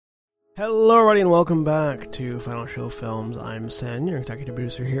Hello, everybody, and welcome back to Final Show Films. I'm Sen, your executive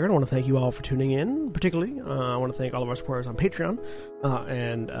producer here, and I want to thank you all for tuning in. Particularly, I want to thank all of our supporters on Patreon,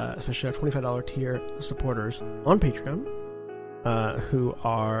 and especially our $25 tier supporters on Patreon, who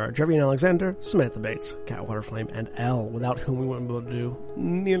are Jeremy Alexander, Samantha Bates, Cat Waterflame, and Elle, without whom we wouldn't be able to do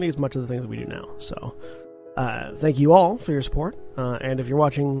nearly as much of the things that we do now. So, thank you all for your support, and if you're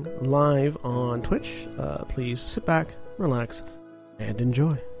watching live on Twitch, please sit back, relax, and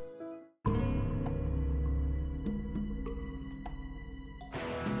enjoy.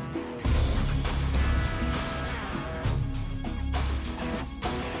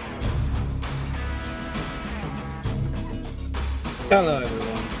 Hello,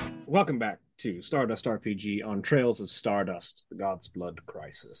 everyone. Welcome back to Stardust RPG on Trails of Stardust, the Godsblood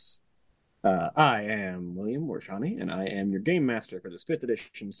Crisis. I am William Warshani, and I am your game master for this 5th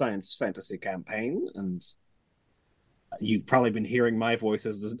edition science fantasy campaign. And you've probably been hearing my voice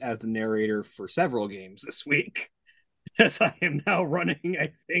as the narrator for several games this week, as I am now running,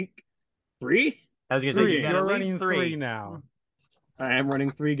 I think, 3? I was going to say, you got You're at least running three now. I am running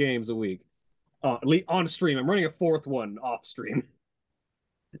 3 games a week. On stream. I'm running a 4th one off stream.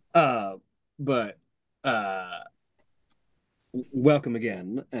 But welcome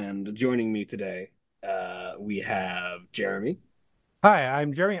again, and joining me today, we have Jeremy. Hi,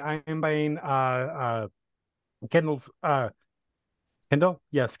 I'm Jeremy. I am playing Kendall. Kendall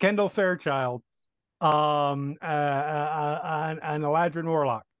Fairchild. An Eladrin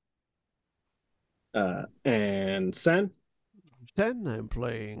Warlock. And Sen. Then I'm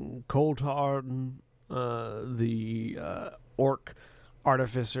playing Coltarn, the orc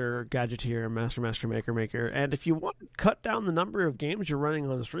artificer, gadgeteer, master maker. And if you want to cut down the number of games you're running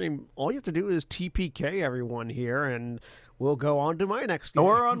on the stream, all you have to do is TPK everyone here, and we'll go on to my next game.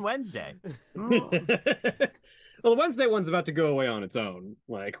 Or on Wednesday. Well, the Wednesday one's about to go away on its own.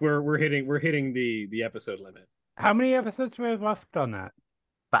 Like we're hitting the episode limit. How many episodes do we have left on that?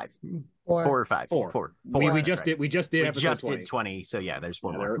 5. 4 or 5. 4. We just did episode 20. Did 20, so yeah, there's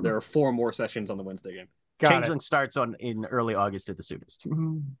 4 more. There are 4 more sessions on the Wednesday game. Changeling starts in early August at the soonest.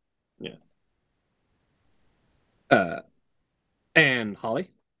 Yeah. And Holly.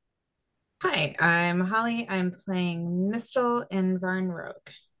 Hi, I'm Holly. I'm playing Mistel in Varn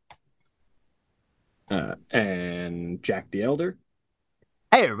Rogue. And Jack the Elder.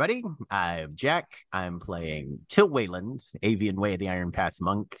 Hey everybody, I'm Jack. I'm playing Til Wayland, Avian Way of the Iron Path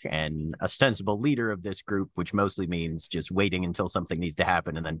monk, and ostensible leader of this group, which mostly means just waiting until something needs to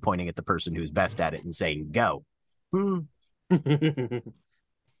happen and then pointing at the person who's best at it and saying, go.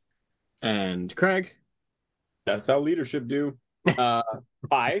 And Craig. That's how leadership do.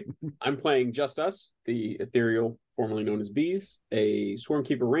 Hi, I'm playing Just Us, the ethereal, formerly known as Bees, a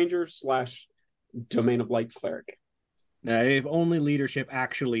Swarmkeeper Ranger / Domain of Light cleric. Now, if only leadership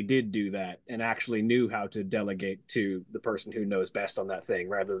actually did do that and actually knew how to delegate to the person who knows best on that thing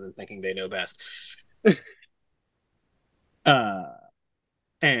rather than thinking they know best.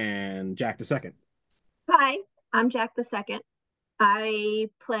 And Jack the Second. Hi, I'm Jack the Second. I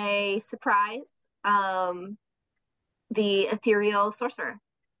play Surprise, the ethereal sorcerer.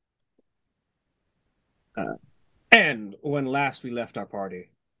 And when last we left our party,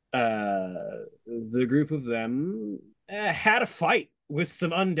 the group of them had a fight with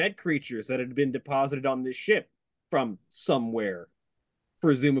some undead creatures that had been deposited on this ship from somewhere,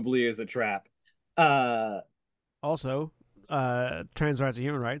 presumably as a trap. Also, trans rights and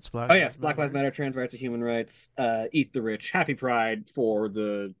human rights. Black Lives Matter, trans rights and human rights. Eat the rich. Happy Pride for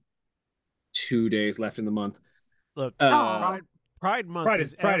the 2 days left in the month. Look, Pride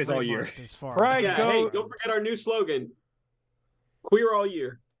month. Pride is all year. Pride, yeah, hey, don't forget our new slogan: Queer all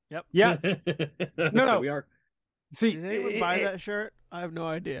year. Yep. Yeah. No. We are. See, did anyone buy that shirt? I have no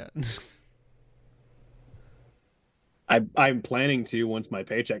idea. I'm planning to once my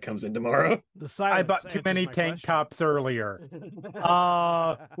paycheck comes in tomorrow. I bought too many tank tops earlier.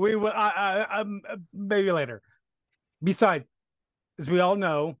 We will. Maybe later. Besides, as we all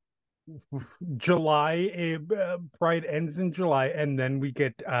know, July Pride ends in July, and then we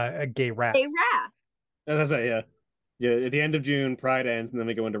get a gay wrath. Gay wrath. As I say, yeah. At the end of June, Pride ends, and then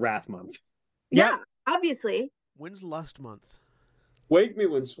we go into Wrath month. Yeah, obviously. When's Lust month? Wake me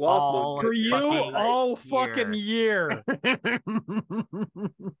when sloth month. For you, all fucking year.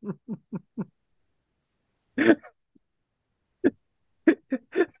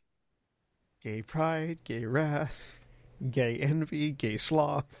 Gay Pride, gay Wrath, gay Envy, gay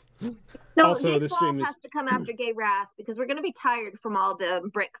Sloth. No, also, gay the Sloth stream has to come after gay Wrath because we're going to be tired from all the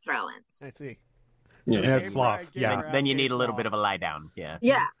brick throwings. I see. Yeah, that's Sloth. Yeah. Wrath, Then you gay need a little Sloth. bit of a lie down. Yeah.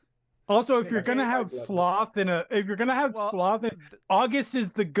 Yeah. Also, if you're gonna Okay, have Godsblood. sloth sloth, August is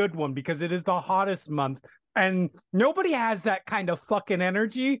the good one because it is the hottest month, and nobody has that kind of fucking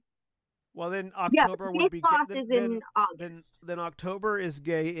energy. Well, then Yeah, October Gay would be Sloth then, is then, in August. then October is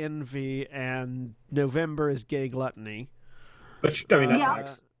gay envy and November is gay gluttony. But I mean, that's Yeah.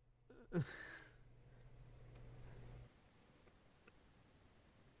 facts.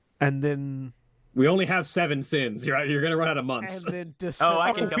 And then We only have 7 sins. You're gonna run out of months. and then December. Oh,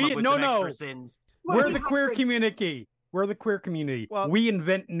 I can come up with some No. extra sins. We're the Well, queer we community. We're the queer community. Well- We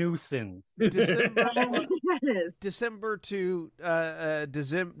invent new sins. December, Yes. December to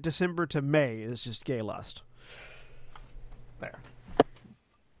December to May is just gay lust. There.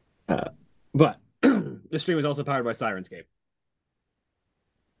 But this stream is also powered by Sirenscape.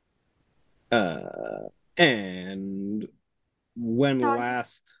 And when Johnny?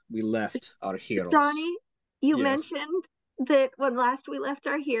 last we left our heroes, Johnny, you Yes. mentioned that when last we left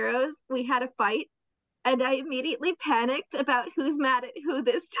our heroes, we had a fight, and I immediately panicked about who's mad at who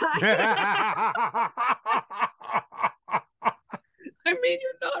this time. I mean,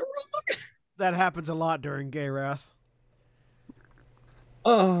 you're not wrong. That happens a lot during gay wrath.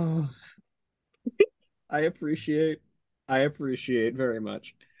 Oh, I appreciate very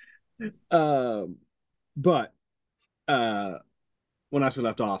much. But when last we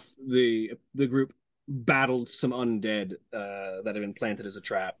left off, the group battled some undead that had been planted as a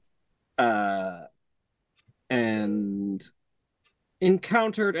trap, and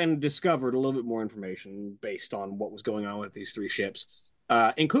encountered and discovered a little bit more information based on what was going on with these 3 ships,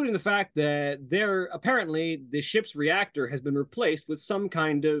 including the fact that apparently the ship's reactor has been replaced with some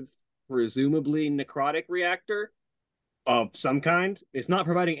kind of presumably necrotic reactor of some kind. It's not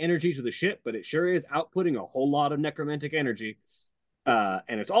providing energy to the ship, but it sure is outputting a whole lot of necromantic energy.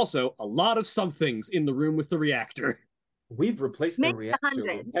 And it's also a lot of somethings in the room with the reactor. We've replaced the Make reactor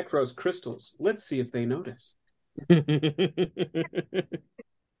 100. with Necros crystals. Let's see if they notice.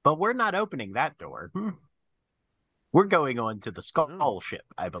 But we're not opening that door. We're going on to the skull ship,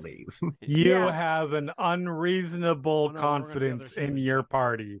 I believe. You Yeah. have an unreasonable Oh, no, we're gonna confidence the other in ship. your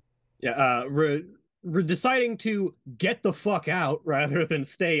party. Yeah, we're deciding to get the fuck out rather than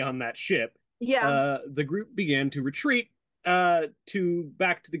stay on that ship. Yeah. The group began to retreat back to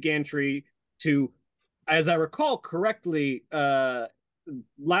the gantry to, as I recall correctly,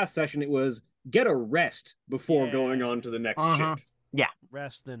 last session it was get a rest before Yeah. going on to the next Uh-huh. ship.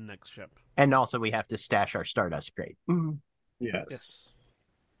 Rest then next ship. And also, we have to stash our Stardust crate. Yes.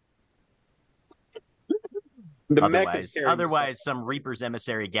 The mech is carrying Otherwise, some Reaper's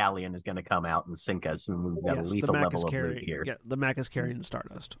emissary galleon is going to come out and sink us, and we've got a Yes, lethal the Mac level is of carrying. loot here. Yeah, the Mac is carrying the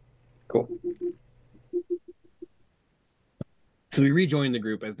Stardust. Cool. So we rejoin the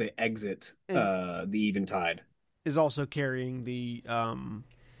group as they exit And- the Eventide. Is also carrying the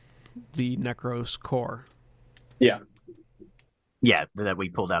Necros core. Yeah. Yeah, that we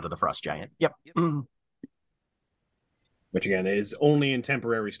pulled out of the Frost Giant. Yep. Mhm. Which again is only in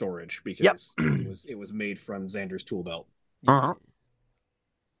temporary storage because it was made from Xander's tool belt. Uh-huh.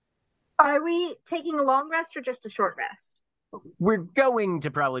 Are we taking a long rest or just a short rest? We're going to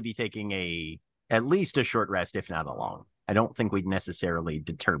probably be taking at least a short rest, if not a long. I don't think we'd necessarily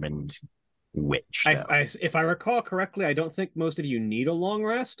determined which. though. If I recall correctly, I don't think most of you need a long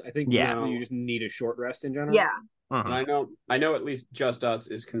rest. I think Yeah. most of you just need a short rest in general. Yeah. Uh-huh. And I know at least Just Us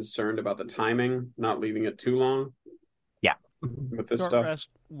is concerned about the timing, not leaving it too long. Yeah. With this Short stuff. rest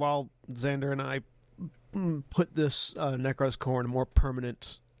while Xander and I put this Necros core in a more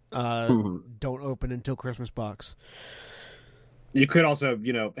permanent don't open until Christmas box. You could also,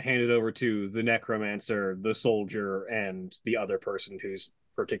 hand it over to the necromancer, the soldier, and the other person whose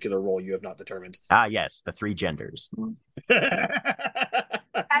particular role you have not determined. Ah, yes, the 3 genders.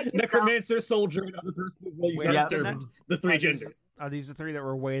 Necromancer, soldier, and other person whose role you have Yeah. not determined. The 3 genders. Are these the 3 that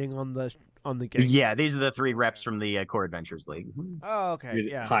were waiting on the game? Yeah, these are the 3 reps from the Core Adventures League. Oh, okay. You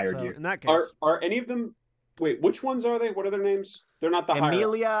Yeah. hired so you. in that case, Are any of them? Wait, which ones are they? What are their names? They're not the higher.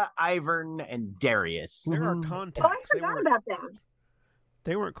 Amelia, Ivern, and Darius. there are Oh, I contacts. forgot about that.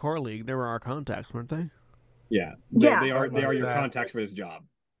 They weren't core league. They were our contacts, weren't they? Yeah. Yeah. They are your That. contacts for this job.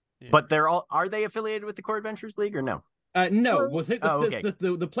 But are they affiliated with the Core Adventures League or no? No, Well-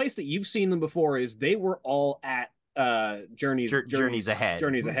 the place that you've seen them before is they were all at Journeys Ahead.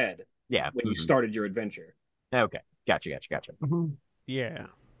 Journeys Ahead Yeah. when you mhm. started your adventure. Okay. Gotcha. Yeah.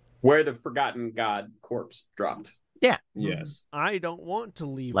 Where the Forgotten God corpse dropped. Yeah. Yes. I don't want to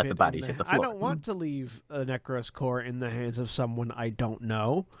leave. Let it the in bodies hit the I floor. don't want to leave a Necros core in the hands of someone I don't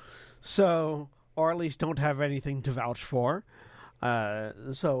know. So, or at least don't have anything to vouch for.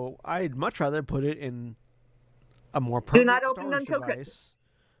 So I'd much rather put it in a more Do permanent not open storage until device. Christmas.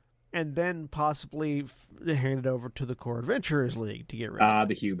 and then possibly hand it over to the Core Adventurers League to get rid of.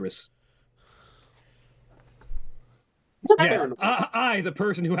 The hubris. Fair Yes, enough. I, the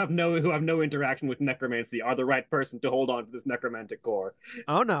person who have no interaction with necromancy, are the right person to hold on to this necromantic core.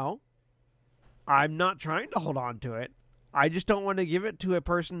 Oh no, I'm not trying to hold on to it. I just don't want to give it to a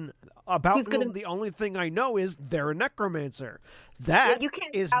person about whom the only thing I know is they're a necromancer. That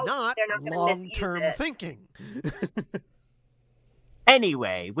is not long-term thinking.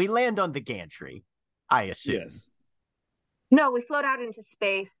 Anyway, we land on the gantry, I assume. Yes. No, we float out into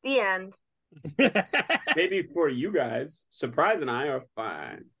space. The end. Maybe for you guys, Surprise and I are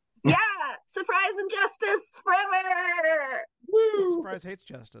fine. Yeah, surprise and justice forever. Woo! Surprise hates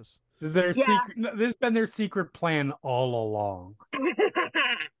justice. This has been their secret plan all along.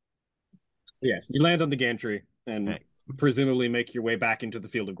 Yes, you land on the gantry and presumably make your way back into the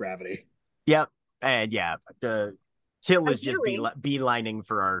field of gravity. Yep, and Till is just beelining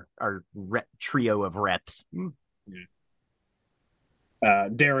for our trio of reps.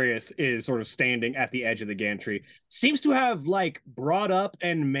 Darius is sort of standing at the edge of the gantry. Seems to have brought up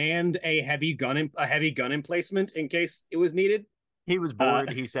and manned a heavy gun emplacement in case it was needed. He was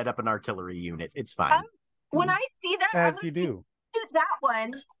bored. He set up an artillery unit. It's fine. When I see that, As you do. Shoot that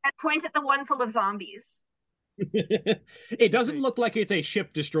one and point at the one full of zombies. It doesn't look like it's a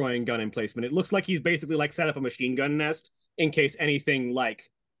ship destroying gun emplacement. It looks like he's basically set up a machine gun nest in case anything like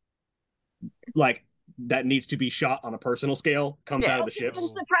that needs to be shot on a personal scale comes out of the ships. And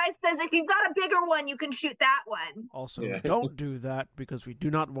Surprise says if you've got a bigger one, you can shoot that one. Also, don't do that because we do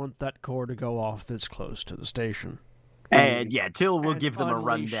not want that core to go off this close to the station. And Till will give them a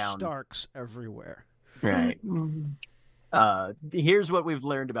rundown. Starks everywhere. Right. Here's what we've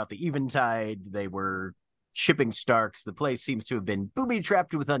learned about the Eventide. They were shipping Starks. The place seems to have been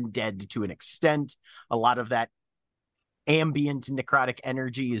booby-trapped with undead to an extent. A lot of that ambient necrotic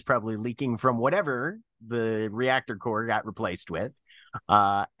energy is probably leaking from whatever the reactor core got replaced with.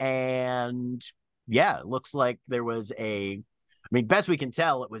 It looks like there was best we can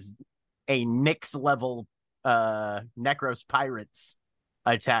tell, it was a Nyx level Necros pirates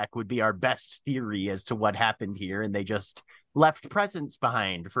attack would be our best theory as to what happened here, and they just left presents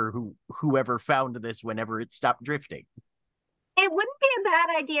behind for whoever found this whenever it stopped drifting. It wouldn't be a bad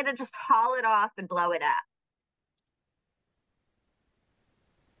idea to just haul it off and blow it up.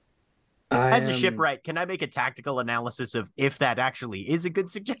 As a shipwright, can I make a tactical analysis of if that actually is a good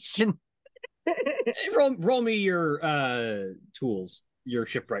suggestion? Roll me your tools, your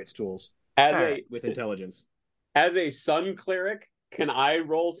shipwright's tools. With intelligence. As a sun cleric, can I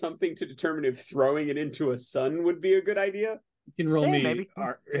roll something to determine if throwing it into a sun would be a good idea? You can roll me maybe.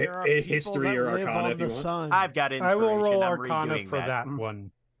 history or arcana if you want. Sun. I've got inspiration. I will roll I'm arcana redoing for that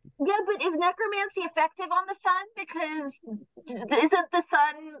one. Yeah, but is necromancy effective on the sun? Because isn't the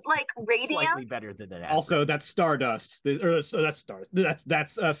sun radiant? Slightly better than that. Also, that's Stardust. That's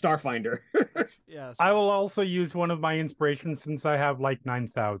Starfinder. Yes. I will also use one of my inspirations since I have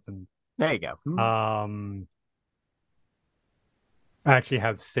 9,000. There you go. I actually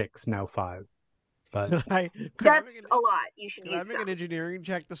have 6, now 5. But that's a lot. You should use Can I make an engineering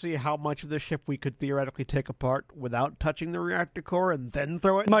check to see how much of the ship we could theoretically take apart without touching the reactor core and then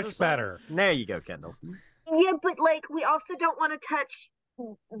throw it? much better. There you go, Kendall. Yeah, but we also don't want to touch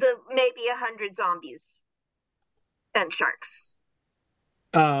the maybe 100 zombies and sharks.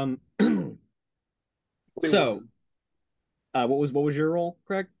 So, what was your roll,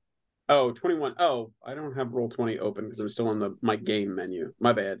 Craig? Oh, 21. Oh, I don't have roll 20 open because I'm still on my game menu.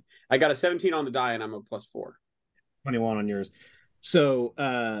 My bad. I got a 17 on the die and I'm a +4. 21 on yours. So,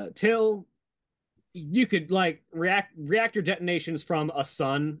 Till, you could reactor detonations from a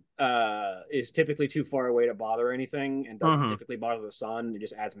sun is typically too far away to bother anything and doesn't typically bother the sun. It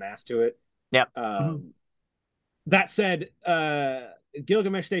just adds mass to it. Yep. That said,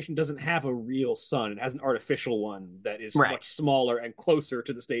 Gilgamesh Station doesn't have a real sun. It has an artificial one that is much smaller and closer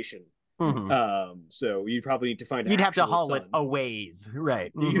to the station. So you'd probably need to find. You'd have to haul sun. it a ways,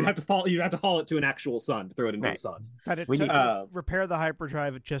 right? You'd have to haul it to an actual sun to throw it into a sun. We need repair the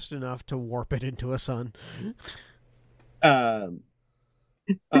hyperdrive just enough to warp it into a sun.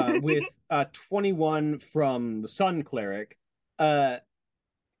 With 21 from the Sun Cleric,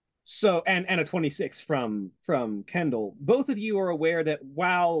 so and a 26 from Kendall. Both of you are aware that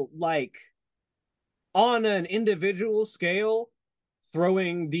while on an individual scale,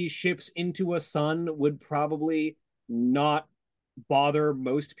 throwing these ships into a sun would probably not bother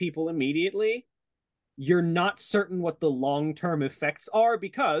most people immediately, you're not certain what the long-term effects are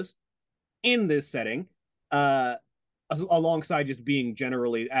because in this setting, alongside just being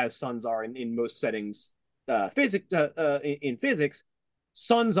generally as suns are in most settings, in physics,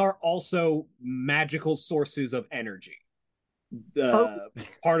 suns are also magical sources of energy.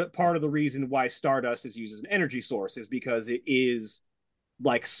 Part of the reason why Stardust is used as an energy source is because it is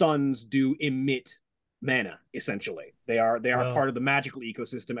like suns do emit mana. Essentially, they are part of the magical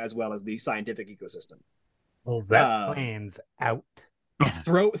ecosystem as well as the scientific ecosystem. Well, that plan's out.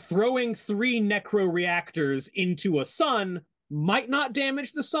 Throwing 3 necro reactors into a sun might not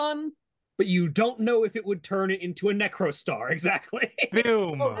damage the sun, but you don't know if it would turn it into a necro star. Exactly.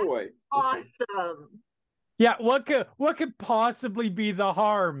 Boom. Oh boy. Awesome. Yeah, what could possibly be the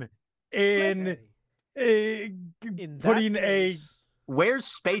harm in putting a... Where's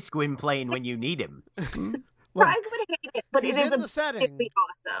Space Gwynplaine when you need him? I would hate it, but it is in the setting. It'd be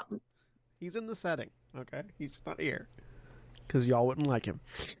awesome. He's in the setting, okay? He's not here. Because y'all wouldn't like him.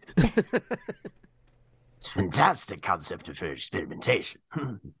 It's a fantastic concept for experimentation.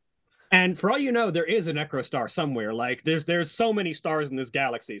 And for all you know, there is a necrostar somewhere. Like there's so many stars in this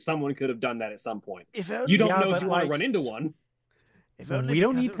galaxy. Someone could have done that at some point. You don't know if you want to run into one. We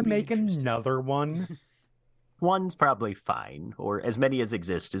don't need to make another one. One's probably fine, or as many as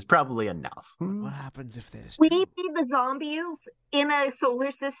exist is probably enough. What happens if there's... We need the zombies in a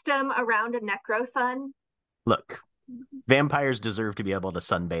solar system around a necro sun. Look, vampires deserve to be able to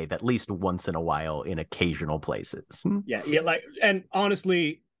sunbathe at least once in a while in occasional places. Yeah, like, and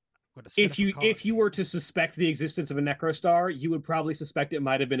honestly, if you were to suspect the existence of a necrostar, you would probably suspect it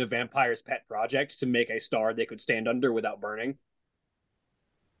might have been a vampire's pet project to make a star they could stand under without burning.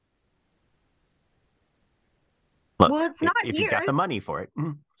 Look, well, it's not if you've got the money for it.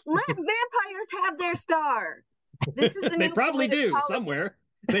 Let vampires have their star. This is the They probably do somewhere.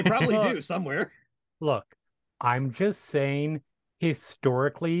 They probably do somewhere. Look, I'm just saying,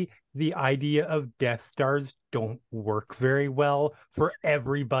 historically, the idea of Death Stars don't work very well for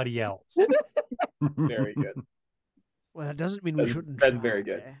everybody else. Very good. Well, that doesn't mean we shouldn't. That's very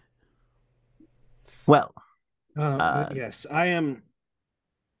good. Well, yes, I am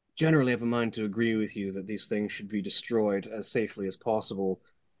generally of a mind to agree with you that these things should be destroyed as safely as possible,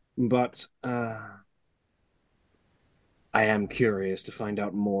 but I am curious to find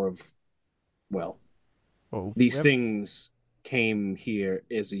out more of, these things came here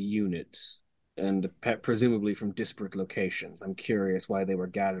as a unit and presumably from disparate locations. I'm curious why they were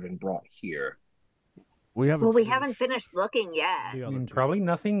gathered and brought here. We haven't finished looking yet. Probably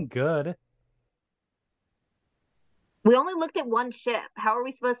nothing good. We only looked at one ship. How are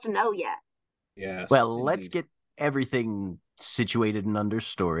we supposed to know yet? Yes. Well, let's get everything situated and under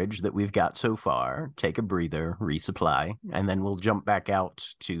storage that we've got so far. Take a breather, resupply, and then we'll jump back out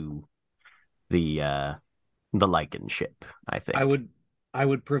to the Lycan ship, I think. I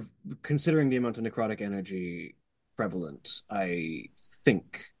would considering the amount of necrotic energy prevalent, I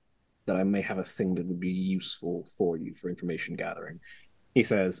think that I may have a thing that would be useful for you for information gathering. He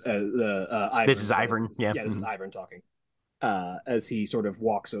says, Ivan this is says, Ivan. Yeah, this is Ivan talking. As he sort of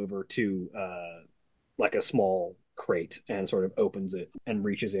walks over to like a small crate and sort of opens it and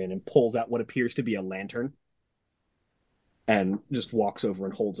reaches in and pulls out what appears to be a lantern and just walks over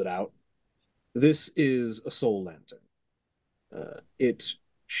and holds it out. This is a soul lantern. It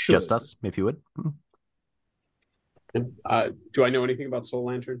should... Just us, if you would. Do I know anything about soul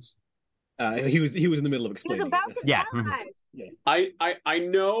lanterns? He was in the middle of explaining. He was about it. to Yeah. die. I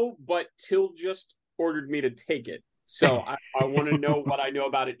know, but Till just ordered me to take it. So I want to know what I know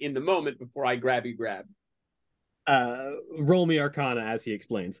about it in the moment before I grab. Roll me Arcana as he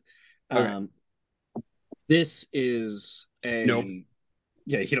explains. Okay. This is a... Nope.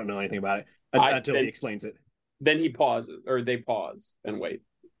 Yeah, you don't know anything about it until he explains it. Then he pauses, or they pause and wait.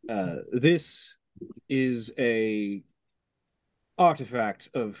 This is a artifact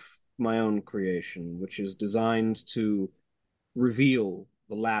of my own creation, which is designed to reveal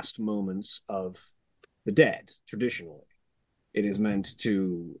the last moments of the dead, traditionally. It is meant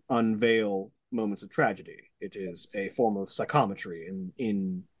to unveil moments of tragedy. It is a form of psychometry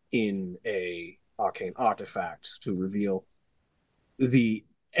in a arcane artifact to reveal the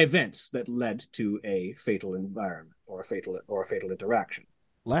events that led to a fatal environment or a fatal interaction.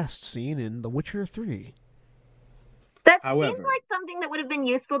 Last seen in The Witcher 3. That However, seems like something that would have been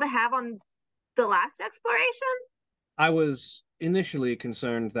useful to have on the last exploration. I was initially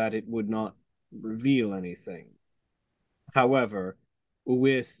concerned that it would not reveal anything. However,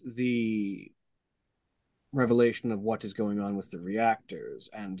 with the revelation of what is going on with the reactors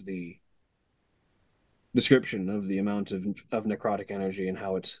and the description of the amount of necrotic energy and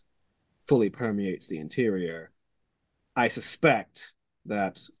how it fully permeates the interior, I suspect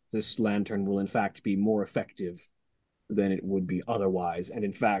that this lantern will in fact be more effective than it would be otherwise, and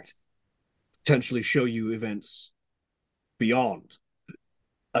in fact potentially show you events beyond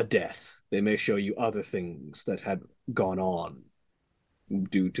a death. They may show you other things that had gone on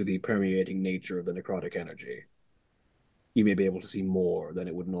due to the permeating nature of the necrotic energy. You may be able to see more than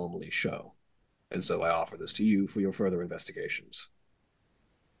it would normally show. And so I offer this to you for your further investigations.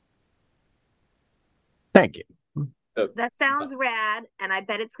 Thank you. That sounds rad, and I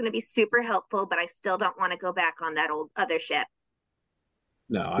bet it's going to be super helpful, but I still don't want to go back on that old other ship.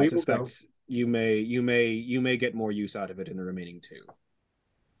 No, I suspect you may get more use out of it in the remaining two.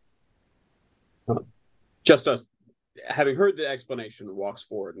 Just us, having heard the explanation, walks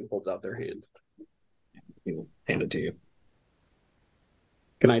forward and holds out their hand. He will hand it to you.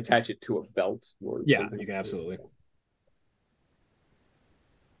 Can I attach it to a belt or Yeah, something? you can absolutely.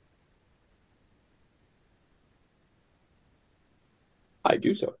 I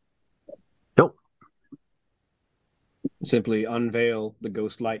do so. Nope. Simply unveil the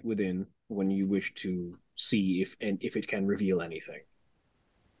ghost light within when you wish to see if it can reveal anything.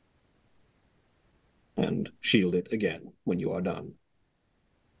 And shield it again when you are done.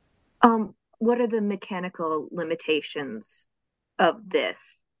 What are the mechanical limitations of this?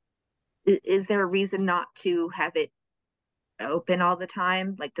 Is there a reason not to have it open all the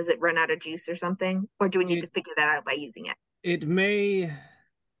time? Like, does it run out of juice or something? Or do we need to figure that out by using it? It may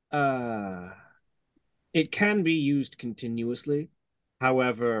it can be used continuously.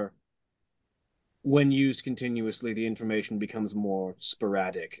 However, when used continuously, the information becomes more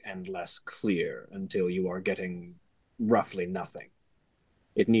sporadic and less clear until you are getting roughly nothing.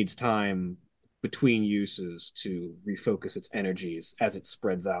 It needs time between uses to refocus its energies as it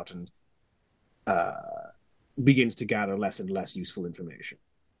spreads out and begins to gather less and less useful information.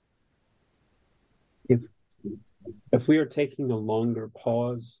 If we are taking a longer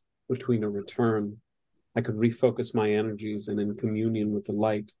pause between a return, I could refocus my energies and in communion with the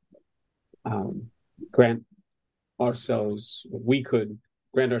light, we could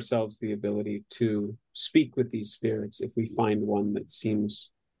grant ourselves the ability to speak with these spirits if we find one that seems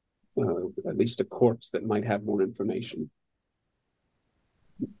at least a corpse that might have more information.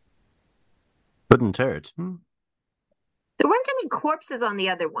 Couldn't hurt. There weren't any corpses on the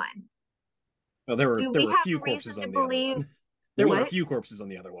other one. Well, there were a few a corpses reason on to the other believe- one. There were a What? few corpses on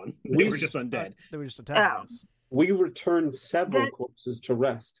the other one. They were just undead. They were just attacking Oh. us. We returned several That- corpses to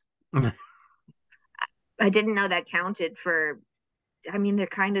rest. I didn't know that counted for. I mean, they're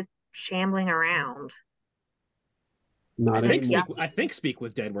kind of shambling around. Not I think anymore. Speak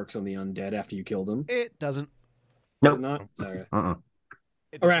with Dead works on the undead after you kill them. It doesn't. Nope. Not? All right. Uh-uh.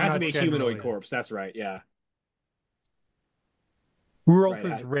 It All right, it has Not to be a generally. humanoid corpse. That's right. Yeah. Rules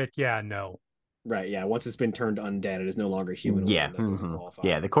Right, is Rick. Yeah, no. Right. Yeah. Once it's been turned undead, it is no longer humanoid. Yeah. And that doesn't Mhm. qualify.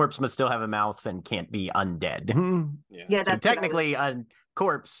 Yeah, the corpse must still have a mouth and can't be undead. Yeah. Yeah, So that's technically, a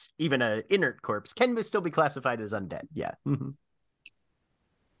corpse, even an inert corpse, can still be classified as undead. Yeah. Mhm.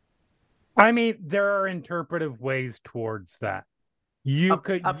 I mean, there are interpretive ways towards that. You Up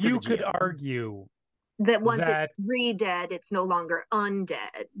to could the could GM. argue that once that- it's re-dead, it's no longer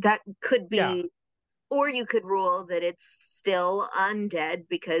undead. That could be, Yeah. or you could rule that it's still undead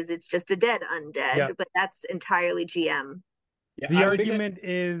because it's just a dead undead. Yeah. But that's entirely GM. Yeah, the I would say- argument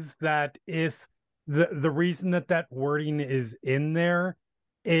is that if the reason that wording is in there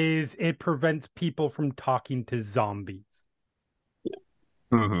is it prevents people from talking to zombies.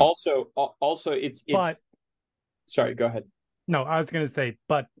 Mhm. Also, it's. But- Sorry, go ahead. No, I was going to say,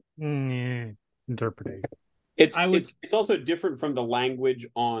 but interpretation. It's I would- it's also different from the language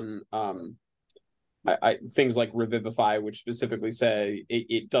on things like revivify, which specifically say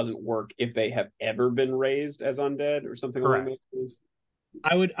it doesn't work if they have ever been raised as undead or something along Correct. those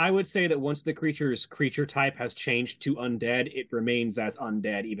lines. I would say that once the creature's creature type has changed to undead, it remains as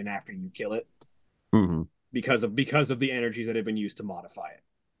undead even after you kill it Mhm. because of the energies that have been used to modify it.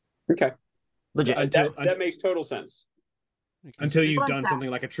 Okay, Legit. that makes total sense. Until you've Like done that.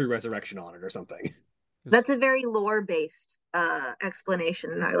 something like a true resurrection on it or something. That's a very lore-based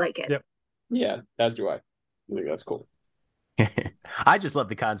explanation, and I like it. Yep. Yeah, as do I. I think that's cool. I just love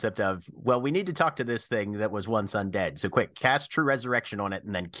the concept of, well, we need to talk to this thing that was once undead. So quick, cast True Resurrection on it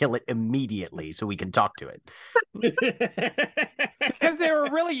and then kill it immediately so we can talk to it. Because they're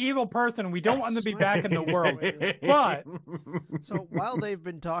a really evil person. We don't want them to be back in the world. But So while they've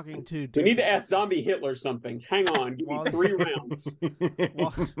been talking to, We need to ask Zombie Hitler something. Hang on, give me Well- 3 rounds.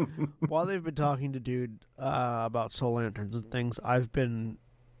 while they've been talking to dude about soul lanterns and things, I've been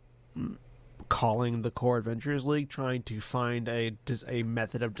calling the Core Adventurers League, trying to find a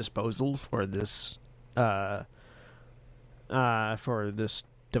method of disposal for this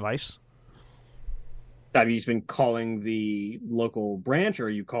device. Have you just been calling the local branch, or are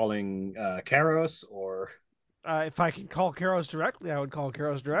you calling Karos, or? If I can call Karos directly, I would call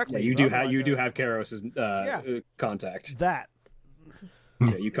Karos directly. Yeah, you do have Karos's contact. That.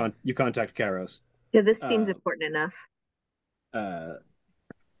 Yeah, you contact Karos. Yeah, this seems important enough.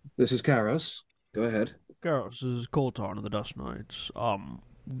 This is Karos. Go ahead. Karos, this is Koltar of the Dust Knights.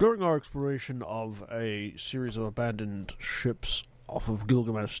 During our exploration of a series of abandoned ships off of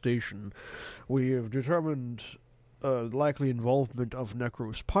Gilgamesh Station, we have determined likely involvement of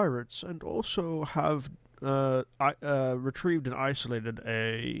Necros pirates, and also have retrieved and isolated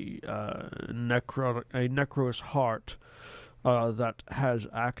a Necros heart that has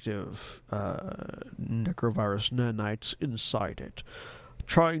active necrovirus nanites inside it,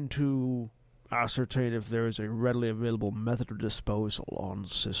 trying to ascertain if there is a readily available method of disposal on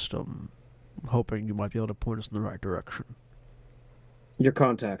system, hoping you might be able to point us in the right direction. Your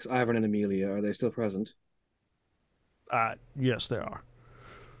contacts, Ivan and Amelia, are they still present? Yes, they are.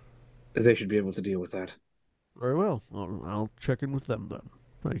 They should be able to deal with that. Very well. I'll check in with them then.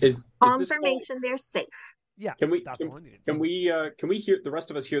 Confirmation they're safe. Yeah, Can we? that's all I need. Can we hear the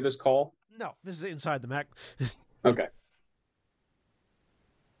rest of us hear this call? No, this is inside the mech. Okay.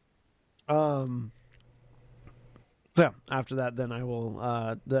 So yeah, after that, then I will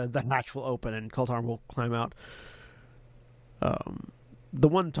the hatch will open and Koltar will climb out. The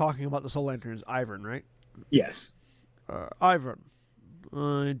one talking about the soul lantern is Ivan, right? Yes. Ivan,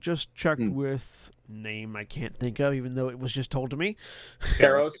 I just checked with name I can't think of, even though it was just told to me.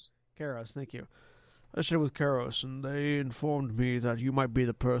 Karos. Karos, thank you. I checked with Karos, and they informed me that you might be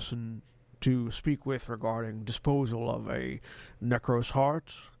the person to speak with regarding disposal of a Necros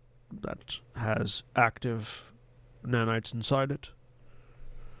heart that has active nanites inside it.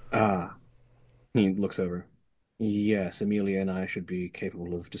 He looks over. Yes, Amelia and I should be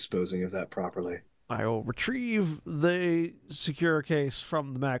capable of disposing of that properly. I will retrieve the secure case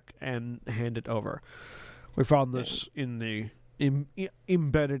from the mech and hand it over. We found this in the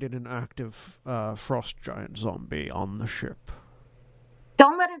embedded in an active frost giant zombie on the ship.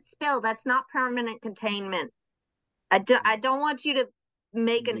 Don't let it spill. That's not permanent containment. I don't want you to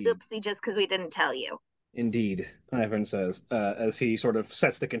make an oopsie just because we didn't tell you. Indeed, Ivan says, as he sort of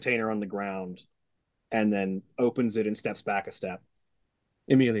sets the container on the ground and then opens it and steps back a step.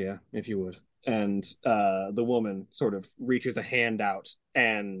 Amelia, if you would. And the woman sort of reaches a hand out,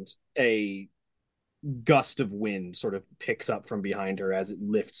 and a gust of wind sort of picks up from behind her as it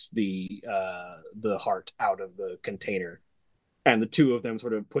lifts the heart out of the container. And the two of them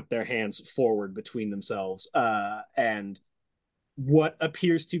sort of put their hands forward between themselves, and what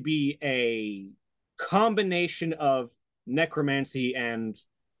appears to be a combination of necromancy and,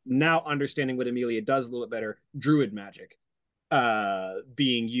 now understanding what Amelia does a little bit better, druid magic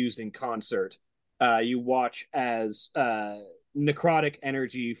being used in concert. You watch as necrotic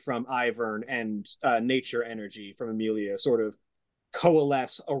energy from Ivern and nature energy from Amelia sort of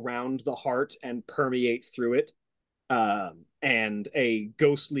coalesce around the heart and permeate through it. And a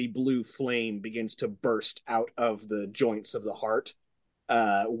ghostly blue flame begins to burst out of the joints of the heart,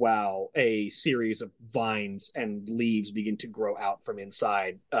 while a series of vines and leaves begin to grow out from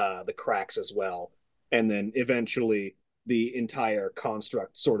inside the cracks as well. And then eventually the entire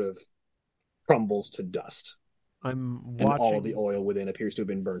construct sort of crumbles to dust. I'm watching, and all of the oil within appears to have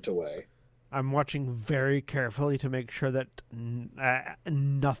been burnt away. I'm watching very carefully to make sure that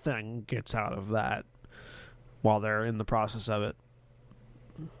nothing gets out of that while they're in the process of it.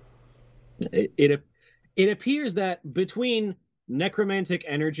 It appears that between necromantic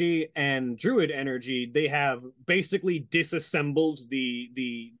energy and druid energy, they have basically disassembled the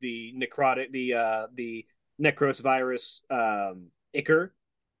necrotic the Necros virus ichor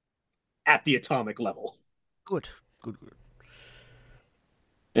at the atomic level. Good.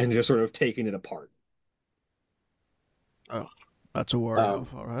 And just sort of taking it apart. Oh, that's a worry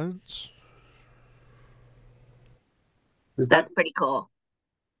of, all right. That's pretty cool.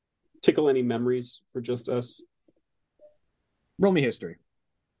 Tickle any memories for just us? Roll me history.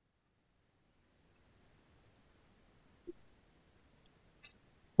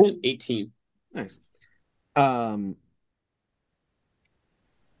 Roll 18. Nice.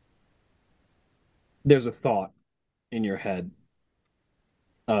 There's a thought in your head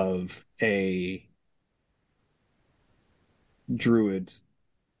of a druid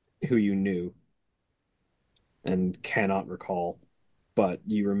who you knew and cannot recall, but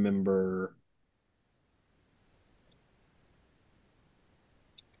you remember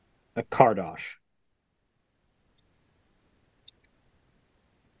a Kardosh.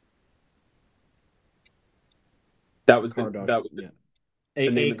 That was Kardosh, the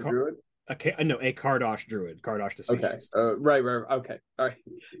name of the druid? a Kardosh druid, Kardosh the species. Okay. Right. Okay. All right.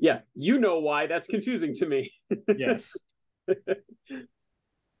 Yeah. You know why that's confusing to me. Yes.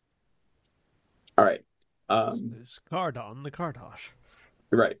 All right. There's Cardon, the Kardosh.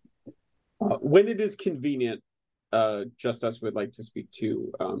 Right. When it is convenient, just us would like to speak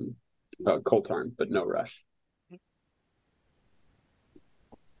to Coltarn, but no rush.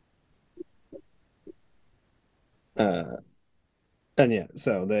 And yeah,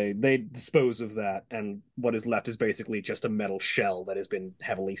 so they dispose of that, and what is left is basically just a metal shell that has been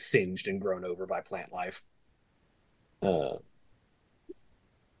heavily singed and grown over by plant life. And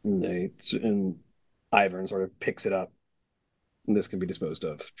Ivern sort of picks it up. And this can be disposed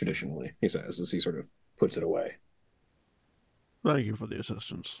of traditionally, he says, as he sort of puts it away. Thank you for the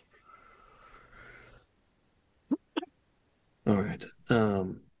assistance. All right.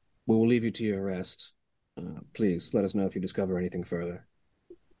 We will leave you to your rest. Please let us know if you discover anything further.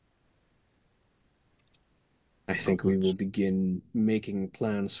 I think we will begin making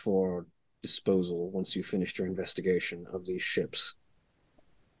plans for disposal once you've finished your investigation of these ships.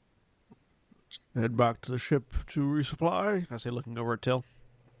 Head back to the ship to resupply. I say, looking over at Till.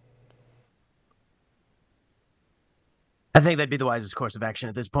 I think that'd be the wisest course of action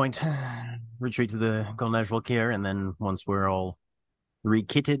at this point. Retreat to the Golden Volkir, and then once we're all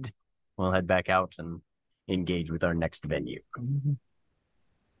rekitted, we'll head back out and engage with our next venue.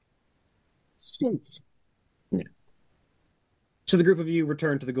 Since. Yeah. So the group of you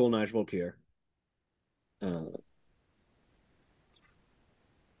return to the Golden Volkir.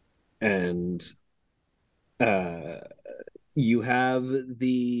 And you have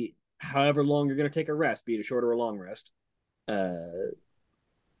the however long you're going to take a rest, be it a short or a long rest.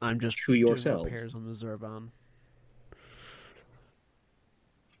 I'm just to yourselves. Doing repairs on the Zervan.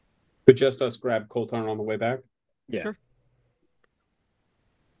 Could just us grab Coltarn on the way back? Yeah. Sure.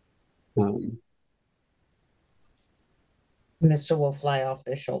 Mr. will fly off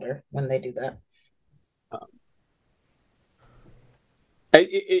their shoulder when they do that.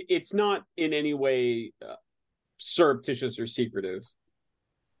 It's not in any way surreptitious or secretive.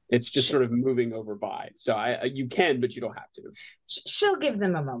 It's just sort of moving over by. So you can, but you don't have to. She'll give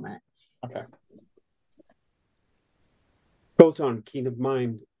them a moment. Okay. Coltarn, keen of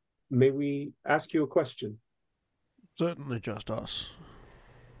mind, may we ask you a question? Certainly just us.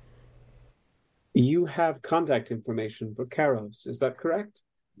 You have contact information for Karos, is that correct?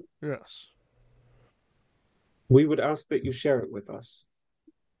 Yes. We would ask that you share it with us.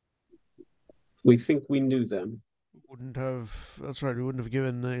 We think we knew them. That's right, we wouldn't have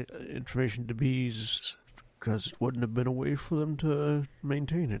given the information to bees because it wouldn't have been a way for them to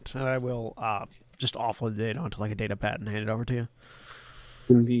maintain it. And I will just offload the data onto like a data pad and hand it over to you.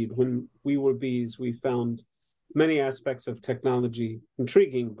 Indeed. When we were bees, we found many aspects of technology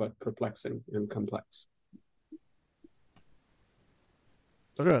intriguing but perplexing and complex.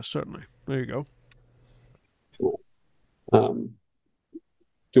 Yes, certainly. There you go. Cool.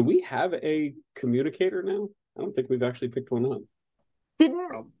 Do we have a communicator now? I don't think we've actually picked one up.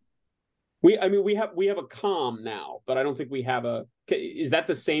 We have a comm now, but I don't think we have a. Is that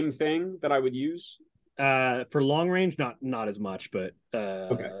the same thing that I would use? For long range, not as much, but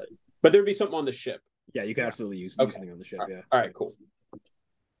okay. But there'd be something on the ship. Yeah, you can absolutely use okay. something on the ship. All right. Yeah. All right. Cool.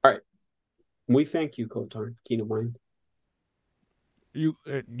 All right. We thank you, Coltarn, keen of mind. You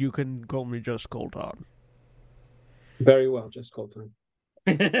can call me just Coltarn. Very well, just Coltarn.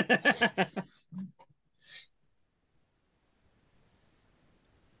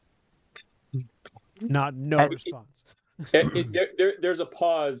 No response. There's a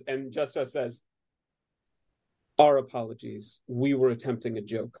pause, and Justa says, "Our apologies. We were attempting a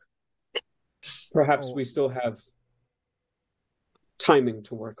joke. Perhaps we still have timing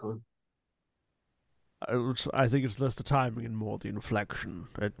to work on." I think it's less the timing and more the inflection.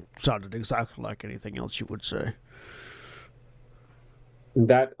 It sounded exactly like anything else you would say.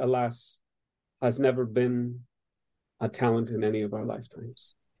 That, alas, has never been a talent in any of our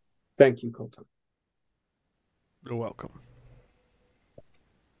lifetimes. Thank you, Colton. You're welcome.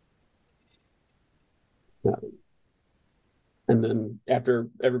 And then after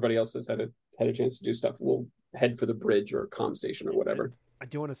everybody else has had a chance to do stuff, we'll head for the bridge or comm station or whatever. I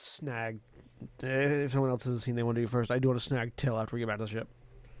do want to snag, if someone else has a scene they want to do first, I do want to snag Till after we get back to the ship.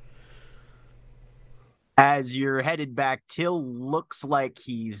 As you're headed back, Till looks like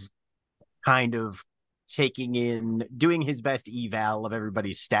he's kind of doing his best eval of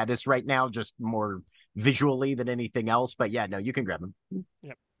everybody's status right now, just more visually than anything else. But yeah, no, you can grab him.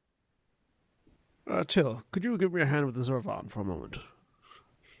 Yep. Till, could you give me a hand with the Zervan for a moment?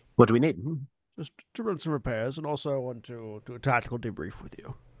 What do we need? Just to run some repairs, and also I want to do a tactical debrief with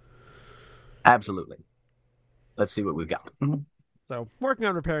you. Absolutely. Let's see what we've got. So, working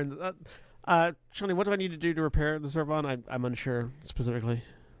on repairing that. Shawnee, what do I need to do to repair the Zervon? I'm unsure specifically.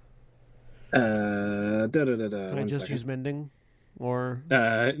 Can I just use mending? Or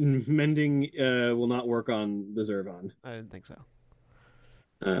mending will not work on the Zervon. I didn't think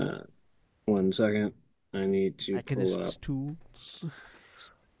so. 1 second. I need to pull up tools.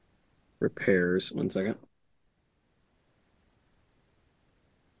 repairs. 1 second.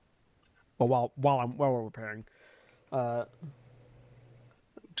 Well, while we're repairing,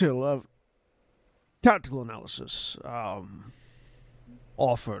 till tactical analysis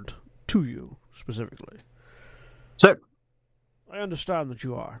offered to you specifically. Sir, I understand that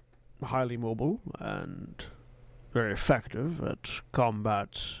you are highly mobile and very effective at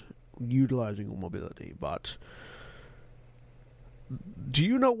combat utilizing your mobility, but do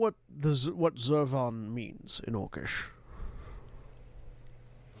you know what Zervon means in Orcish?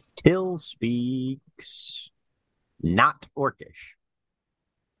 Till speaks not Orcish.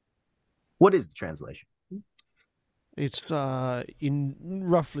 What is the translation? It's, in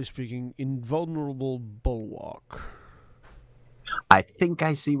roughly speaking, invulnerable bulwark. I think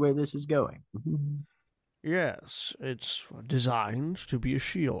I see where this is going. Yes, it's designed to be a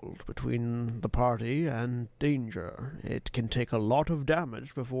shield between the party and danger. It can take a lot of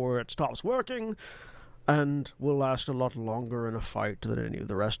damage before it stops working, and will last a lot longer in a fight than any of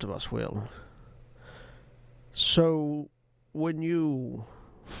the rest of us will. So, when you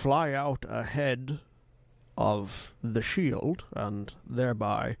fly out ahead of the shield, and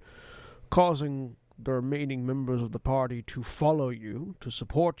thereby causing the remaining members of the party to follow you, to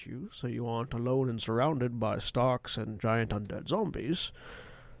support you, so you aren't alone and surrounded by Starks and giant undead zombies,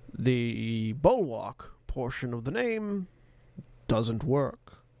 the bulwark portion of the name doesn't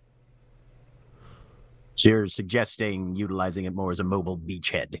work. So you're suggesting utilizing it more as a mobile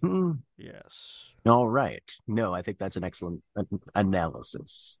beachhead? Yes. All right. No, I think that's an excellent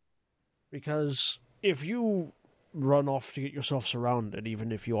analysis. Because if you run off to get yourself surrounded,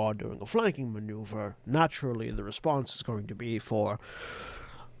 even if you are doing a flanking maneuver, naturally the response is going to be for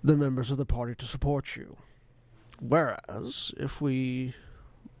the members of the party to support you. Whereas, if we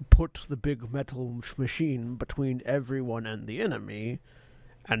put the big metal machine between everyone and the enemy,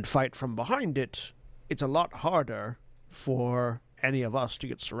 and fight from behind it, it's a lot harder for any of us to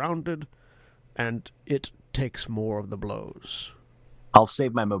get surrounded, and it takes more of the blows. I'll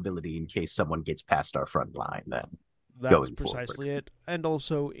save my mobility in case someone gets past our front line then. That's precisely it. And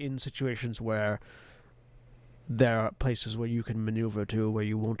also in situations where there are places where you can maneuver to where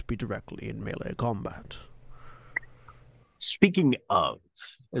you won't be directly in melee combat. Speaking of,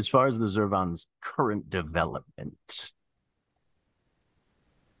 as far as the Zervon's current development,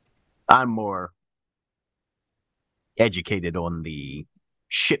 I'm more educated on the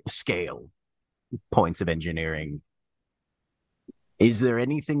ship scale points of engineering. Is there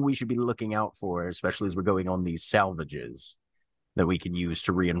anything we should be looking out for, especially as we're going on these salvages, that we can use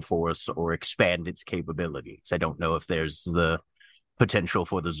to reinforce or expand its capabilities? I don't know if there's the potential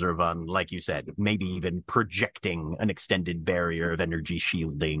for the Zervon, like you said, maybe even projecting an extended barrier of energy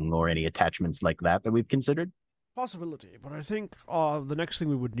shielding or any attachments like that we've considered. Possibility, but I think the next thing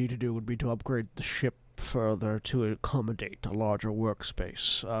we would need to do would be to upgrade the ship further to accommodate a larger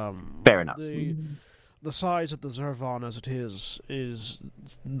workspace. Fair enough. The size of the Zervon as it is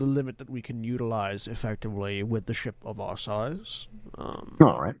the limit that we can utilize effectively with the ship of our size.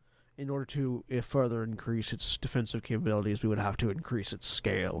 All right. In order to further increase its defensive capabilities, we would have to increase its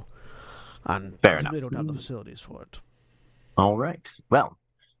scale. And fair enough. We don't have the facilities for it. All right. Well,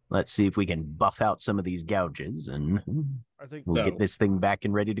 let's see if we can buff out some of these gouges, and I think we'll get this thing back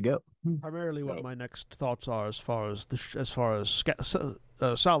and ready to go. Primarily, what my next thoughts are, as far as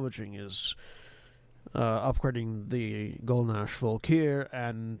salvaging, is upgrading the Golnash Volkir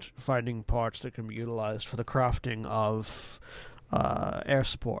and finding parts that can be utilized for the crafting of air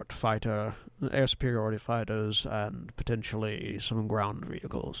superiority fighters, and potentially some ground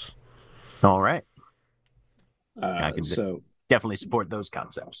vehicles. All right. I can definitely support those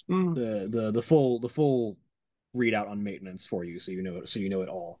concepts. The full readout on maintenance for you, so you know it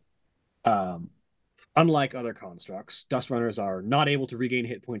all. Unlike other constructs, Dust Runners are not able to regain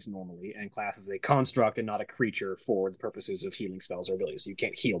hit points normally, and class as a construct and not a creature for the purposes of healing spells or abilities. So you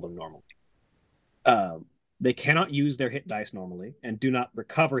can't heal them normally. They cannot use their hit dice normally, and do not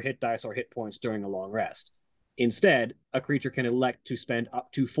recover hit dice or hit points during a long rest. Instead, a creature can elect to spend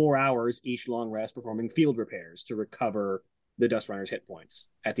up to 4 hours each long rest performing field repairs to recover the Dust Runner's hit points.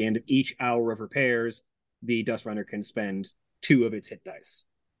 At the end of each hour of repairs, the Dust Runner can spend 2 of its hit dice.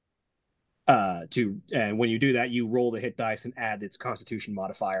 And when you do that, you roll the hit dice and add its Constitution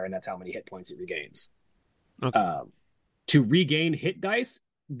modifier, and that's how many hit points it regains. Okay. To regain hit dice,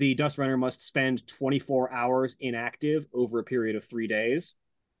 the Dust Runner must spend 24 hours inactive over a period of 3 days,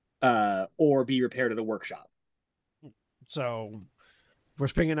 or be repaired at a workshop. So, if we're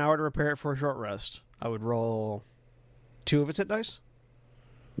spending an hour to repair it for a short rest, I would roll 2 of its hit dice.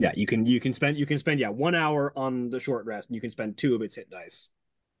 Yeah, you can spend 1 hour on the short rest, and you can spend 2 of its hit dice,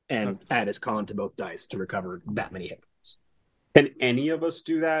 and add its con to both dice to recover that many hit points. Can any of us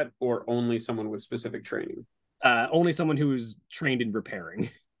do that, or only someone with specific training? Only someone who is trained in repairing,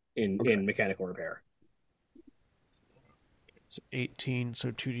 in mechanical repair. It's 18,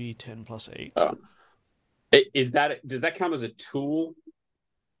 so 2d10 plus 8. Does that count as a tool?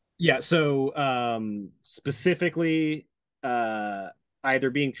 Yeah, so specifically, either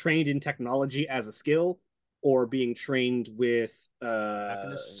being trained in technology as a skill, or being trained with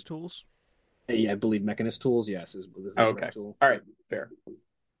Mechanist tools? Yeah, I believe mechanist tools, yes, is the okay. right tool. All right, fair.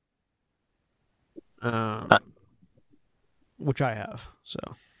 Which I have, so.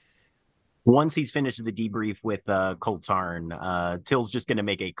 Once he's finished the debrief with Coltarn, Till's just going to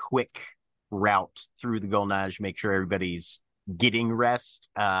make a quick route through the Golnage, make sure everybody's getting rest,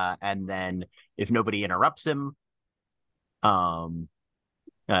 and then if nobody interrupts him,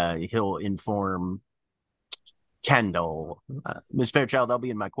 he'll inform Kendall, Miss Fairchild, I'll be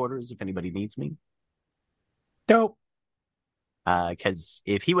in my quarters if anybody needs me. Dope. Because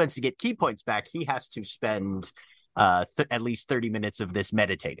if he wants to get key points back, he has to spend at least 30 minutes of this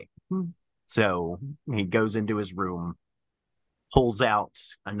meditating. So he goes into his room, pulls out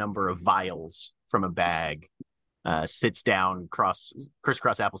a number of vials from a bag, sits down, crisscross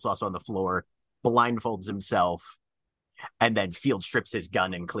applesauce on the floor, blindfolds himself, and then field strips his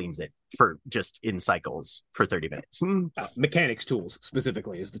gun and cleans it for just in cycles for 30 minutes. Mechanics tools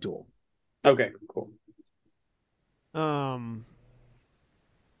specifically is the tool. Okay, cool.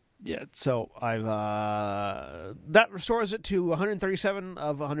 Yeah, so I've that restores it to 137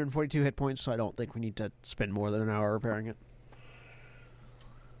 of 142 hit points, so I don't think we need to spend more than an hour repairing it.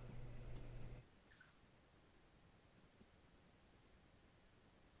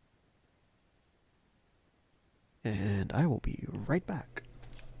 And I will be right back.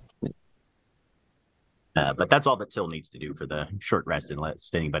 But that's all that Till needs to do for the short rest,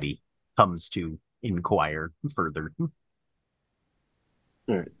 unless anybody comes to inquire further. All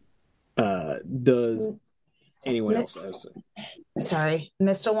right. Does anyone else? Sorry,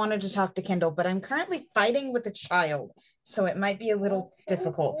 Mistel wanted to talk to Kendall, but I'm currently fighting with a child, so it might be a little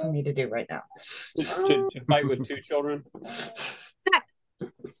difficult for me to do right now. To fight with 2 children?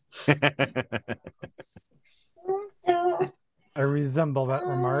 I resemble that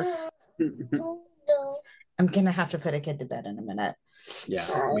remark. I'm gonna have to put a kid to bed in a minute.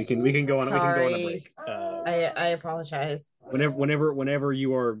 Yeah, we can go on. Sorry. We can go on a break. I apologize. Whenever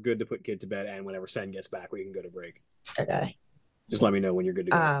you are good to put kid to bed, and whenever Sen gets back, we can go to break. Okay. Just let me know when you're good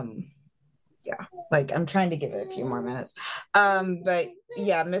to go. Yeah, like I'm trying to give it a few more minutes. But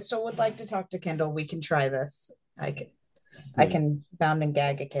yeah, Mistel would like to talk to Kendall. We can try this. I can bound and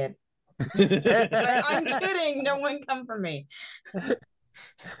gag a kid. I'm kidding. No one come for me.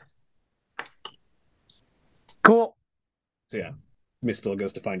 Cool. So yeah, Mistel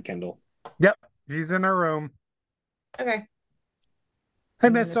goes to find Kendall. Yep, she's in her room. Okay. Hey,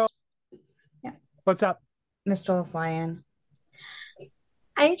 Mistel. Yeah. What's up? Mistel will fly in.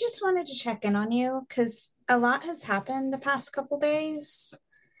 I just wanted to check in on you because a lot has happened the past couple days.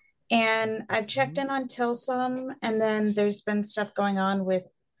 And I've checked in on Till some, and then there's been stuff going on with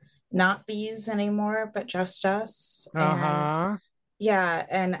not bees anymore, but just us. And yeah,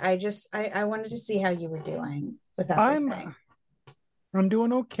 and I wanted to see how you were doing with everything. I'm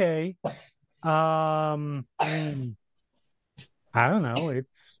doing okay. I don't know.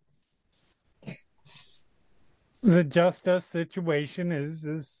 It's the just us situation is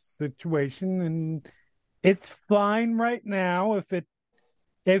a situation, and it's fine right now. If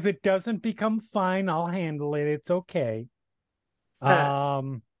it doesn't become fine, I'll handle it. It's okay.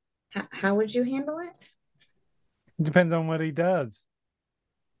 How would you handle it? Depends on what he does.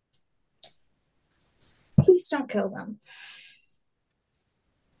 Please don't kill them.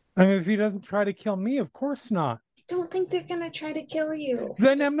 I mean, if he doesn't try to kill me, of course not. I don't think they're gonna try to kill you.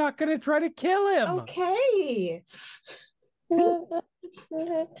 Then I'm not gonna try to kill him. Okay.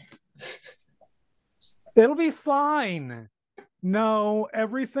 It'll be fine. No,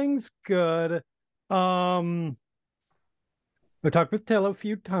 everything's good. I talked with Till a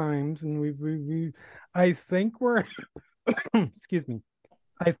few times, and we I think we're excuse me.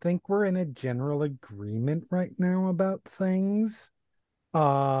 I think we're in a general agreement right now about things.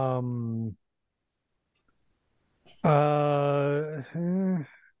 Um, uh,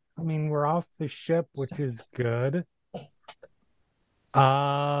 I mean, we're off the ship, which is good.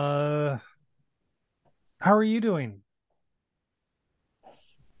 How are you doing?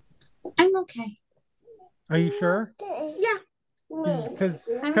 I'm okay. Are you sure? Yeah.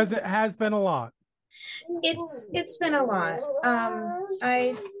 Because it has been a lot. It's been a lot.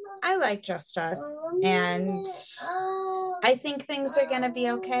 I like Just Us, and I think things are gonna be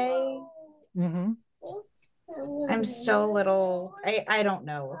okay. Mm-hmm. I'm still a little, I don't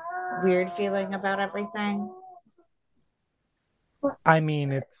know, weird feeling about everything. I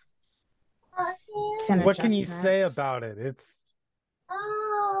mean, It's an what can you adjustment. say about it? It's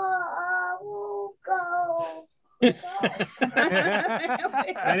That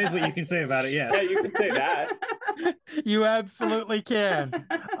is what you can say about it, yes. Yeah, you can say that. You absolutely can.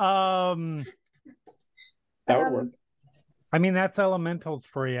 That would work. I mean, that's elementals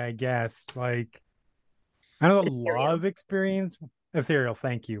for you, I guess. Like, I don't have a lot of experience. Ethereal,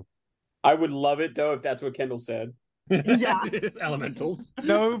 thank you. I would love it though if that's what Kendall said. Yeah. It's elementals.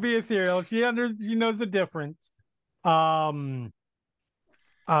 No, it would be ethereal. She knows the difference.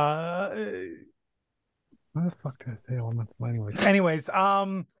 What the fuck did I say elemental anyways?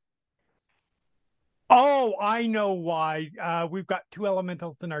 Oh, I know why. We've got two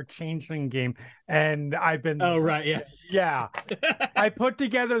elementals in our changeling game, and I've been Oh, right, yeah. Yeah. I put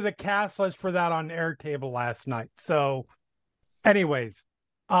together the cast list for that on Airtable last night. So anyways,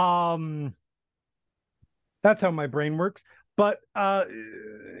 that's how my brain works. But that's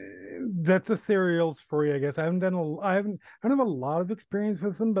ethereals for you, I guess. I don't have a lot of experience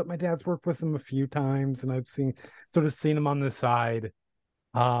with them, but my dad's worked with them a few times, and I've seen them on the side.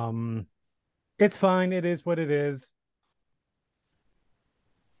 It's fine. It is what it is.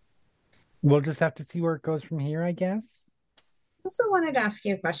 We'll just have to see where it goes from here, I guess. I also wanted to ask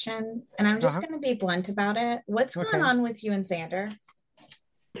you a question, and I'm just going to be blunt about it. What's going on with you and Xander?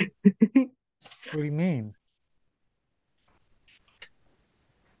 What do you mean?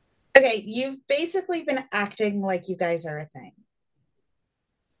 Okay, you've basically been acting like you guys are a thing.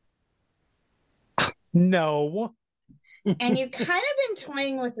 No. And you've kind of been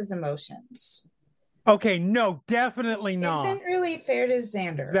toying with his emotions. Okay, no, definitely not. Isn't really fair to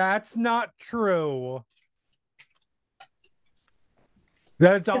Xander. That's not true.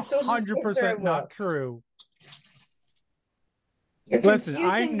 That's 100% not true. Listen,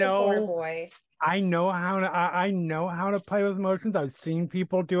 I know how to play with emotions. I've seen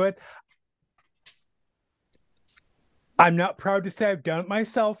people do it. I'm not proud to say I've done it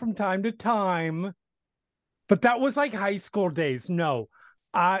myself from time to time, but that was like high school days. No,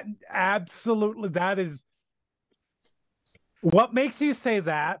 absolutely. That is what makes you say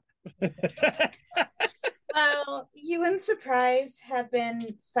that. Well, you and Surprise have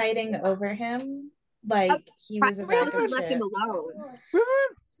been fighting over him like he was a bag of chips. Him alone. We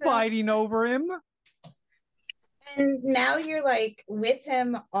weren't fighting over him. And now you're like with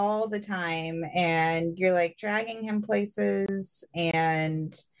him all the time, and you're like dragging him places,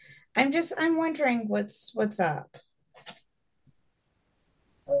 and I'm wondering what's up.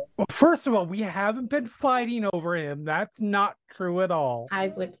 Well, first of all, we haven't been fighting over him. That's not true at all. I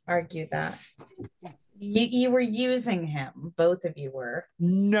would argue that. You were using him. Both of you were.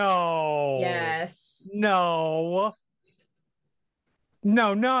 No. Yes. No.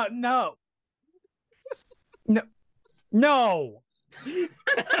 No. No. No. No. No.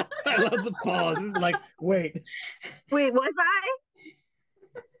 I love the pause. It's like, wait. Wait, was I?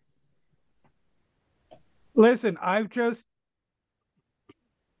 Listen, I've just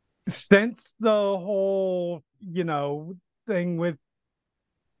since the whole, thing with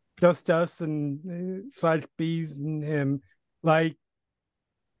Just Us and slash Bees and him, like,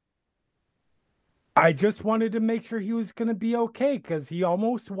 I just wanted to make sure he was going to be okay because he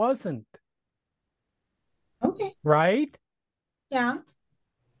almost wasn't. Okay. Right? Yeah.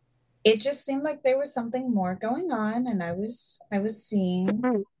 It just seemed like there was something more going on, and I was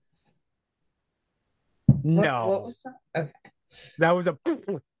seeing. No. What was that? Okay. That was a.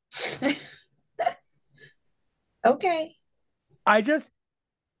 Okay.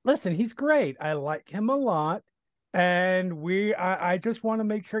 Listen, he's great. I like him a lot. And I just want to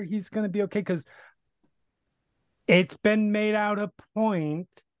make sure he's going to be okay because it's been made out a point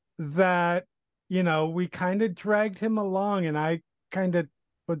that, we kind of dragged him along, and I kind of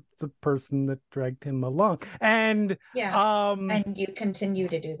was the person that dragged him along. And yeah, and you continue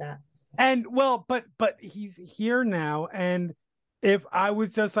to do that. And well, but he's here now, and if I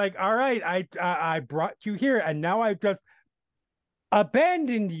was just like, all right, I brought you here, and now I've just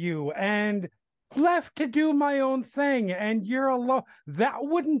abandoned you, and left to do my own thing, and you're alone. That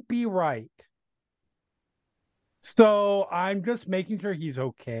wouldn't be right. So I'm just making sure he's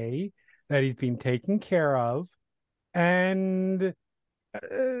okay, that he's being taken care of, and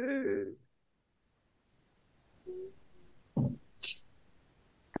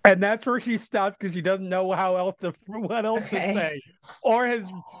and that's where she stops because she doesn't know what else to say, or has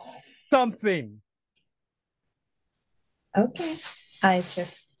something. Okay. I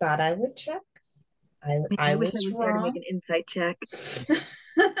just thought I would check. I wish was I was there to wrong. make an insight check.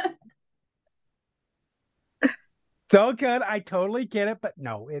 So good, I totally get it, but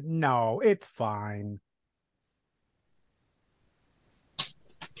no, it's fine.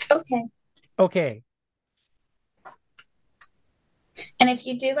 Okay. Okay. And if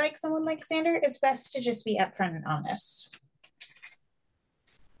you do like someone like Xander, it's best to just be upfront and honest.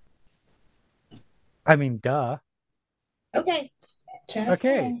 I mean, duh. Okay. Just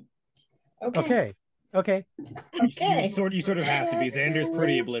Okay. saying. Okay. Okay. You sort of have to be. Xander's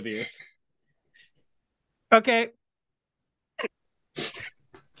pretty oblivious. Okay.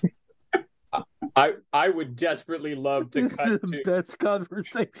 I would desperately love to cut to best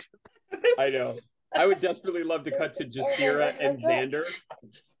conversation. I know. I would desperately love to cut to Jasira and Xander.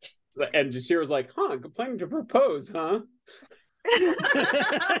 And Jasira's like, planning to propose, huh?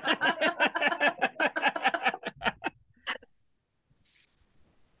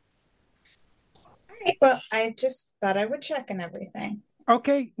 Well, I just thought I would check and everything.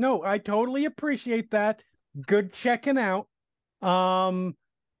 Okay, no, I totally appreciate that. Good checking out. But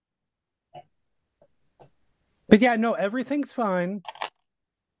yeah, no, everything's fine.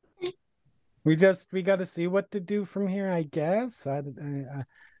 We got to see what to do from here, I guess. I know.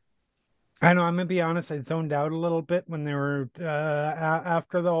 I'm gonna be honest. I zoned out a little bit when they were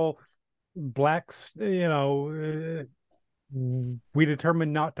after the whole blacks. We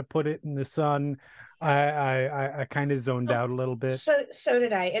determined not to put it in the sun. I kind of zoned out a little bit. So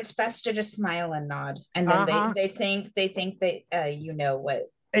did I. It's best to just smile and nod, and then they think that you know what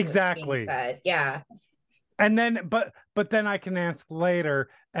exactly what's being said. Yeah. And then, but then I can ask later,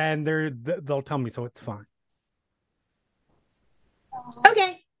 and they'll tell me, so it's fine.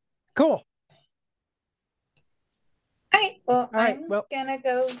 Okay. Cool. All right. Well, I'm gonna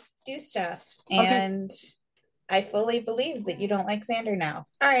go do stuff, and I fully believe that you don't like Xander now.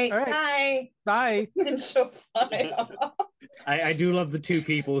 All right. Bye. Bye. And she'll fly off. I do love the two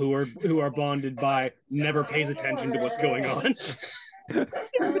people who are bonded by never pays attention to what's going on.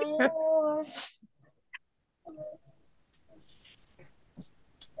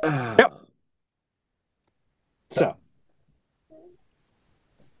 So,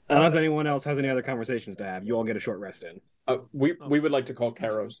 unless anyone else has any other conversations to have, you all get a short rest in. We would like to call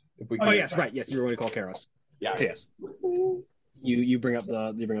Karos if we can. Oh yes, right. Yes, you were going to call Karos. Yeah. So, yes. You bring up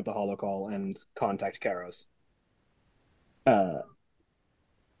the holo call and contact Karos.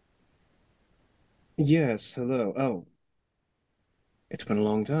 Yes, hello. Oh. It's been a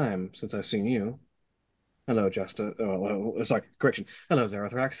long time since I've seen you. Hello, Justa. Oh, sorry, correction. Hello,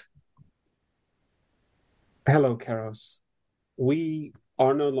 Zarathrax. Hello, Karos. We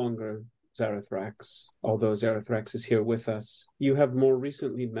are no longer Zarathrax, although Zarathrax is here with us. You have more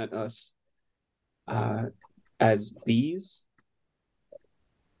recently met us as bees.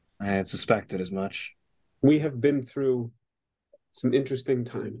 I had suspected as much. We have been through some interesting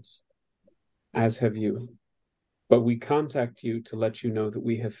times, as have you. But we contact you to let you know that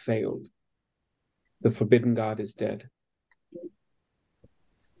we have failed. The Forbidden God is dead.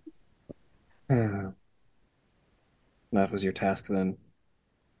 That was your task then.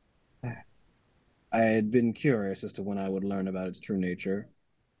 I had been curious as to when I would learn about its true nature.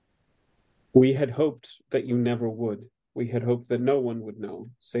 We had hoped that you never would. We had hoped that no one would know,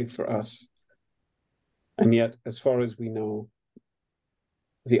 save for us. And yet, as far as we know,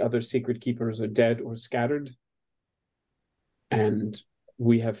 the other secret keepers are dead or scattered, and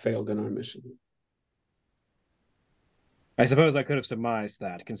we have failed in our mission. I suppose I could have surmised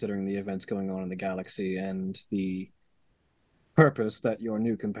that, considering the events going on in the galaxy and the purpose that your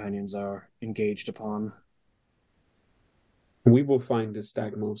new companions are engaged upon. We will find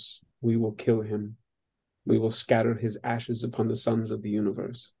Stagmos. We will kill him. We will scatter his ashes upon the suns of the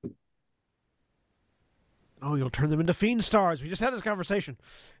universe. Oh, you'll turn them into fiend stars. We just had this conversation.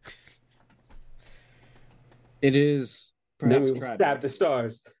 It is perhaps then we will stab the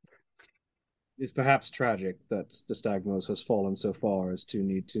stars. It's perhaps tragic that the Stagmos has fallen so far as to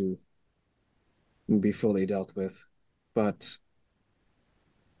need to be fully dealt with. But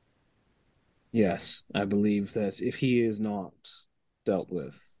yes, I believe that if he is not dealt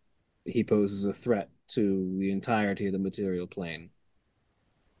with, he poses a threat to the entirety of the material plane.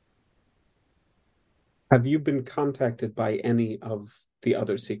 Have you been contacted by any of the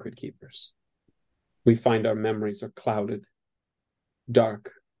other secret keepers? We find our memories are clouded,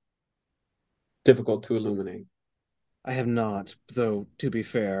 dark, difficult to illuminate. I have not, though, to be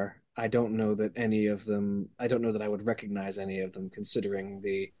fair, I don't know that any of them, I don't know that I would recognize any of them considering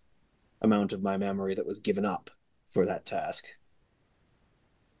the amount of my memory that was given up for that task.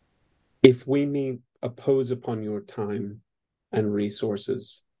 If we may oppose upon your time and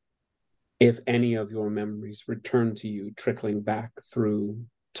resources, if any of your memories return to you trickling back through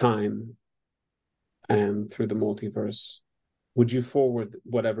time and through the multiverse, would you forward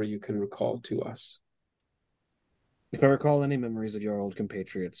whatever you can recall to us? If I recall any memories of your old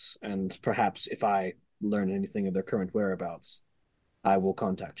compatriots, and perhaps if I learn anything of their current whereabouts, I will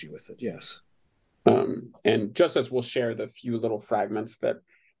contact you with it, yes. And Justice will share the few little fragments that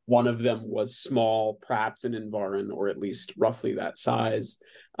one of them was small, perhaps an Invaran, or at least roughly that size.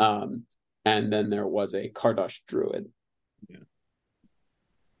 And then there was a Kardash druid. Yeah.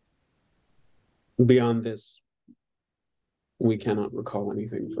 Beyond this, we cannot recall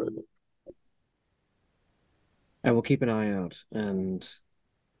anything further. I will keep an eye out and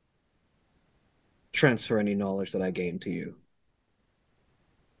transfer any knowledge that I gain to you.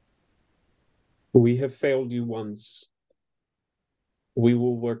 We have failed you once. We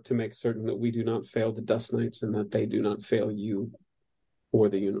will work to make certain that we do not fail the Dust Knights and that they do not fail you or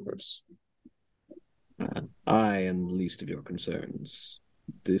the universe. I am the least of your concerns.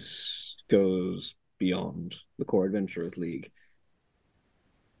 This goes beyond the Core Adventurers League.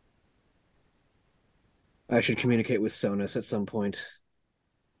 I should communicate with Sonus at some point.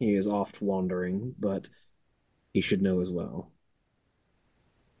 He is oft wandering, but he should know as well.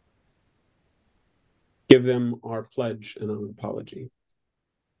 Give them our pledge and our apology.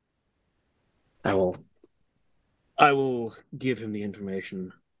 I will give him the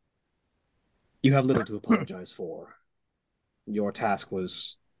information. You have little to apologize for. Your task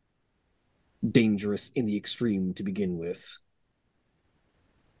was dangerous in the extreme to begin with.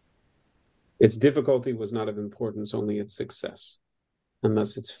 Its difficulty was not of importance, only its success. And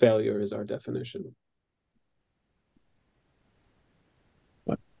thus its failure is our definition.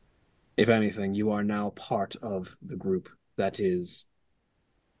 But if anything, you are now part of the group that is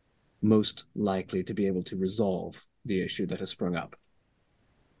most likely to be able to resolve the issue that has sprung up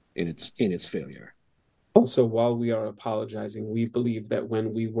in its failure. Also, while we are apologizing, we believe that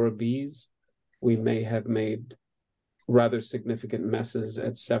when we were bees, we may have made rather significant messes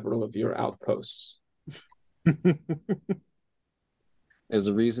at several of your outposts. There's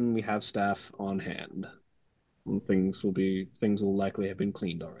a reason we have staff on hand. And things will likely have been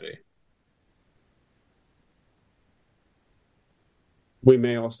cleaned already. We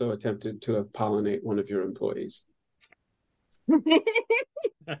may also attempted to have pollinate one of your employees.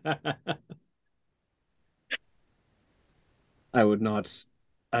 I would not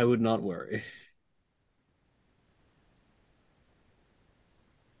worry.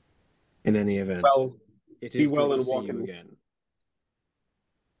 In any event, Well, it be is well good and to walk see you in. again.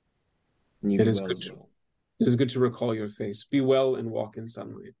 And you It be is well good as to- well. It is good to recall your face. Be well and walk in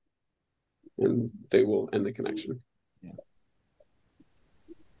sunlight. And they will end the connection. Yeah.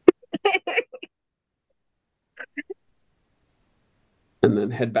 And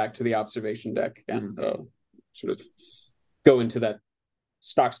then head back to the observation deck and sort of go into that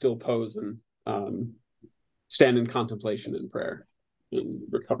stock still pose and stand in contemplation and prayer and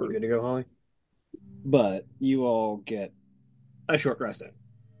recover. You good to go, Holly? But you all get a short rest in.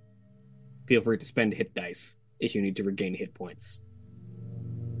 Feel free to spend hit dice if you need to regain hit points.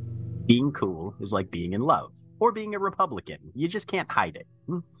 Being cool is like being in love or being a Republican. You just can't hide it.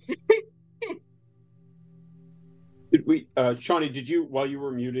 Did we, Shawnee, while you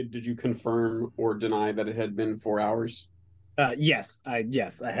were muted, did you confirm or deny that it had been 4 hours? Yes, I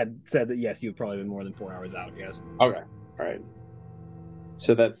had said that. Yes, you've probably been more than 4 hours out. Yes. Okay, all right.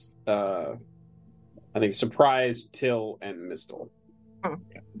 So that's, I think, Surprise, Till, and Mistle. Yeah,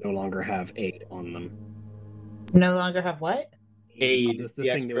 no longer have aid on them. No longer have what? Aid, The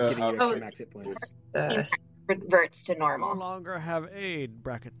thing that was giving you Oh. extra max hit points. Reverts to No normal. longer have aid,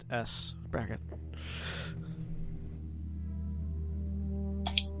 bracket S, bracket.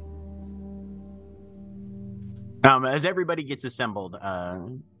 As everybody gets assembled,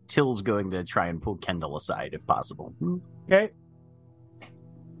 Till's going to try and pull Kendall aside if possible. Okay.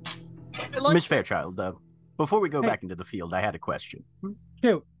 Miss Fairchild, before we go Hey. back into the field, I had a question.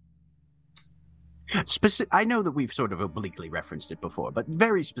 Cute. I know that we've sort of obliquely referenced it before, but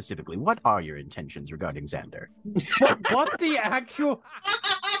very specifically, what are your intentions regarding Xander? What the actual?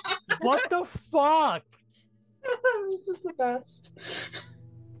 What the fuck? This is the best.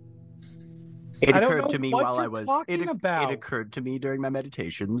 It I don't occurred know to me what while you're I was. talking It about. occurred to me during my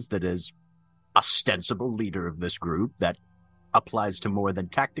meditations that as ostensible leader of this group, that applies to more than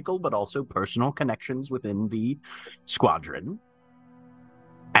tactical, but also personal connections within the squadron.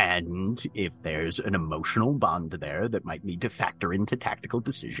 And if there's an emotional bond there that might need to factor into tactical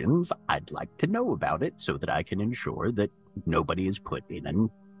decisions, I'd like to know about it so that I can ensure that nobody is put in an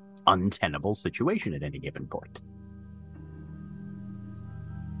untenable situation at any given point.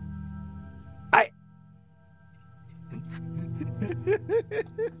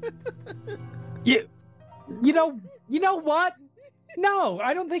 You know what? No,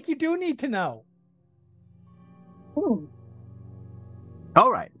 I don't think you do need to know. Ooh.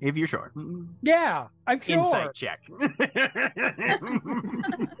 All right, if you're sure. Yeah, I'm sure. Insight check.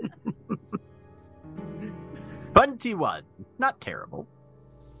 21. Not terrible.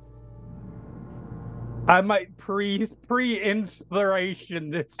 I might pre-inspiration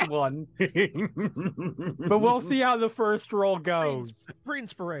this one, but we'll see how the first roll goes.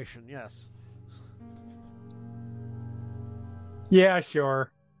 Pre-inspiration, yes. Yeah,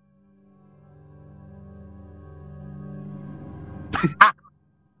 sure.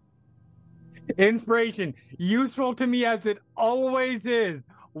 Inspiration, useful to me as it always is.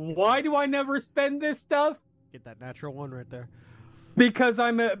 Why do I never spend this stuff? Get that natural one right there. Because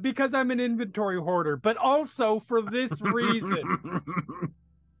I'm an inventory hoarder, but also for this reason.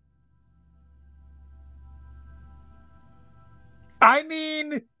 I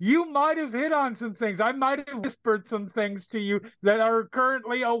mean, you might have hit on some things. I might have whispered some things to you that are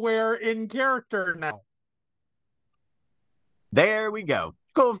currently aware in character now. There we go.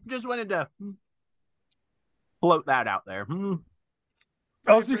 Cool. Just wanted to float that out there.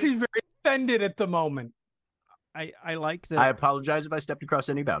 Also, she's very offended at the moment. I like that. I apologize if I stepped across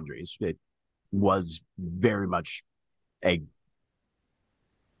any boundaries. It was very much a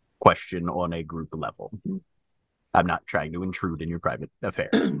question on a group level. I'm not trying to intrude in your private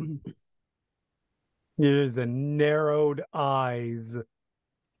affairs. It is a narrowed eyes.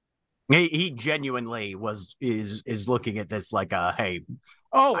 He genuinely is looking at this like a hey.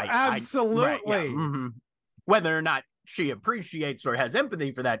 Oh, absolutely. Right, yeah, mm-hmm. Whether or not she appreciates or has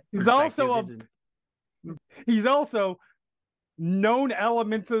empathy for that, he's also known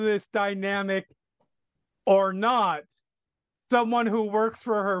elements of this dynamic or not. Someone who works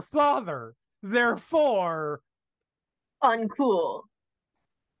for her father, therefore uncool.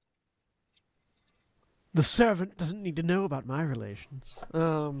 The servant doesn't need to know about my relations.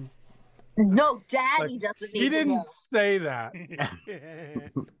 No, Daddy doesn't need to know. He didn't say that.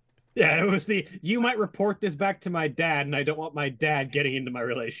 Yeah, it was the you might report this back to my dad, and I don't want my dad getting into my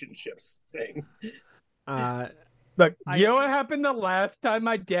relationships thing. Look, you know what happened the last time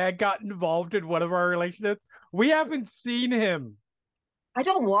my dad got involved in one of our relationships? We haven't seen him. I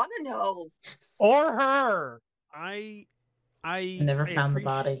don't want to know. Or her. I never found the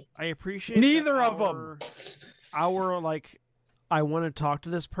body. I appreciate neither of them. Our I want to talk to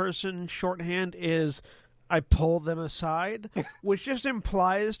this person shorthand is I pull them aside, which just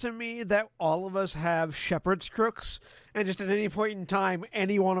implies to me that all of us have shepherd's crooks, and just at any point in time,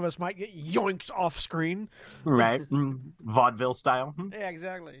 any one of us might get yoinked off screen. Right. Vaudeville style. Yeah,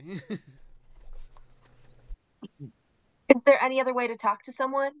 exactly. Is there any other way to talk to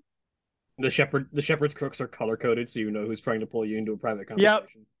someone? The shepherd's crooks are color coded, so you know who's trying to pull you into a private conversation. Yep.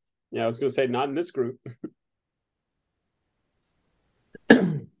 Yeah, I was gonna say not in this group.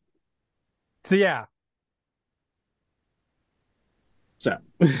 So yeah. So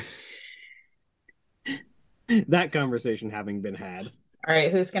that conversation having been had. All right,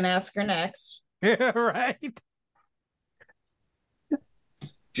 who's gonna ask her next? Right.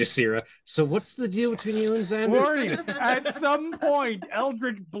 Jasira. So what's the deal between you and Xander? Warning, at some point,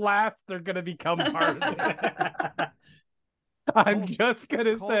 Eldritch Blasts are going to become part of it. I'm just going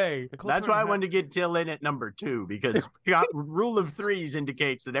to say. That's why I wanted to get Till in at number 2, because rule of threes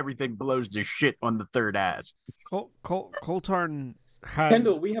indicates that everything blows to shit on the third ass. Coltarn has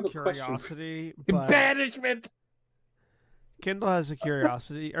Kendall, we have a curiosity. Banishment! Kendall has a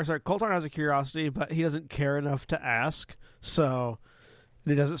curiosity. Coltarn has a curiosity, but he doesn't care enough to ask, so...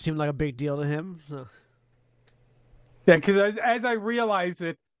 And it doesn't seem like a big deal to him. So. Yeah, because as I realize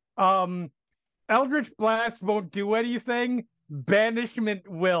it, Eldritch Blast won't do anything. Banishment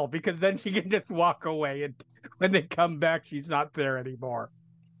will, because then she can just walk away, and when they come back, she's not there anymore.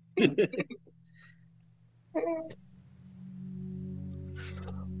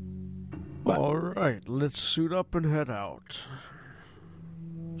 All right, let's suit up and head out.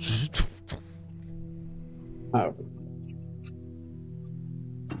 Oh.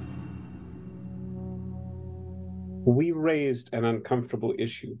 We raised an uncomfortable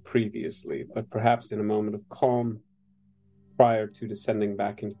issue previously, but perhaps in a moment of calm, prior to descending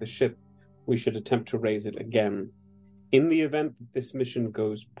back into the ship, we should attempt to raise it again. In the event that this mission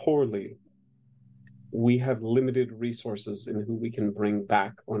goes poorly, we have limited resources in who we can bring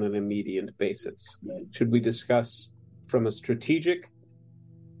back on an immediate basis. Should we discuss from a strategic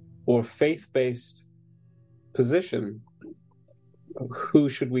or faith-based position, who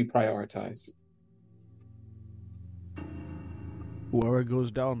should we prioritize? Whoever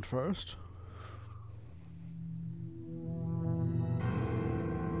goes down first.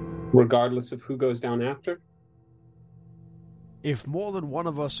 Regardless of who goes down after? If more than one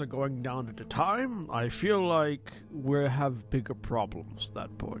of us are going down at a time, I feel like we have bigger problems at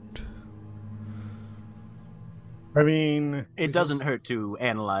that point. I mean, It doesn't hurt to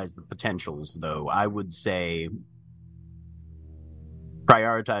analyze the potentials, though. I would say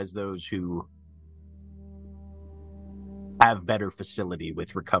prioritize those who have better facility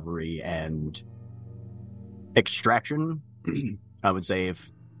with recovery and extraction. I would say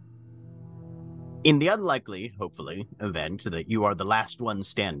if in the unlikely, hopefully, event that you are the last one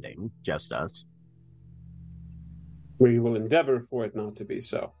standing, just us, We will endeavor for it not to be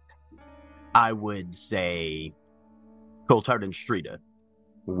so. I would say Coulthard and Strida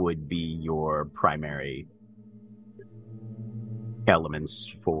would be your primary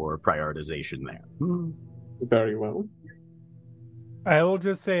elements for prioritization there. Very well. I will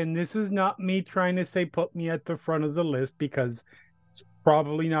just say, and this is not me trying to say put me at the front of the list, because it's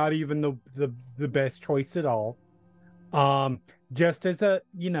probably not even the best choice at all. Just as a,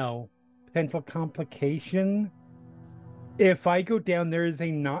 potential complication, if I go down, there is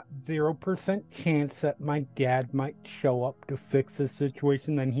a not 0% chance that my dad might show up to fix the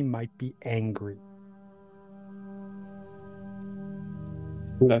situation, then he might be angry.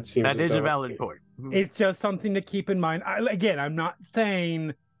 That seems That as is a though- valid point. It's just something to keep in mind. I'm not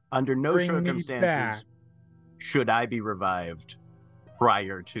saying Under no bring me circumstances back. should I be revived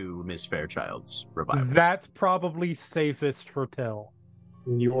prior to Miss Fairchild's revival. That's probably safest for Till.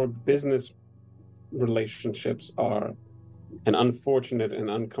 Your business relationships are an unfortunate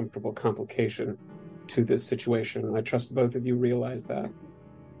and uncomfortable complication to this situation. I trust both of you realize that.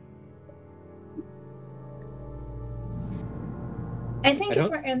 I think I if don't-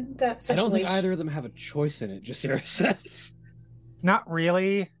 we're in that I situation, don't think either of them have a choice in it, Jasira says. Not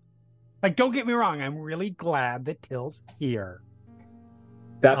really. Like, don't get me wrong, I'm really glad that Till's here.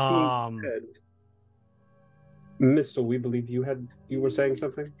 That Um, being said, Mistel, we believe you were saying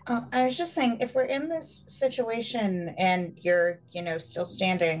something? I was just saying, if we're in this situation and you're, still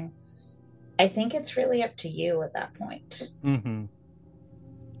standing, I think it's really up to you at that point. Mm-hmm.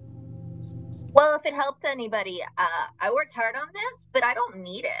 Well, if it helps anybody, I worked hard on this, but I don't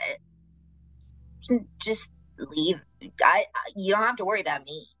need it. You can just leave. You don't have to worry about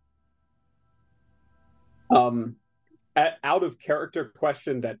me. Out of character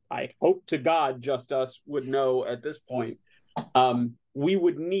question that I hope to God just us would know at this point. We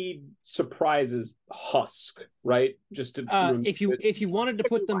would need Surprise's husk, right? Just to If you wanted to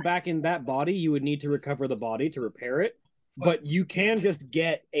put them back in that body, you would need to recover the body to repair it. But you can just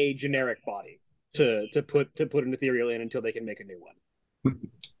get a generic body to put an ethereal in until they can make a new one.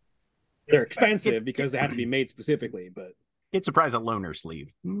 They're expensive because they have to be made specifically, but Get Surprise a loner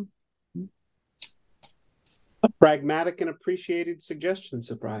sleeve. a pragmatic and appreciated suggestion,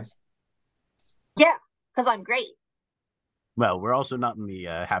 Surprise. Yeah, because I'm great. Well, we're also not in the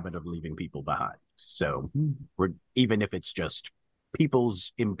habit of leaving people behind. So even if it's just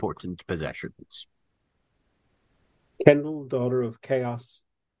people's important possessions. Kendall, daughter of chaos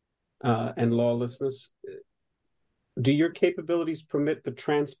and lawlessness, do your capabilities permit the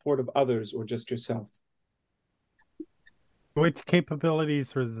transport of others or just yourself? Which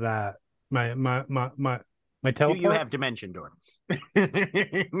capabilities are that? My teleport? You have dimension doors.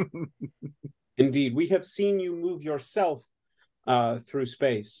 Indeed, we have seen you move yourself through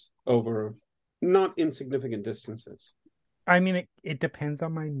space over not insignificant distances. I mean, it depends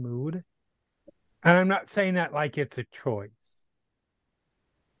on my mood. And I'm not saying that like it's a choice.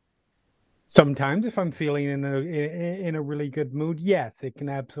 Sometimes if I'm feeling in a really good mood, yes, it can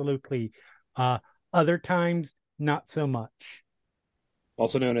absolutely. Other times, not so much.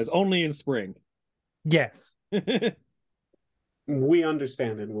 also known as only in spring. Yes. We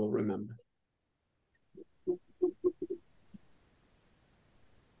understand and will remember.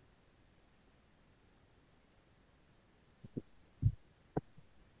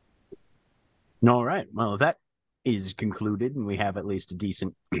 All right. Well, that is concluded, and we have at least a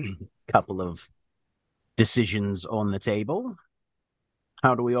decent couple of decisions on the table.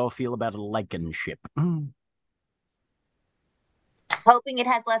 How do we all feel about a Lycan ship? Hoping it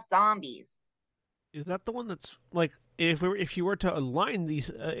has less zombies. Is that the one that's like if you were to align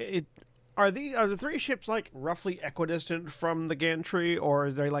these, are the three ships like roughly equidistant from the gantry, or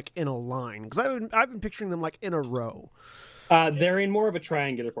is they like in a line? Because I've been picturing them like in a row. They're in more of a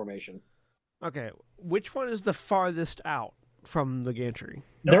triangular formation. Okay, which one is the farthest out from the gantry?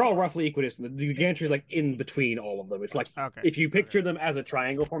 They're all roughly equidistant. The gantry is like in between all of them. It's like if you picture them as a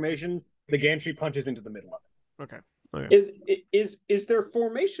triangle formation, the gantry punches into the middle of it. Okay. Is their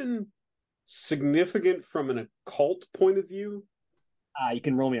formation significant from an occult point of view? You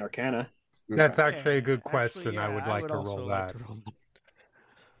can roll me Arcana. That's actually a good question. Actually, yeah, I would like to also roll like that. to roll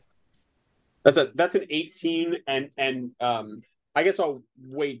That's an 18, and I guess I'll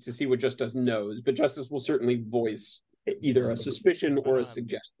wait to see what Justice knows, but Justice will certainly voice either a suspicion or a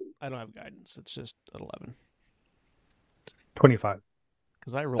suggestion. I don't have guidance. It's just an 11. 25.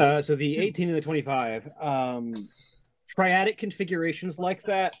 Because I rolled. So the 18 and the 25. Triadic configurations like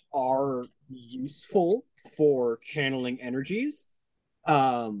that are useful for channeling energies.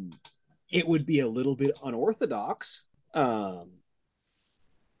 It would be a little bit unorthodox,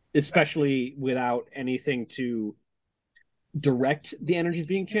 especially without anything to direct the energies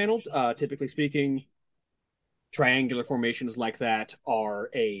being channeled. Typically speaking, triangular formations like that are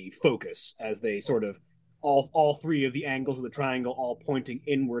a focus, as they sort of all three of the angles of the triangle all pointing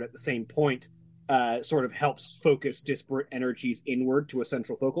inward at the same point sort of helps focus disparate energies inward to a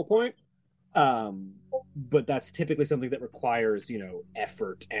central focal point. But that's typically something that requires,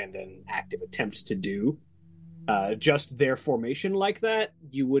 effort and an active attempt to do. Just their formation like that,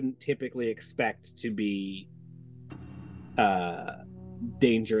 you wouldn't typically expect to be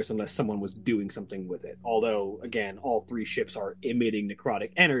dangerous unless someone was doing something with it. Although, again, all three ships are emitting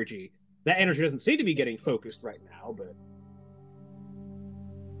necrotic energy. That energy doesn't seem to be getting focused right now, but...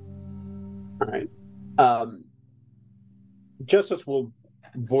 All right. Justice will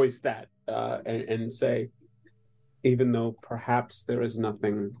voice that and say, even though perhaps there is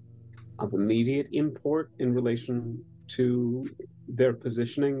nothing of immediate import in relation to their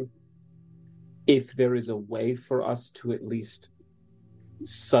positioning, if there is a way for us to at least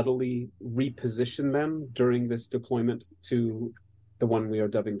subtly reposition them during this deployment to the one we are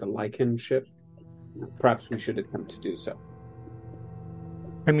dubbing the Lycan ship, perhaps we should attempt to do so.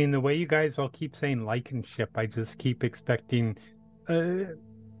 I mean, the way you guys all keep saying Lycan ship, I just keep expecting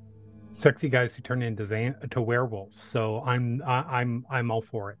sexy guys who turn into werewolves. So I'm all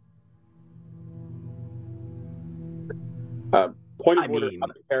for it. Point of order,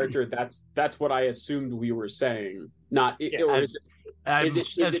 character. That's what I assumed we were saying. Not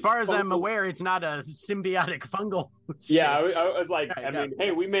as far as I'm aware, it's not a symbiotic fungal. Yeah, I was like,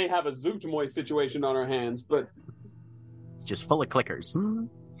 hey, we may have a Zootmoy situation on our hands, but it's just full of clickers.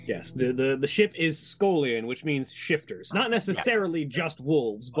 Yes, the ship is Scolian, which means shifters. Not necessarily just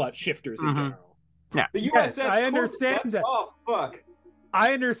wolves, but shifters in general. Yeah, the USS. I understand that. Oh fuck!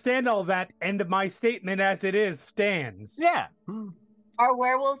 I understand all that, and my statement as it is stands. Yeah. Are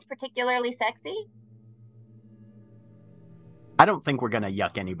werewolves particularly sexy? I don't think we're gonna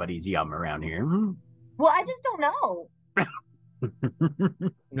yuck anybody's yum around here. Well, I just don't know.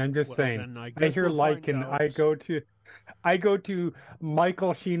 I'm just saying. I hear Lycan. I go to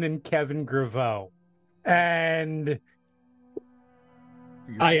Michael Sheen and Kevin Graveau, and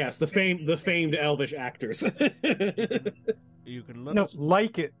yes, the famed elvish actors. You can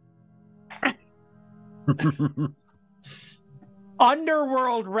like it.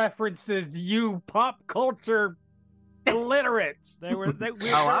 Underworld references, you pop culture illiterates.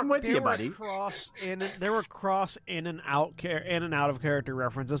 I'm with you, buddy. There were cross in and out of character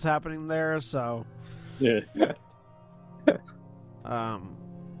references happening there. So, yeah.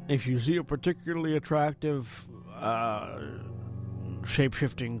 If you see a particularly attractive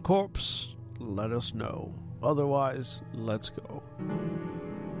shape-shifting corpse, let us know. Otherwise, let's go.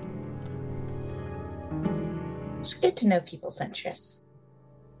 It's good to know people's interests.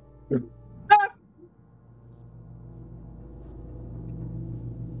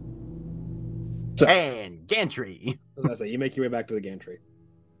 And gantry. As I say, you make your way back to the gantry.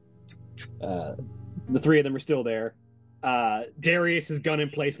 The three of them are still there. Darius's gun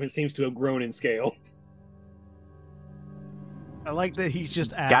emplacement seems to have grown in scale. I like that he's just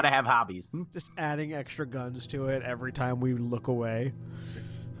gotta have hobbies. Just adding extra guns to it every time we look away.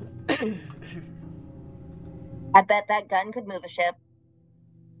 I bet that gun could move a ship.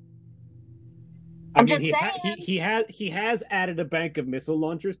 I'm just saying. He has added a bank of missile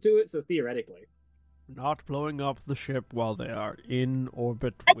launchers to it, so theoretically. Not blowing up the ship while they are in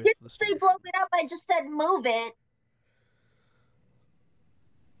orbit with the station. I didn't say blow it up, I just said move it.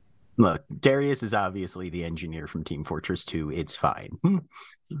 Look, Darius is obviously the engineer from Team Fortress 2. It's fine.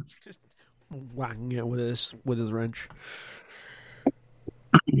 Just whacking it with his wrench.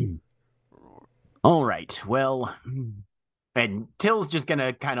 All right, well, and Till's just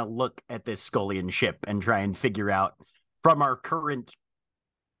gonna kind of look at this Scullion ship and try and figure out from our current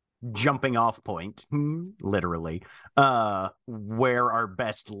jumping off point, literally, where our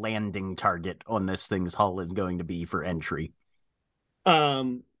best landing target on this thing's hull is going to be for entry.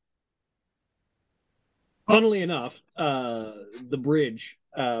 Funnily enough, the bridge,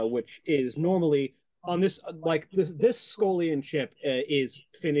 which is normally on this, this Scullion ship, is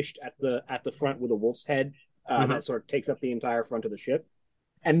finished at the front with a wolf's head that sort of takes up the entire front of the ship,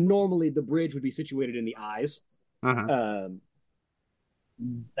 and normally the bridge would be situated in the eyes.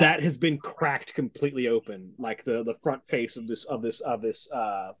 That has been cracked completely open. Like the front face of this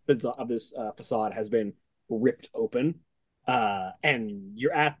facade has been ripped open. And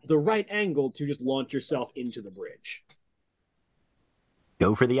you're at the right angle to just launch yourself into the bridge.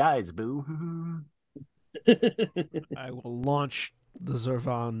 Go for the eyes, boo. I will launch the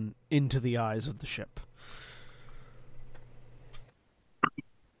Zervan into the eyes of the ship.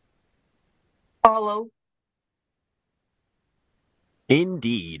 Follow.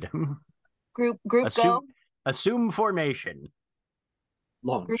 Indeed. Group go. Assume formation.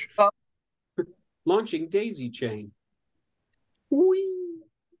 Launch. Group go. Launching daisy chain. Whee!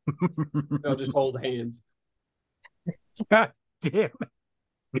 They'll just hold hands. God damn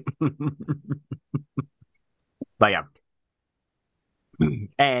it. But yeah.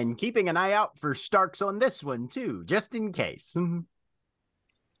 And keeping an eye out for Starks on this one, too, just in case.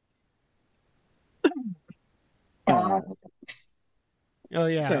 Oh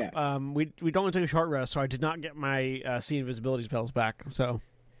yeah. So, yeah. We don't take a short rest, so I did not get my see invisibility spells back. So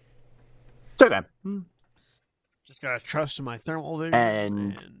it's okay. Just gotta trust in my thermal vision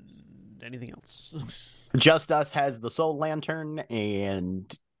And anything else. Just Us has the soul lantern,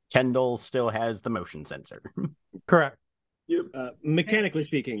 and Kendall still has the motion sensor. Correct. Yep. Mechanically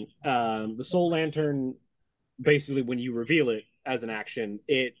speaking, the soul lantern, basically when you reveal it as an action,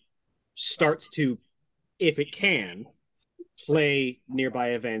 it starts to, if it can, play nearby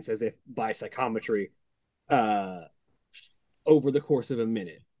events as if by psychometry over the course of a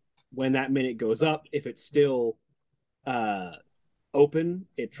minute. When that minute goes up, if it's still open,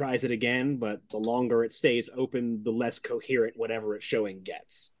 it tries it again, but the longer it stays open, the less coherent whatever it's showing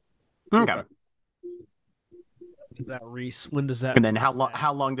gets. Okay. Does that when does that? And then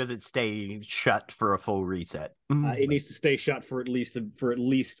how long does it stay shut for a full reset? It needs to stay shut for at least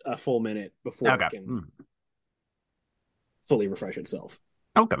a full minute before it can fully refresh itself.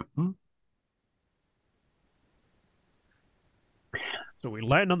 Okay. So we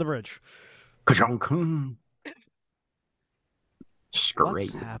land on the bridge. Ka-chunk. Great.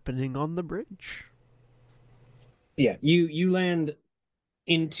 What's happening on the bridge? Yeah, you land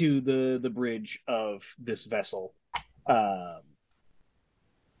into the bridge of this vessel.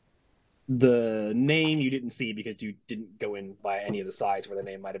 The name you didn't see because you didn't go in by any of the sides where the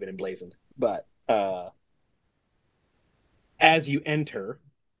name might have been emblazoned. But as you enter,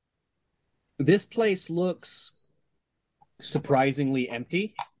 this place looks surprisingly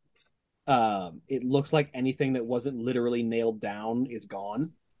empty. It looks like anything that wasn't literally nailed down is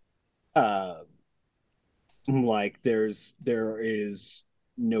gone. Like there is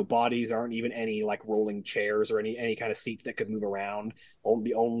no bodies, aren't even any like rolling chairs or any kind of seats that could move around.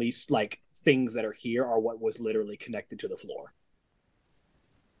 The only like things that are here are what was literally connected to the floor.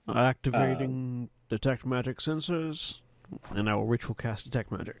 Activating detect magic sensors, and I will ritual cast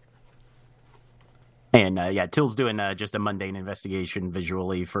detect magic. And Till's doing just a mundane investigation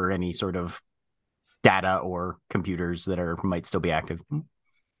visually for any sort of data or computers that might still be active.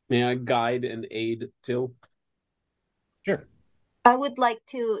 May I guide and aid Till? Sure. I would like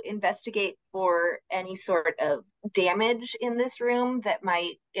to investigate for any sort of damage in this room that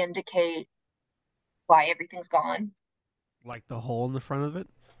might indicate why everything's gone. Like the hole in the front of it?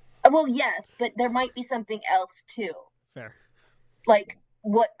 Well, yes, but there might be something else too. Fair. Like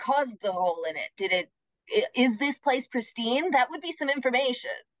what caused the hole in it? Is this place pristine? That would be some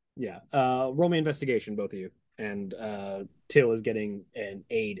information. Yeah. Roll me investigation, both of you. And Till is getting an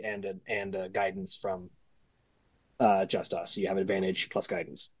aid and a guidance from Just Us. So you have advantage plus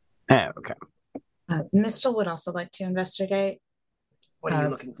guidance. Okay. Mistel would also like to investigate. What are you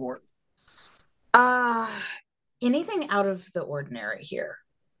looking for? Anything out of the ordinary here?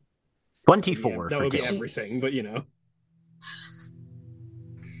 24 that for would be Till. everything, but you know.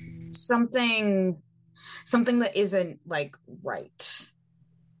 Something that isn't like right.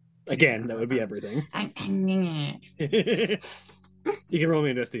 Again, that would be everything. You can roll me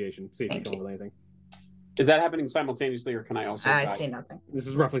an investigation, see if Thank you come you. up with anything. Is that happening simultaneously, or can I also? I guide? see nothing. This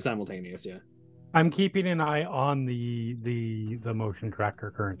is roughly simultaneous, yeah. I'm keeping an eye on the motion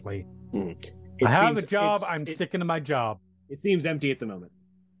tracker currently. It I have a seems- job. it's- I'm it- sticking to my job. It seems empty at the moment.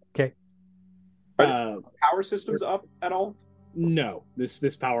 Okay. Power systems up at all? No,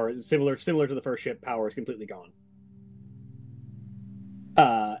 this power is similar to the first ship. Power is completely gone.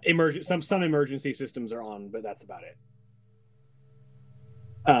 Some emergency systems are on, but that's about it.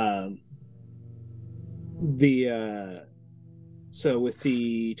 So with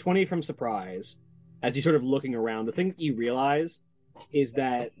the 20 from surprise, as you're sort of looking around, the thing that you realize is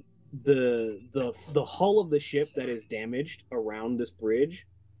that the hull of the ship that is damaged around this bridge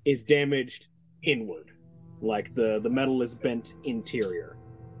is damaged inward, like the metal is bent interior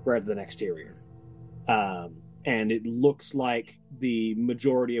rather than exterior, and it looks like the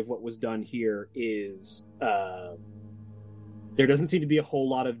majority of what was done here is there doesn't seem to be a whole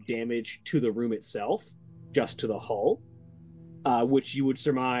lot of damage to the room itself, just to the hull, which you would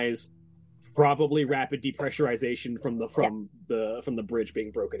surmise probably rapid depressurization from the bridge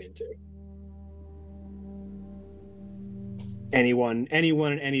being broken into. Anyone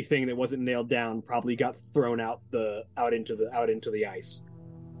and anything that wasn't nailed down probably got thrown out into the ice,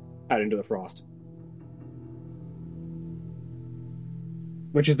 out into the frost,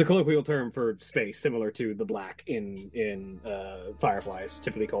 which is the colloquial term for space, similar to the black in Fireflies,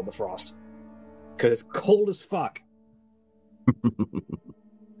 typically called the frost, because it's cold as fuck.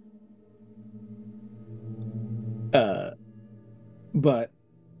 But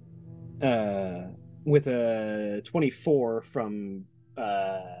with a 24 from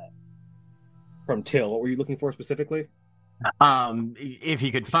Till, what were you looking for specifically? If he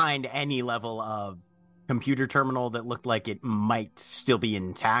could find any level of computer terminal that looked like it might still be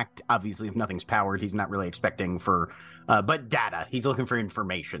intact. Obviously, if nothing's powered, he's not really expecting but data. He's looking for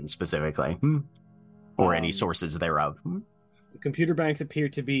information specifically, or any sources thereof. The computer banks appear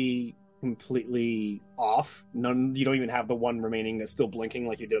to be completely off. You don't even have the one remaining that's still blinking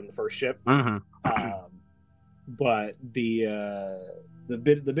like you did on the first ship. Mm-hmm. But the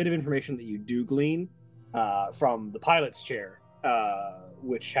bit of information that you do glean from the pilot's chair,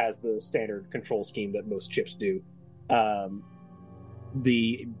 which has the standard control scheme that most ships do,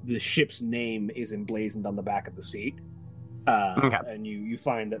 the ship's name is emblazoned on the back of the seat, and you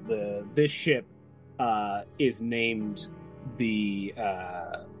find that this ship is named the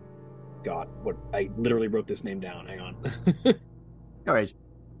God. What I literally wrote this name down. Hang on. No worries.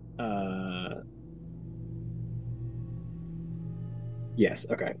 Yes.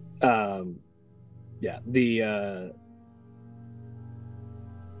 Okay. Yeah. The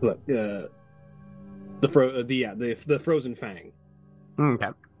Frozen Fang. Okay.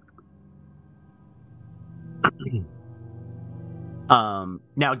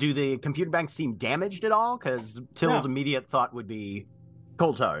 Now, do the computer banks seem damaged at all? Because Till's immediate thought would be,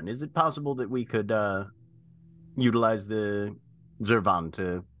 Coltarn, is it possible that we could utilize the Zervan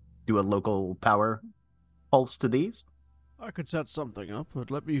to do a local power pulse to these? I could set something up, but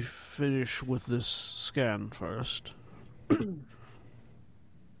let me finish with this scan first.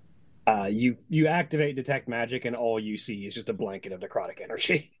 You activate detect magic, and all you see is just a blanket of necrotic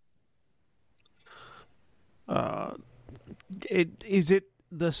energy. Is it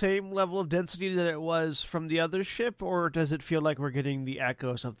the same level of density that it was from the other ship, or does it feel like we're getting the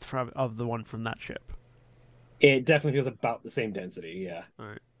echoes of the one from that ship? It definitely feels about the same density, yeah. All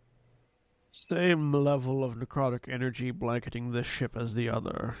right. Same level of necrotic energy blanketing this ship as the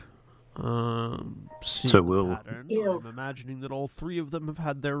other. So we'll... Pattern, I'm imagining that all three of them have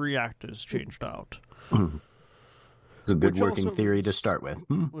had their reactors changed out. It's a good working theory to start with.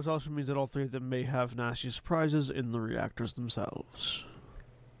 Which also means that all three of them may have nasty surprises in the reactors themselves.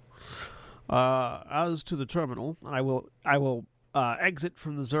 As to the terminal, I will exit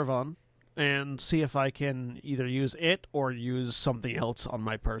from the Zervan and see if I can either use it or use something else on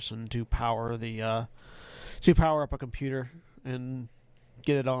my person to power up a computer and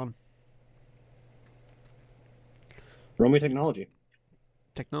get it on. Roll me technology.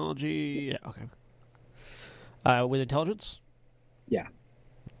 Technology, yeah, okay. With intelligence? Yeah.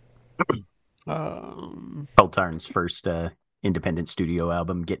 Coltarn's first independent studio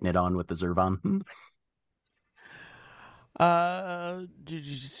album, getting it on with the Zervan. Actually,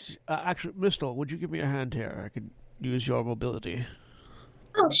 Mistel, would you give me a hand here? I could use your mobility.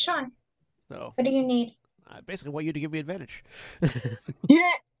 Oh, sure. So, What do you need? I basically want you to give me advantage.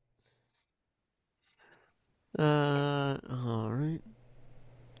 Yeah. All right.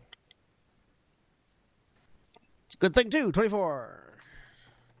 It's a good thing, too. 24.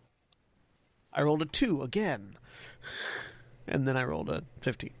 I rolled a 2 again. And then I rolled a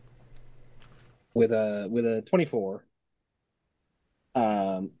 15. With a 24,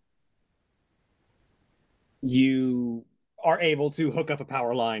 you are able to hook up a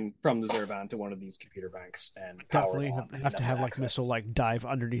power line from the Zervan to one of these computer banks and power Definitely it on. have to have like access. missile like dive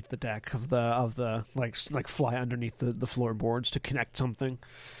underneath the deck of the like fly underneath the floorboards to connect something.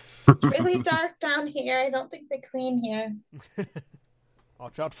 It's really dark down here. I don't think they clean here.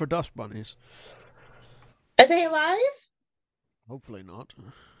 Watch out for dust bunnies. Are they alive? Hopefully not.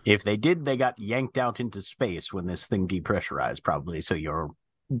 If they did, they got yanked out into space when this thing depressurized, probably. So you're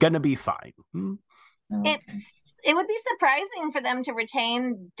gonna be fine. It would be surprising for them to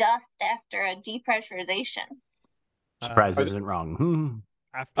retain dust after a depressurization. Surprise isn't wrong.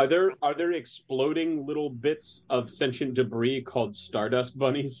 Are there exploding little bits of sentient debris called Stardust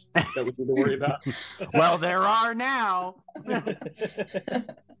bunnies that we need to worry about? Well, there are now.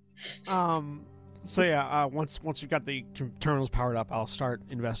 So yeah, once you've got the terminals powered up, I'll start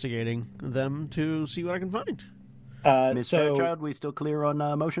investigating them to see what I can find. Miss Fairchild, we still clear on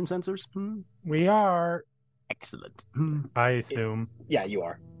motion sensors? We are. Excellent. I assume. Yeah, you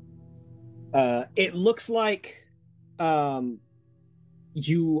are. It looks like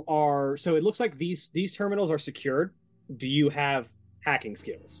you are. So it looks like these terminals are secured. Do you have hacking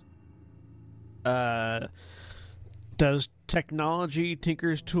skills? Does technology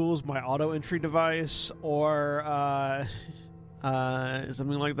Tinker's Tools, my auto entry device, or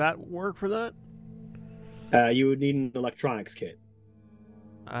something like that work for that? You would need an electronics kit.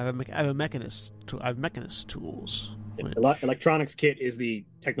 I have a mechanist. I have mechanist tools. Electronics kit is the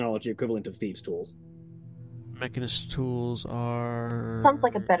technology equivalent of thieves' tools. Mechanist tools are. Sounds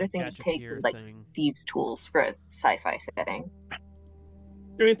like a better thing to take gadgeteer than, like, thing. thieves' tools for a sci-fi setting.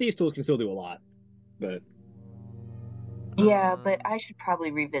 I mean, thieves' tools can still do a lot, but Yeah, but I should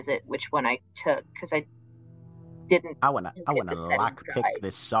probably revisit which one I took because I didn't. I wanna the setting lockpick right.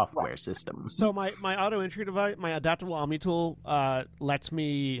 this software system. So my auto entry device, my adaptable Omni tool, lets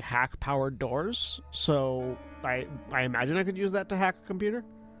me hack powered doors. So I imagine I could use that to hack a computer.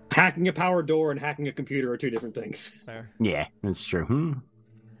 hacking a power door and hacking a computer are two different things. There. Yeah, that's true.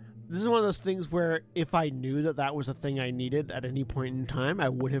 This is one of those things where if I knew that was a thing I needed at any point in time, I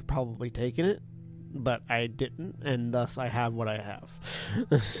would have probably taken it, but I didn't, and thus I have what I have.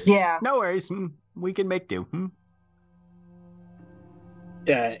 Yeah. No worries. We can make do.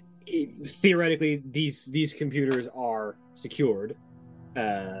 Theoretically, these computers are secured.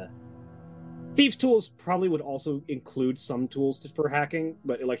 Thieves' tools probably would also include some tools for hacking,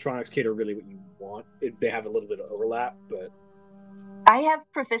 but electronics kit are really what you want. They have a little bit of overlap, but I have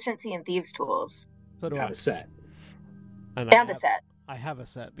proficiency in thieves' tools. So do you I. have a set. And And a set. I have a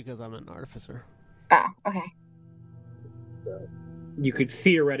set because I'm an artificer. Oh, okay. So you could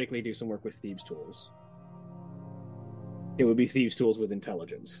theoretically do some work with thieves' tools. It would be thieves' tools with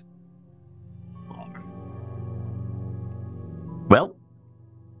intelligence. Well,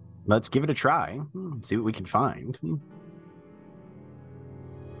 let's give it a try. See what we can find.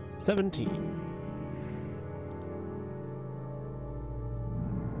 17.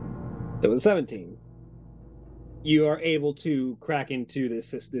 So with 17, you are able to crack into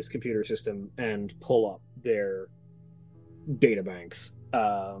this computer system and pull up their data banks.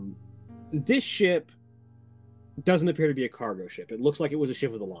 This ship doesn't appear to be a cargo ship. It looks like it was a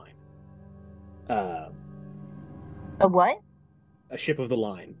ship of the line. A what? A ship of the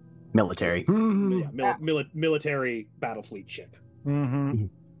line. Military. Yeah, military battle fleet ship. Mm-hmm.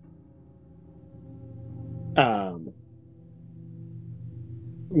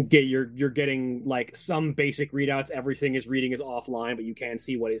 You're getting like some basic readouts. Everything is reading is offline, but you can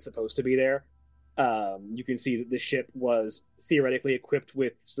see what is supposed to be there. You can see that this ship was theoretically equipped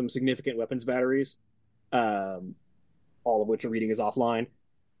with some significant weapons batteries, all of which are reading is offline,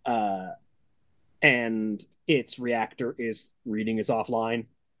 and its reactor is reading is offline.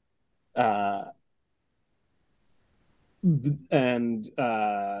 And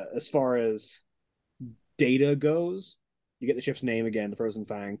as far as data goes, you get the ship's name again, the Frozen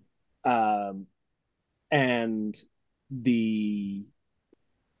Fang, and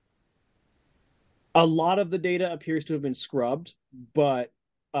a lot of the data appears to have been scrubbed, but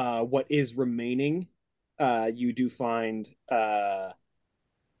what is remaining, you do find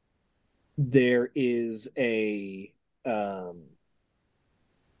there is a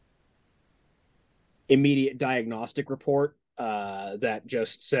immediate diagnostic report that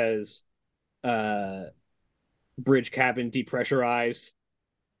just says bridge cabin depressurized,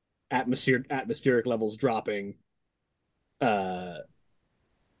 atmospheric levels dropping,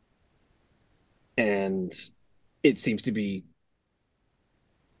 and it seems to be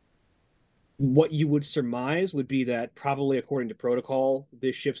What you would surmise would be that probably according to protocol,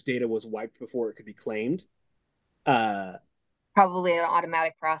 this ship's data was wiped before it could be claimed. Probably an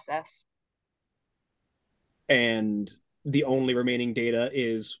automatic process. And the only remaining data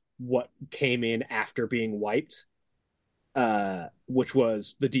is what came in after being wiped, which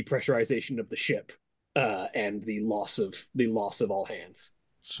was the depressurization of the ship and the loss of all hands.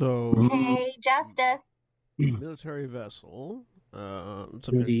 So, Hey, Justice. military vessel.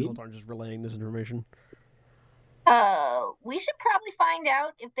 Subject aren't just relaying this information. We should probably find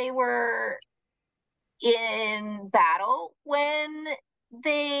out if they were in battle when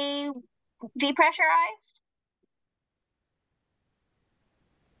they depressurized.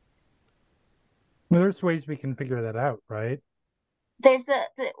 There's ways we can figure that out, right? There's the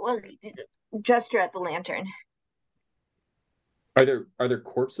gesture at the lantern. Are there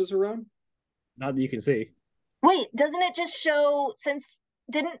corpses around? Not that you can see. Wait, doesn't it just show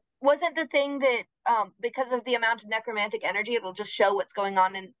wasn't the thing that because of the amount of necromantic energy, it'll just show what's going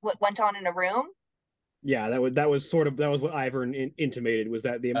on and what went on in a room? Yeah, that was what Ivern intimated, was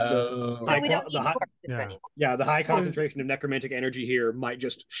that the So we don't need corpses anymore. Yeah, the high concentration of necromantic energy here might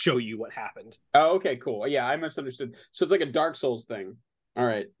just show you what happened. Oh, okay, cool. Yeah, I misunderstood. So it's like a Dark Souls thing. All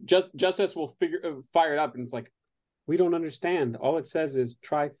right, Justice will fire it up, and it's like, we don't understand. All it says is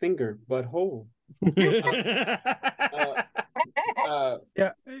try finger but whole.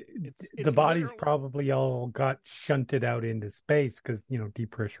 Yeah, It's the bodies literally- probably all got shunted out into space because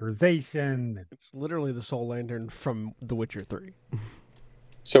depressurization. It's literally the Soul Lantern from The Witcher 3.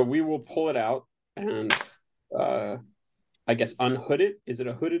 So we will pull it out and I guess unhood it. Is it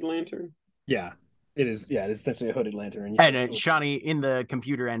a hooded lantern? Yeah, it is. Yeah, it's essentially a hooded lantern. And Shawnee, in the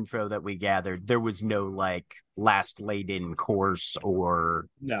computer info that we gathered, there was no last laid in course or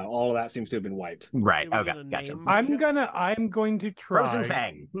no, all of that seems to have been wiped. right. It was Okay, in a gotcha. name. I'm going to try. Frozen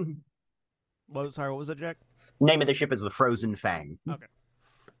Fang. Sorry, what was that, Jack? Name of the ship is the Frozen Fang. Okay.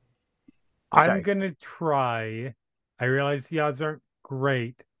 I'm Sorry. going to try. I realize the odds aren't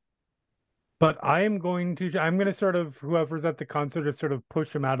great, but I'm going to sort of, whoever's at the concert, is sort of push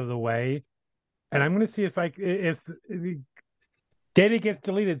him out of the way. And I'm going to see if data gets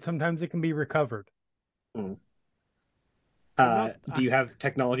deleted, sometimes it can be recovered. Do you have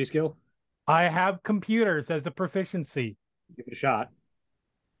technology skill? I have computers as a proficiency. Give it a shot.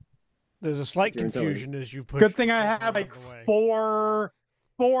 There's a slight You're confusion as you push. Good thing I yourself have out of the way.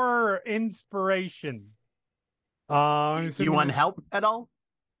 four inspirations. Do you want help at all?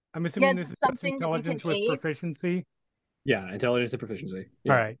 I'm assuming Yeah, this is just something that you intelligence can with aid. proficiency. Yeah, intelligence to proficiency.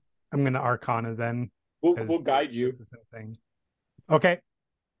 Yeah. All right. I'm going to Arcana then. We'll guide you. It's the same thing. Okay.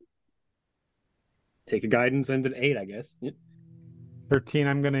 Take a guidance and an 8, I guess. Yep. 13,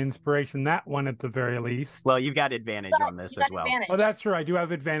 I'm going to inspiration that one at the very least. Well, you've got advantage on this You got as well. advantage. Oh, that's true. I do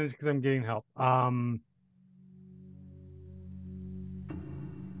have advantage because I'm getting help.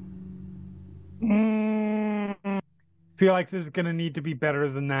 Feel like this is going to need to be better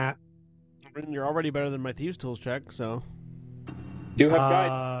than that. I mean, you're already better than my Thieves Tools check, so. Do you have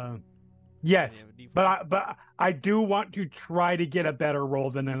guide? Yes, You have a D4. but I do want to try to get a better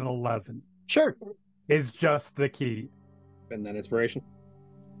roll than an 11. Sure. Is just the key. And then inspiration.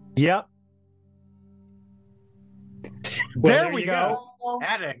 Yep. Well, there there we you go.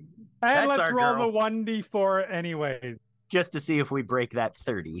 Add it. And That's let's our roll girl. the 1d4 anyways. Just to see if we break that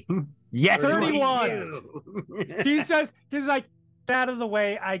 30. Yes, 31. we do. She's like, get out of the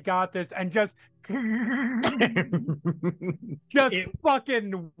way. I got this, and just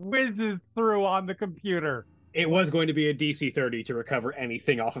fucking whizzes through on the computer. It was going to be a DC 30 to recover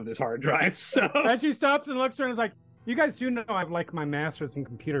anything off of this hard drive, so. And she stops and looks around and is like, "You guys do know I have like my master's in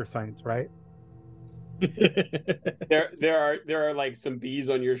computer science, right?" There are like some bees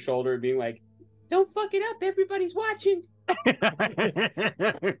on your shoulder being like, don't fuck it up, everybody's watching.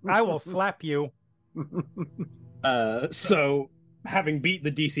 I will slap you. So, having beat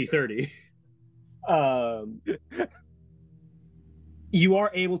the DC 30, you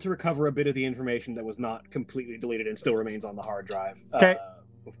are able to recover a bit of the information that was not completely deleted and still remains on the hard drive. Okay.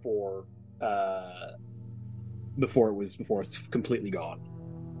 Before it's completely gone.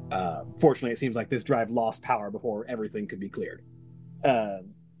 Fortunately, it seems like this drive lost power before everything could be cleared.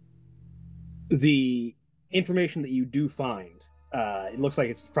 The information that you do find, it looks like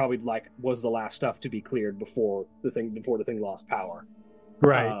it's probably was the last stuff to be cleared before the thing lost power.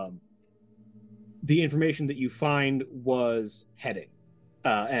 Right. The information that you find was heading,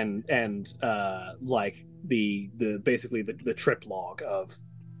 and like the basically the trip log of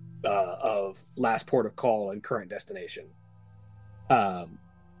last port of call and current destination.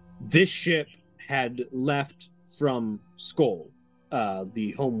 This ship had left from Skoll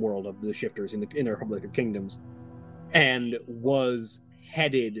the homeworld of the shifters in the Republic of Kingdoms, and was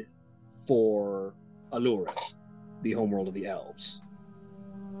headed for Allura, the homeworld of the elves.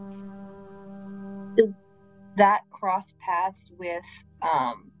 Does that cross paths with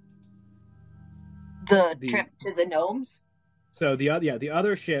the trip to the gnomes? So the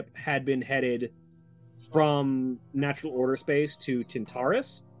other ship had been headed from Natural Order space to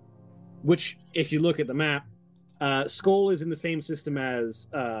Tintaris, which, if you look at the map, Skull is in the same system as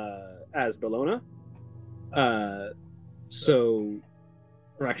Bellona. So,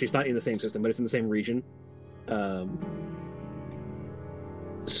 or actually, it's not in the same system, but it's in the same region.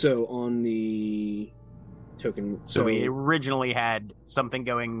 So on the token, so we originally had something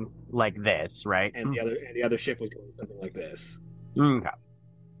going like this, right? And the other ship was going something like this. Okay.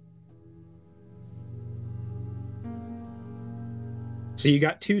 So you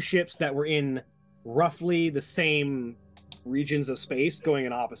got two ships that were in roughly the same regions of space, going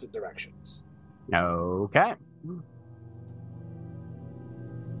in opposite directions. Okay.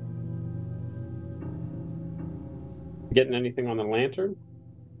 Getting anything on the lantern?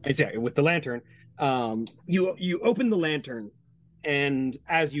 Exactly. With the lantern, you open the lantern, and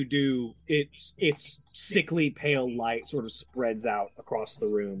as you do, its sickly pale light sort of spreads out across the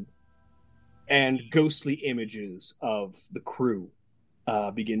room, and ghostly images of the crew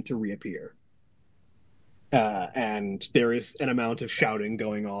begin to reappear. And there is an amount of shouting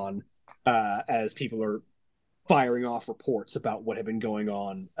going on as people are firing off reports about what had been going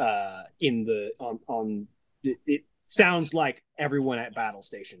on it sounds like everyone at battle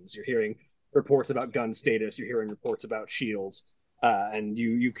stations. You're hearing reports about gun status, you're hearing reports about shields, and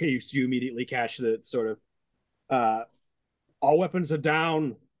you immediately catch the sort of all weapons are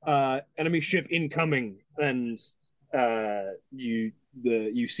down, enemy ship incoming, and you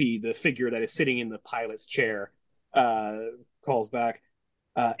see the figure that is sitting in the pilot's chair calls back,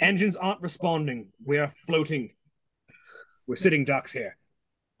 engines aren't responding, we're floating, we're sitting ducks here.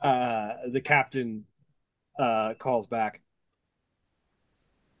 The captain calls back,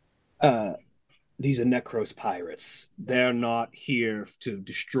 these are Necros pirates. They're not here to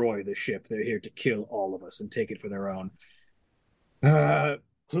destroy the ship. They're here to kill all of us and take it for their own.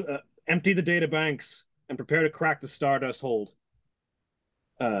 Empty the data banks and prepare to crack the Stardust hold.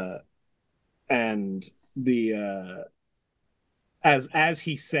 And the as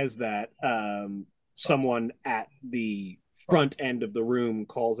he says that, someone at the front end of the room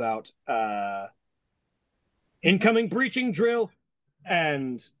calls out, incoming breaching drill,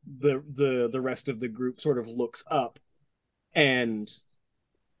 and the rest of the group sort of looks up, and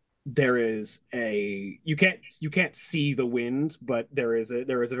there is you can't see the wind, but there is a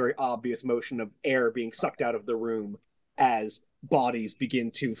very obvious motion of air being sucked out of the room as bodies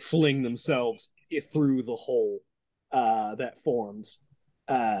begin to fling themselves through the hole that forms,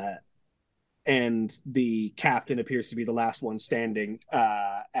 and the captain appears to be the last one standing,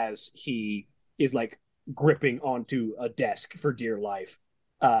 as he is like gripping onto a desk for dear life,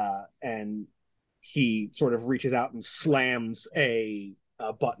 and he sort of reaches out and slams a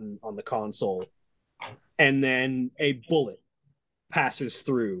button on the console, and then a bullet passes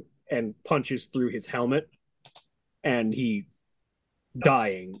through and punches through his helmet, and he,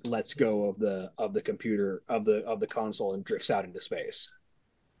 dying, lets go of the computer of the console and drifts out into space.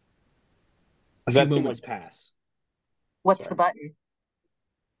 A few moments pass. What's the button?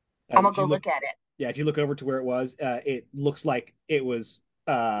 I'm gonna go look at it. Yeah, if you look over to where it was, it looks like it was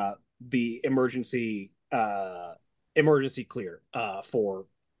the emergency clear for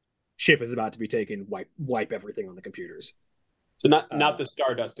ship is about to be taken. Wipe everything on the computers. So not the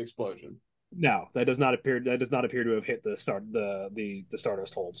Stardust explosion. No, that does not appear to have hit the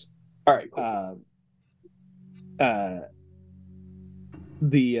Stardust holds. All right, cool.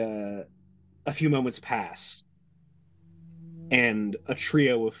 A few moments pass, and a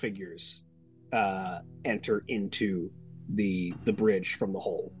trio of figures enter into the bridge from the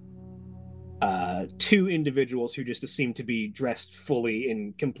hole. Two individuals who just seem to be dressed fully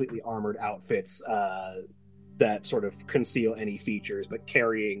in completely armored outfits that sort of conceal any features, but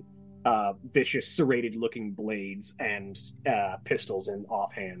carrying vicious, serrated-looking blades and pistols in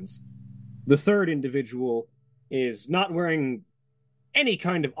offhands. The third individual is not wearing any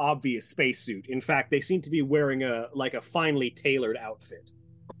kind of obvious spacesuit. In fact, they seem to be wearing a finely tailored outfit.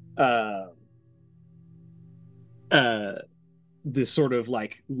 This sort of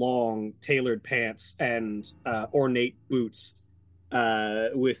like long tailored pants and ornate boots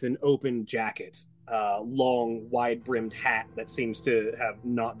with an open jacket, long wide brimmed hat that seems to have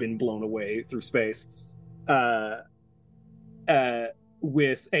not been blown away through space,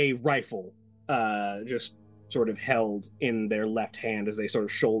 with a rifle just sort of held in their left hand as they sort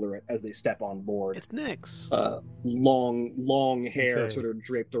of shoulder it as they step on board. It's Nyx. Long hair say. sort of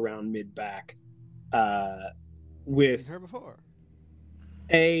draped around mid back, Seen with her before.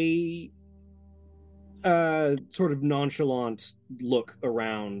 a sort of nonchalant look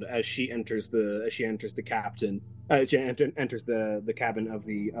around as she enters the enters the cabin of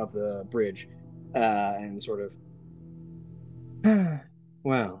the bridge, and sort of,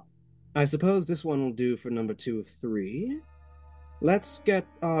 well, I suppose this one will do for number 2 of 3. Let's get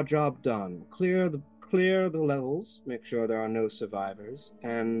our job done. Clear the levels, make sure there are no survivors,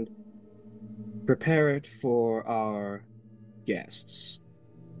 and prepare it for our guests.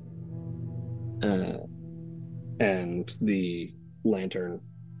 And the lantern,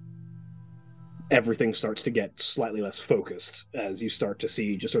 everything starts to get slightly less focused as you start to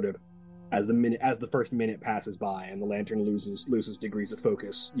see, just sort of as the first minute passes by and the lantern loses degrees of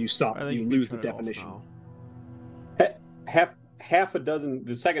focus, you lose the definition. Half a dozen,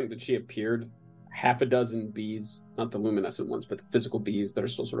 the second that she appeared, half a dozen bees, not the luminescent ones, but the physical bees that are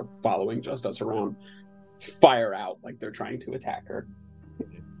still sort of following Just Us around, fire out like they're trying to attack her.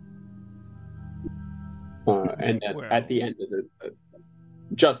 And at the end of the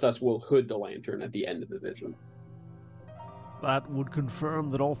Just Us will hood the lantern at the end of the vision. That would confirm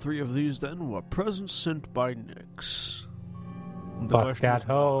that all 3 of these then were presents sent by Nyx. The Fuck question that is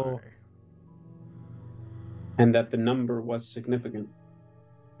hoe. why. And that the number was significant.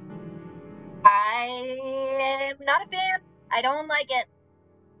 I am not a fan. I don't like it.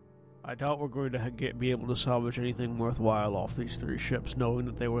 I doubt we're going to be able to salvage anything worthwhile off these 3 ships, knowing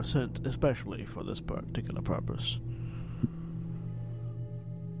that they were sent especially for this particular purpose.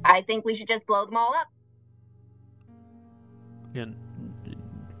 I think we should just blow them all up. And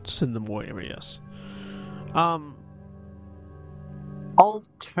send them away, yes.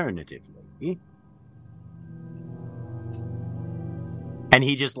 Alternatively, and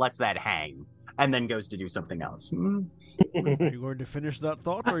he just lets that hang and then goes to do something else. Are you going to finish that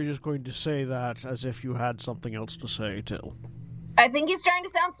thought, or are you just going to say that as if you had something else to say, Till? I think he's trying to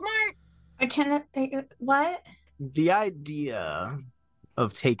sound smart. Lieutenant, what? The idea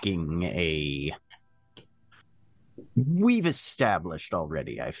of taking a... We've established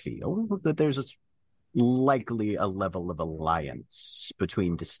already, I feel, that there's likely a level of alliance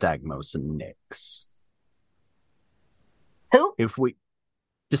between Dystagmos and Nyx. Who?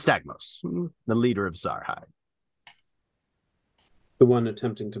 Dystagmos, the leader of Zarhide. The one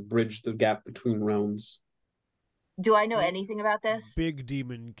attempting to bridge the gap between realms. Do I know anything about this? Big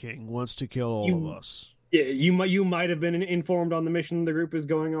Demon King wants to kill all of us. Yeah, you might have been informed on the mission the group is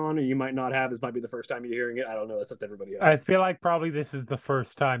going on, or you might not have. This might be the first time you're hearing it. I don't know. That's up to everybody else. I feel like probably this is the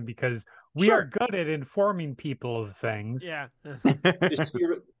first time because we are good at informing people of things. Yeah.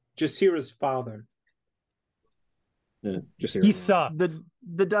 Jasira's father. Yeah, He sucks.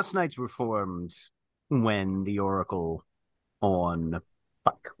 The Dust Knights were formed when the Oracle on...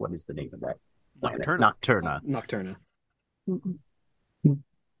 Fuck, what is the name of that? Nocturna.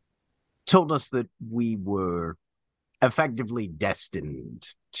 Told us that we were effectively destined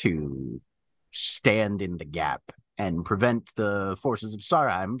to stand in the gap and prevent the forces of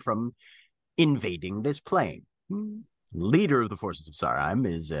Sarheim from invading this plane. Leader of the forces of Sarheim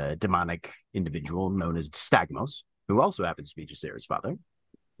is a demonic individual known as Dystagmos, who also happens to be Jasira's father.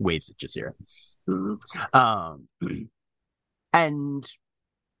 Waves at Jasira. And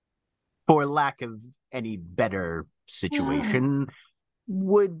for lack of any better situation,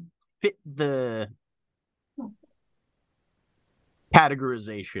 would fit the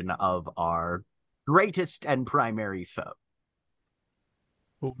categorization of our greatest and primary foe.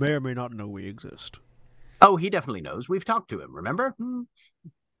 Who may or may not know we exist. Oh, he definitely knows. We've talked to him, remember?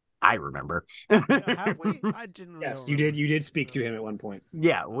 I remember. Have we? I didn't. Yes, you did. You did speak to him at one point.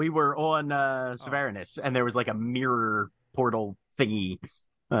 Yeah, we were on Severinus, and there was like a mirror portal thingy.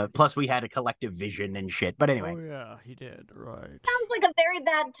 Plus, we had a collective vision and shit. But anyway. Oh, yeah, he did. Right. Sounds like a very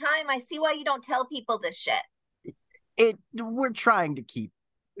bad time. I see why you don't tell people this shit. We're trying to keep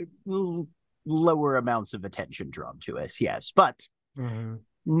lower amounts of attention drawn to us, yes. But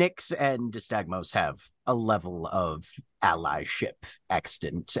Nyx and Dystagmos have a level of allyship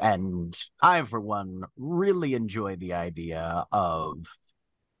extant, and I, for one, really enjoy the idea of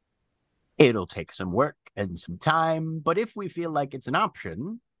it'll take some work and some time, but if we feel like it's an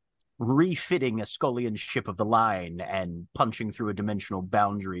option, refitting a Scullion ship of the line and punching through a dimensional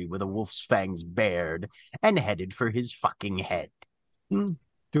boundary with a wolf's fangs bared and headed for his fucking head. Do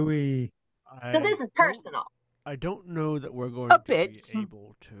we... So this is personal. I don't know that we're going A to bit. be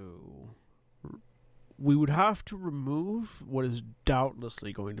able to we would have to remove what is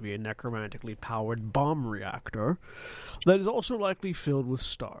doubtlessly going to be a necromantically powered bomb reactor that is also likely filled with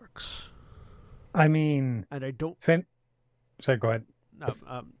Starks. I mean, And I don't. Sorry, go ahead.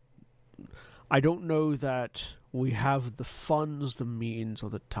 I don't know that we have the funds, the means, or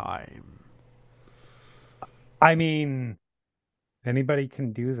the time. I mean, anybody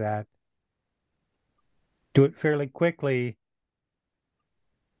can do that. Do it fairly quickly.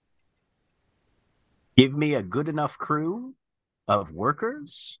 Give me a good enough crew of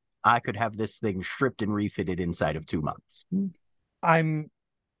workers, I could have this thing stripped and refitted inside of 2 months.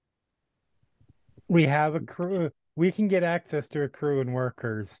 We have a crew. We can get access to a crew and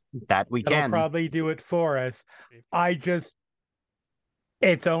workers. That we That'll can. probably do it for us.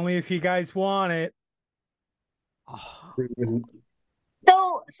 It's only if you guys want it.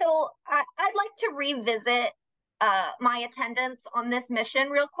 So I'd like to revisit my attendance on this mission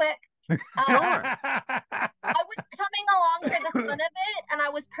real quick. Sure. I was coming along for the fun of it, and I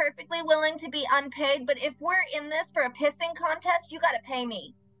was perfectly willing to be unpaid, but if we're in this for a pissing contest, you gotta pay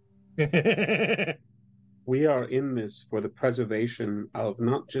me. We are in this for the preservation of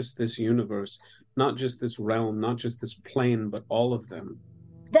not just this universe, not just this realm, not just this plane, but all of them.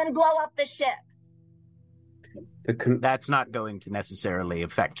 Then blow up the ships. That's not going to necessarily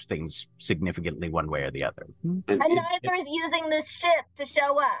affect things significantly one way or the other. And neither is using this ship to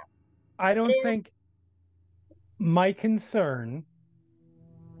show up. I don't think... My concern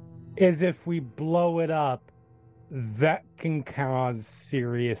is if we blow it up, that can cause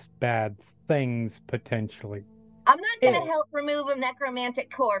serious bad things, potentially. I'm not going to help remove a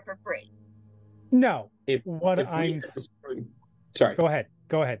necromantic core for free. No. Sorry. Go ahead.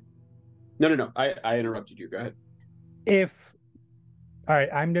 No. I interrupted you. Go ahead. All right,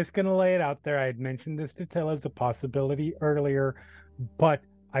 I'm just going to lay it out there. I had mentioned this to Tell as a possibility earlier, but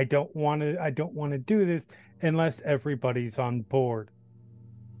I don't want to do this unless everybody's on board.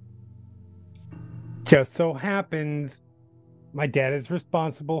 Just so happens my dad is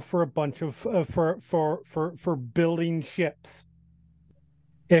responsible for a bunch of for building ships.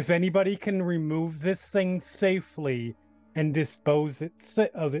 If anybody can remove this thing safely and dispose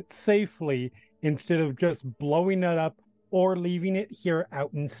of it safely instead of just blowing it up or leaving it here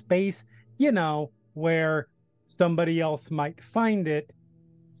out in space, where somebody else might find it,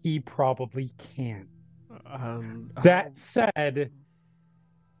 he probably can. That said,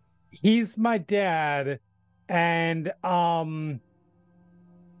 he's my dad, and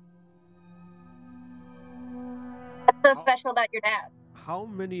What's so special about your dad? How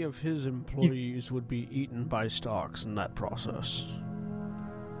many of his employees would be eaten by Starks in that process?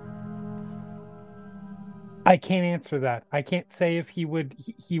 I can't answer that. I can't say if he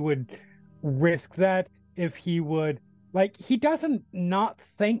would risk that, if he would, he doesn't not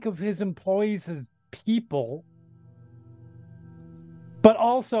think of his employees as people, but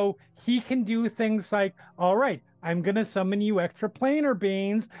also he can do things like, all right, I'm going to summon you extra planar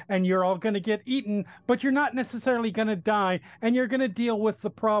beings and you're all going to get eaten, but you're not necessarily going to die, and you're going to deal with the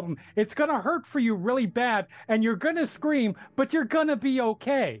problem. It's going to hurt for you really bad and you're going to scream, but you're going to be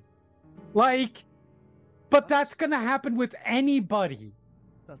okay. But that's going to happen with anybody.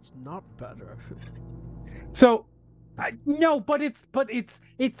 That's not better. So, no, but it's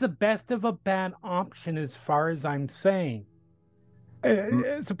the best of a bad option as far as I'm saying.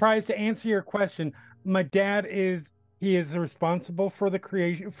 Surprised to answer your question, my dad is responsible for the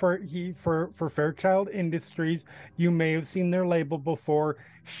creation for Fairchild Industries. You may have seen their label before,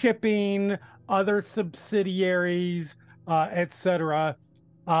 shipping, other subsidiaries, etc.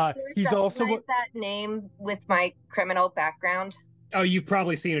 He's also that name with my criminal background. Oh, you've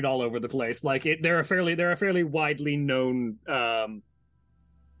probably seen it all over the place. They're a fairly widely known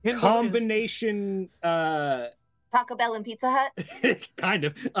combination. Taco Bell and Pizza Hut. Kind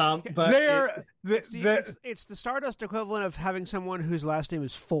of, but it's the Stardust equivalent of having someone whose last name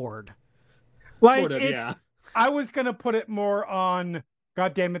is Ford. Sort of, yeah. I was gonna put it more on.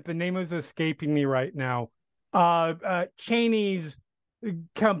 God damn it, the name is escaping me right now. Cheney's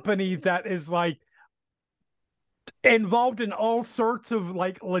company that is involved in all sorts of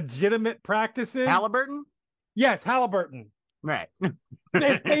legitimate practices. Halliburton? Yes, Halliburton. Right.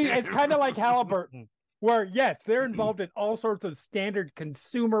 It's kind of like Halliburton, where yes, they're involved in all sorts of standard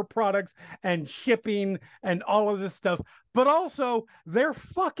consumer products and shipping and all of this stuff, but also they're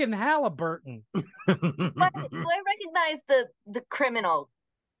fucking Halliburton. But I recognize the criminal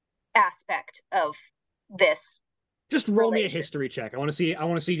aspect of this. Just roll me a history check. I want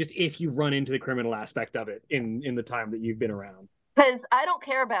to see just if you've run into the criminal aspect of it in the time that you've been around. Because I don't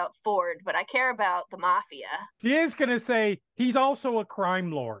care about Ford, but I care about the mafia. He is going to say he's also a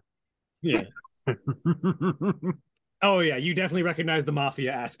crime lord. Yeah. Oh yeah, you definitely recognize the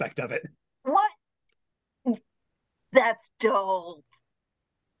mafia aspect of it. What? That's dope.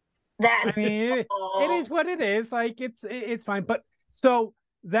 I That's mean, it is dope. what it is. Like it's fine. But so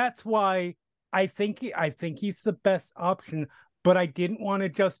that's why I think he's the best option. But I didn't want to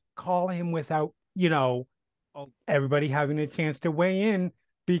just call him without, everybody having a chance to weigh in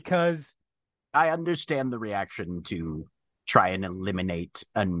because I understand the reaction to try and eliminate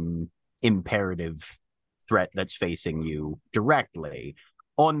an imperative threat that's facing you directly.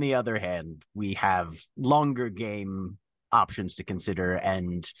 On the other hand, we have longer game options to consider,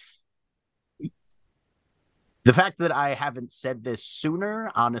 and the fact that I haven't said this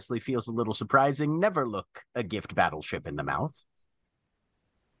sooner honestly feels a little surprising. Never look a gift battleship in the mouth.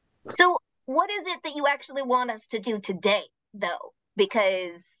 So, what is it that you actually want us to do today, though?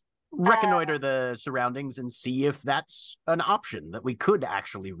 Because Reconnoiter the surroundings and see if that's an option that we could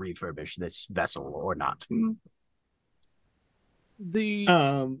actually refurbish this vessel or not. The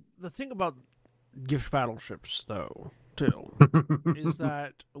thing about gift battleships, though, Till, is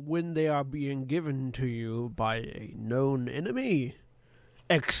that when they are being given to you by a known enemy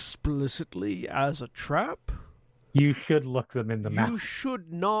explicitly as a trap, you should look them in the you mouth.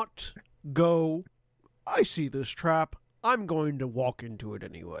 should not go, I see this trap, I'm going to walk into it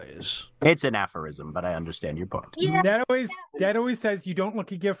anyways. It's an aphorism, but I understand your point. yeah, That always says you don't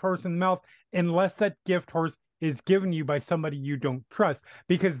look a gift horse in the mouth unless that gift horse is given you by somebody you don't trust.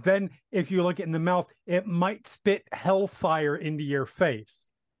 Because then if you look it in the mouth, it might spit hellfire into your face.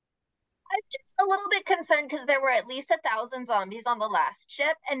 I'm just a little bit concerned because there were at least 1,000 zombies on the last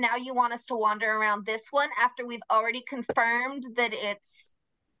ship, and now you want us to wander around this one after we've already confirmed that it's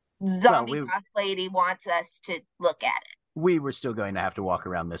zombie boss lady wants us to look at it. We were still going to have to walk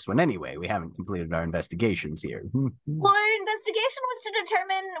around this one anyway. We haven't completed our investigations here. Well, our investigation was to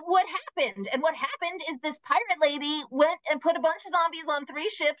determine what happened. And what happened is this pirate lady went and put a bunch of zombies on 3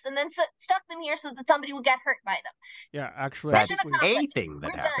 ships and then stuck them here so that somebody would get hurt by them. Yeah, actually, that's a thing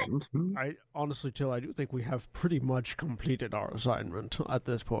that happened. I honestly, Till, I do think we have pretty much completed our assignment at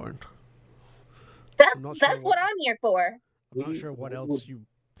this point. That's what I'm here for. I'm not sure what else you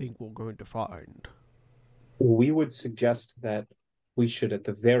think we're going to find. We would suggest that we should at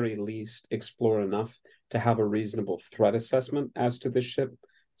the very least explore enough to have a reasonable threat assessment as to the ship.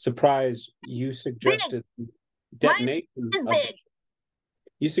 Surprise, you suggested detonation of the ship.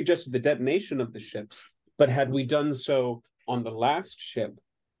 You suggested the detonation of the ships, but had we done so on the last ship,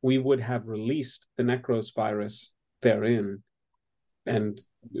 we would have released the Necros virus therein and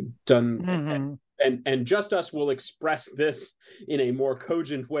done and Just Us will express this in a more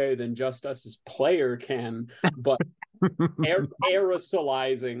cogent way than Just Us's player can, but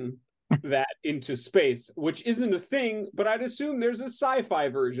aerosolizing that into space, which isn't a thing, but I'd assume there's a sci-fi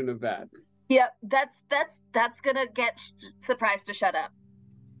version of that. Yep, that's gonna get Surprise to shut up.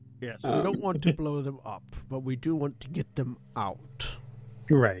 Yes, we don't want to blow them up, but we do want to get them out.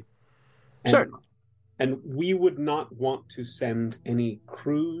 Right. Certainly. And we would not want to send any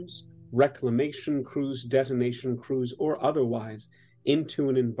crews, reclamation crews, detonation crews, or otherwise into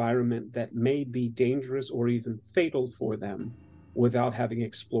an environment that may be dangerous or even fatal for them without having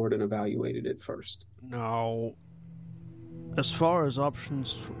explored and evaluated it first. Now, as far as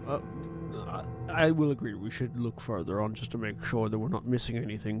options, I will agree we should look further on just to make sure that we're not missing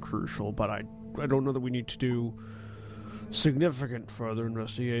anything crucial, but I don't know that we need to do significant further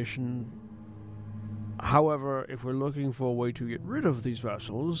investigation. However, if we're looking for a way to get rid of these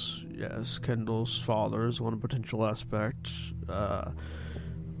vessels, yes, Kendall's father is one potential aspect. I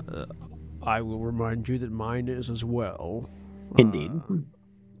will remind you that mine is as well. Indeed.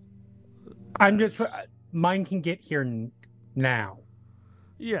 Mine can get here now.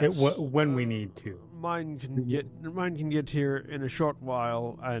 Yes. When we need to. Mine can get here in a short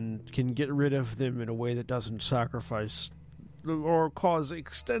while and can get rid of them in a way that doesn't sacrifice or cause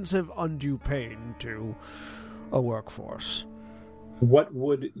extensive undue pain to a workforce. What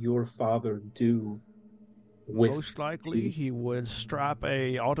would your father do with... Most likely, he would strap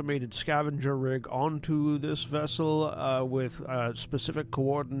a automated scavenger rig onto this vessel with specific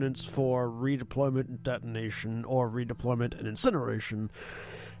coordinates for redeployment and detonation, or redeployment and incineration,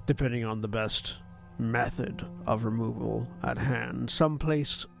 depending on the best method of removal at hand.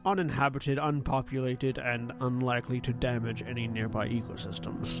 Someplace uninhabited, unpopulated, and unlikely to damage any nearby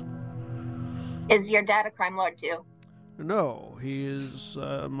ecosystems. Is your dad a crime lord too? No, he is.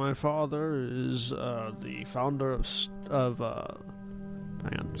 My father is the founder of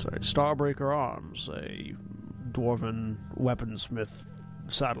Starbreaker Arms, a dwarven weaponsmith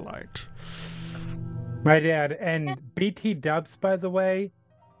satellite. My dad, and BT Dubs, by the way,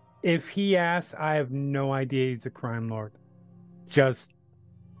 if he asks, I have no idea he's a crime lord. Just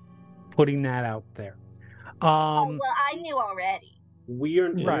putting that out there. Well, I knew already.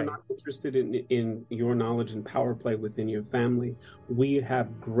 We're Right. not interested in your knowledge and power play within your family. We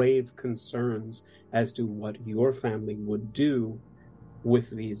have grave concerns as to what your family would do with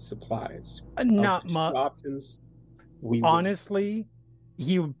these supplies. Not Of the two much. options. We Honestly,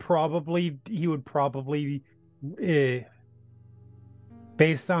 he would probably,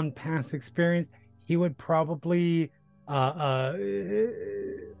 based on past experience, he would probably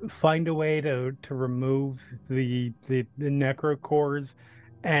find a way to remove the necrocores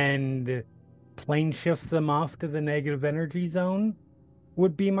and plane shift them off to the negative energy zone,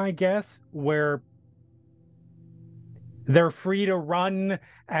 would be my guess, where they're free to run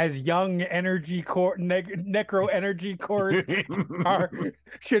as young energy core necro energy cores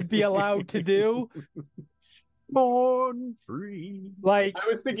should be allowed to do. Born free. Like I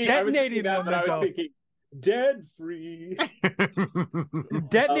was thinking detonating that, them but I is was thinking dead free.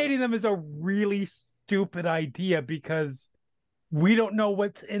 detonating them is a really stupid idea because we don't know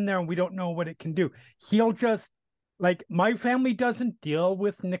what's in there and we don't know what it can do. He'll just, like, my family doesn't deal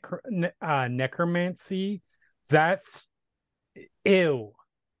with necromancy. That's ew.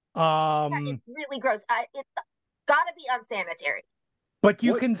 It's really gross. It's gotta be unsanitary. But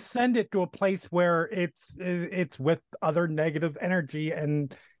you can send it to a place where it's with other negative energy,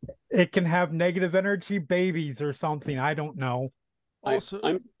 and it can have negative energy babies or something. I don't know. Also,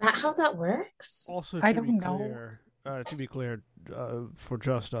 Is that how that works? Also, I don't know. To be clear, for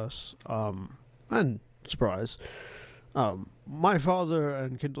Just Us, and surprise, my father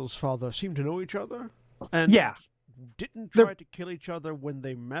and Kindle's father seem to know each other, and didn't try to kill each other when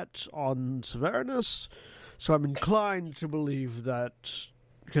they met on Severnus. So I'm inclined to believe that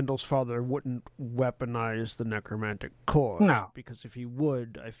Kindle's father wouldn't weaponize the necromantic core. No. Because if he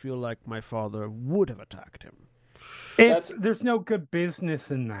would, I feel like my father would have attacked him. There's no good business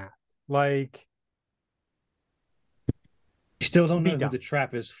in that. Like, you still don't know who the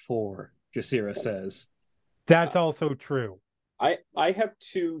trap is for, Jasira says. That's also true. I have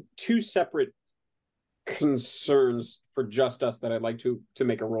two separate concerns for Just Us that I'd like to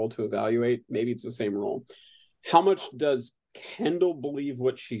make a roll to evaluate. Maybe it's the same roll. How much does Kendall believe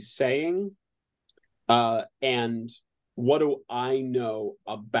what she's saying? And what do I know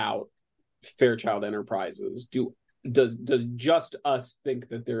about Fairchild Enterprises? Does Just Us think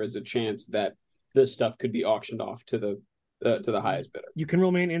that there is a chance that this stuff could be auctioned off to the highest bidder? You can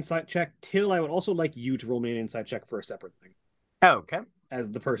roll me an insight check. Till, I would also like you to roll me an insight check for a separate thing. Okay.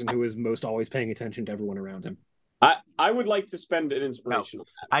 As the person who is most always paying attention to everyone around him. I would like to spend an inspiration on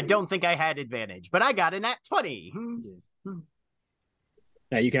that. I don't think I had advantage, but I got a nat 20.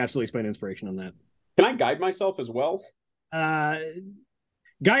 Yeah, you can absolutely spend inspiration on that. Can I guide myself as well?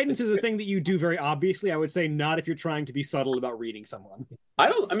 Guidance is a thing that you do very obviously. I would say not if you're trying to be subtle about reading someone.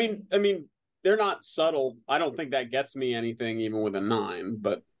 I mean, they're not subtle. I don't think that gets me anything, even with a 9.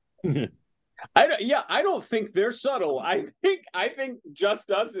 But I don't think they're subtle. I think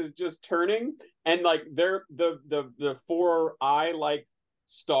Just Us is just turning, and like they're the 4 eye like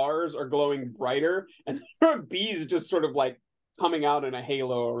stars are glowing brighter, and there are bees just sort of like coming out in a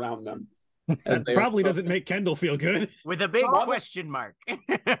halo around them. That probably doesn't make Kendall feel good. With a big question mark.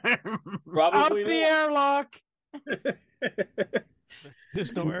 Probably out the airlock.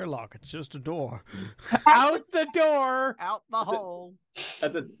 There's no airlock. It's just a door. Out the door. Out the hole.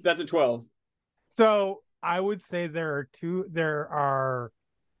 That's a 12. So I would say there are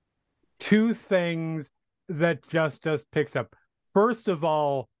two things that Just Us picks up. First of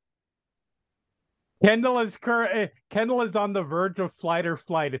all, Kendall is on the verge of flight or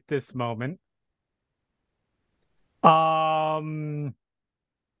flight at this moment.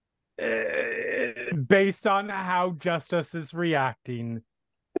 Based on how Just Us is reacting.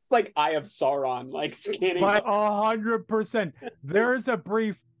 It's like Eye of Sauron, like scanning. But 100%. There's a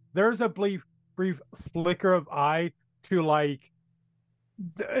brief flicker of eye to like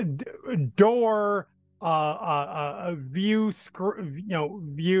door, view,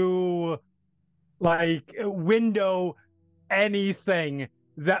 view, like window, anything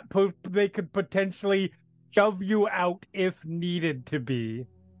that they could potentially shove you out if needed to be.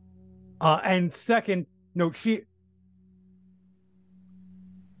 And second,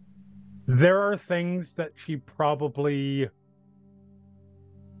 there are things that she probably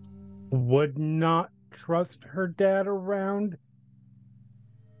would not trust her dad around,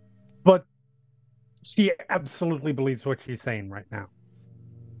 but she absolutely believes what she's saying right now.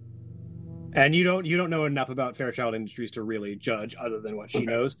 And you don't know enough about Fairchild Industries to really judge other than what she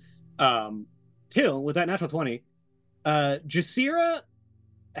knows. Till, with that natural 20, Jasira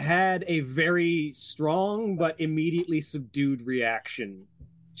had a very strong but immediately subdued reaction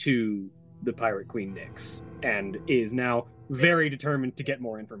to the Pirate Queen Nyx, and is now very determined to get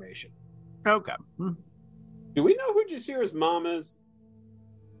more information. Okay. Do we know who Jasira's mom is?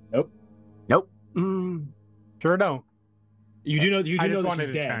 Nope. Sure don't. You do know. You I do just know that wanted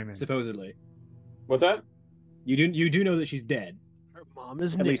she's to dead. chime in. Supposedly, What's that? you do know that she's dead. Her mom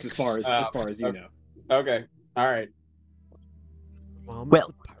is At least as far as you okay. know. Okay. All right. Mom is Well,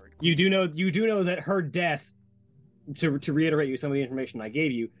 the pirate You do know that her death. To reiterate you some of the information I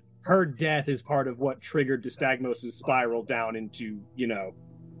gave you, her death is part of what triggered Dystagmos' spiral down into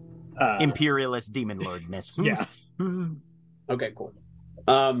imperialist demon lordness. Yeah. Okay, cool.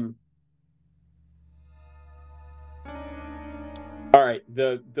 All right.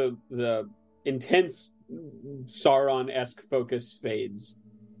 The intense Sauron-esque focus fades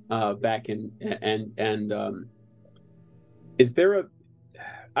back in, and is there a?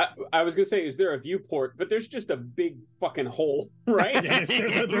 I was gonna say, is there a viewport? But there's just a big fucking hole, right? Yeah,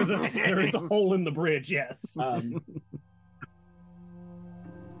 there is a hole in the bridge. Yes.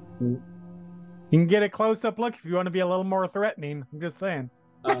 You can get a close-up look if you want to be a little more threatening. I'm just saying.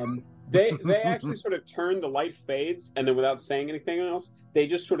 They actually sort of turn, the light fades, and then without saying anything else, they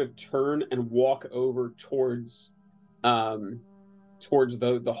just sort of turn and walk over towards the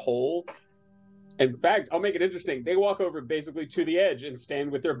hole. In fact, I'll make it interesting. They walk over basically to the edge and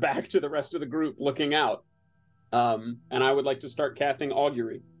stand with their back to the rest of the group, looking out. And I would like to start casting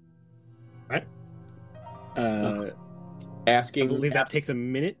augury. Right. Asking. I believe that takes a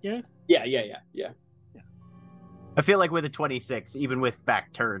minute. Yeah. Yeah. I feel like with a 26, even with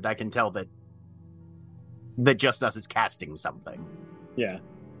back turned, I can tell that Just Us is casting something. Yeah.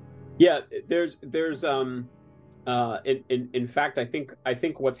 There's in fact, I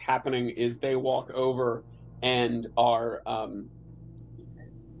think what's happening is they walk over and are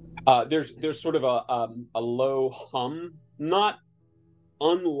there's sort of a low hum, not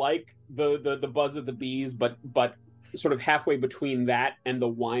unlike the buzz of the bees, but sort of halfway between that and the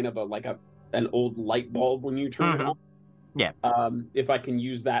whine of an old light bulb when you turn it on. Yeah. If I can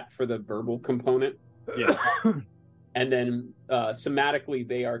use that for the verbal component. Yeah. And then somatically,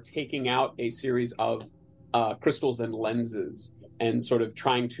 they are taking out a series of crystals and lenses and sort of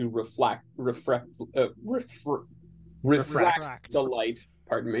trying to refract the light.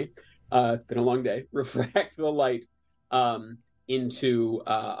 Pardon me. It's been a long day. Refract the light into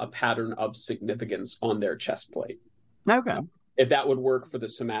a pattern of significance on their chest plate. Okay. If that would work for the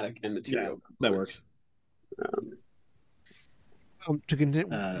somatic and material. Yeah, that works. To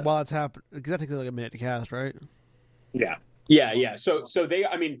continue while it's happening, because that takes like a minute to cast, right? Yeah. Yeah. So they,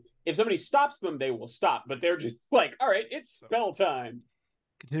 I mean, if somebody stops them, they will stop, but they're just like, all right, it's spell time.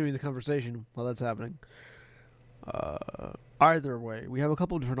 Continuing the conversation while that's happening. Either way, we have a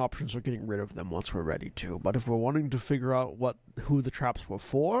couple of different options for getting rid of them once we're ready to. But if we're wanting to figure out who the traps were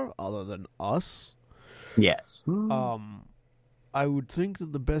for, other than us, yes. I would think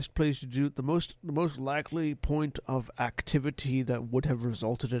that the best place to do the most likely point of activity that would have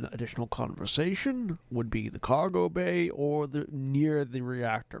resulted in additional conversation would be the cargo bay or near the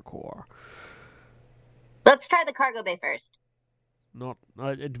reactor core. Let's try the cargo bay first. Not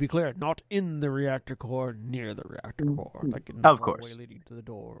to be clear, not in the reactor core, near the reactor core, like in of the course, way leading to the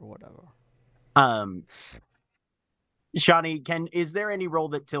door or whatever. Shawnee, is there any role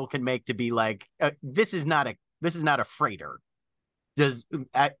that Till can make to be like, this is not a freighter?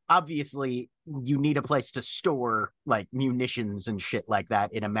 Obviously you need a place to store like munitions and shit like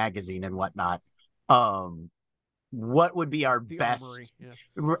that in a magazine and whatnot. What would be our best armory,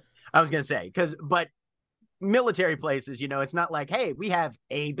 yeah. I was gonna say, but military places, it's not like, hey, we have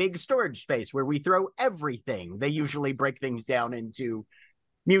a big storage space where we throw everything. They usually break things down into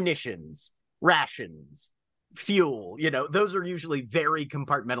munitions, rations, fuel. Those are usually very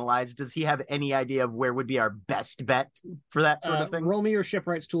compartmentalized. Does he have any idea of where would be our best bet for that sort of thing? Roll me your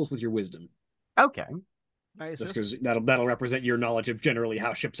shipwrights tools with your wisdom. Okay. Just because that'll represent your knowledge of generally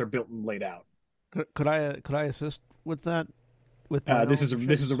how ships are built and laid out. Could I assist with that? This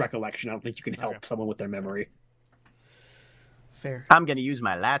is a recollection. I don't think you can help someone with their memory. Fair. I'm going to use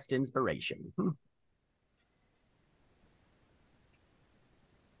my last inspiration.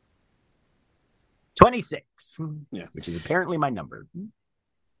 26. Yeah, which is apparently my number.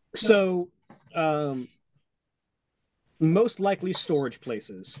 So, most likely storage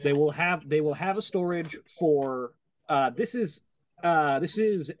places. They will have a storage for. This is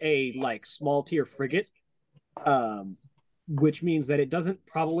a like small tier frigate. Which means that it doesn't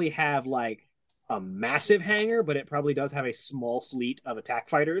probably have like a massive hangar, but it probably does have a small fleet of attack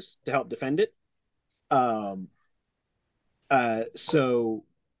fighters to help defend it. So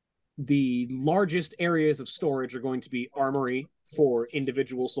the largest areas of storage are going to be armory for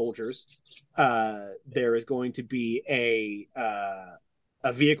individual soldiers. There is going to be a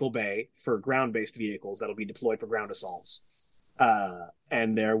vehicle bay for ground-based vehicles that'll be deployed for ground assaults.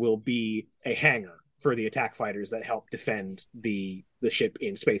 And there will be a hangar for the attack fighters that help defend the ship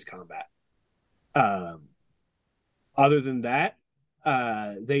in space combat. Other than that,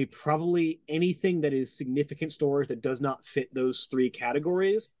 they probably anything that is significant storage that does not fit those three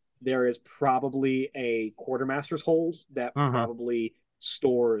categories, there is probably a quartermaster's hold that probably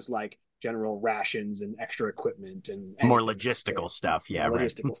stores like general rations and extra equipment and more logistical stuff. Yeah,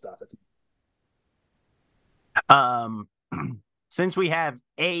 right. Logistical stuff. Since we have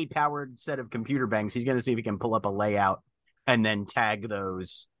a powered set of computer banks, he's going to see if he can pull up a layout and then tag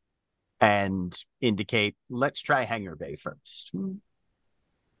those and indicate, let's try hangar bay first.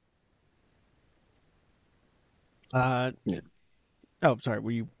 Yeah. Oh, sorry.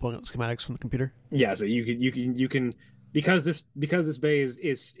 Were you pulling up schematics from the computer? Yeah. So you can because this bay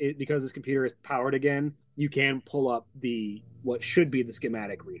is because this computer is powered again. You can pull up what should be the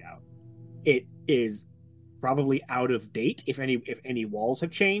schematic readout. It is probably out of date if any walls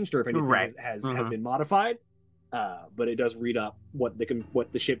have changed or if anything has been modified. But it does read up what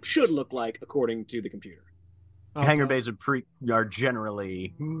the ship should look like according to the computer. Okay. Hangar bays are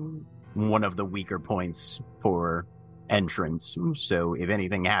generally one of the weaker points for entrance. So if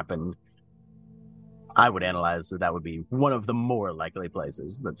anything happened, I would analyze that would be one of the more likely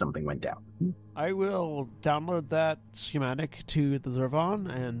places that something went down. I will download that schematic to the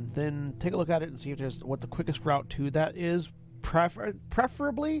Zervon and then take a look at it and see if there's what the quickest route to that is,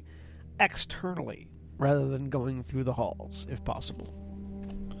 preferably externally rather than going through the halls, if possible.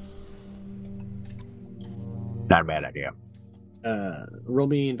 Not a bad idea. Roll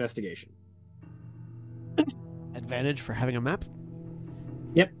me investigation. Advantage for having a map?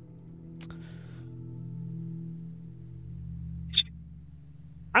 Yep.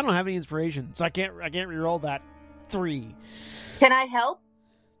 I don't have any inspiration, so I can't reroll that 3. Can I help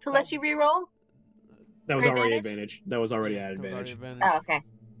to let you reroll? That was already advantage. That was already at advantage. Oh, okay.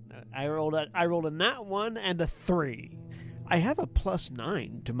 I rolled a nat 1 and a 3. I have a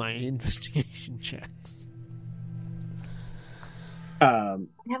 +9 to my investigation checks. So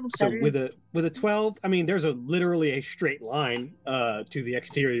with a 12, I mean, there's literally a straight line to the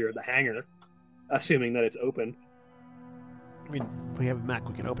exterior of the hangar, assuming that it's open. I mean, if we have a Mac,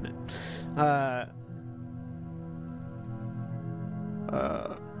 we can open it.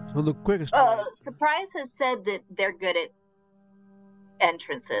 So the quickest. Surprise has said that they're good at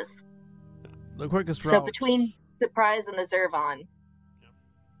entrances. The quickest route. So between Surprise and the Zervon.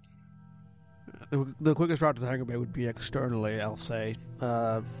 The quickest route to the hangar bay would be externally, I'll say.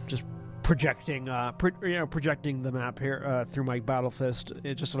 Just projecting, projecting the map here through my battle fist,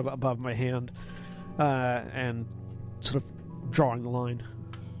 just sort of above my hand, and sort of drawing the line.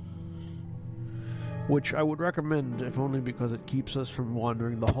 Which I would recommend, if only because it keeps us from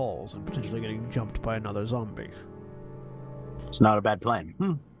wandering the halls and potentially getting jumped by another zombie. It's not a bad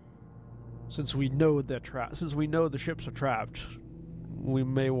plan. Since we know since we know the ships are trapped, we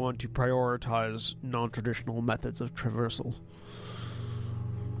may want to prioritize non-traditional methods of traversal.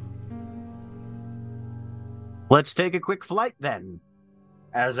 Let's take a quick flight then,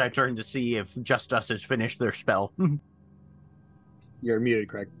 as I turn to see if Just Us has finished their spell. You're muted,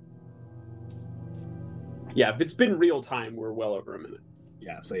 Craig. Yeah, if it's been real time, we're well over a minute.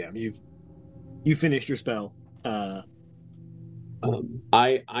 Yeah, so yeah, you finished your spell. I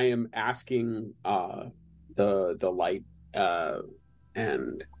am asking the light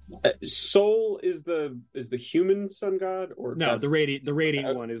and Soul is the human sun god, or no? The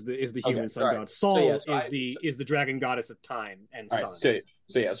radiant one is the human sun god. Soul is the dragon goddess of time and sun.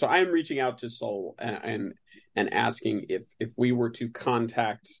 So I am reaching out to Soul and asking if we were to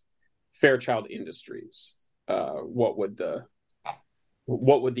contact Fairchild Industries, what would the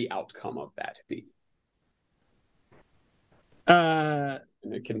outcome of that be? And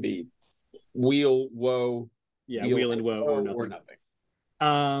it can be wheel, woe, wheel and woe, or nothing.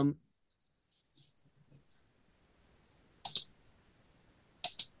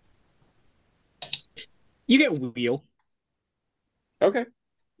 You get wheel. Okay.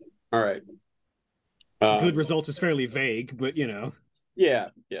 All right. Good results is fairly vague, but you know. Yeah.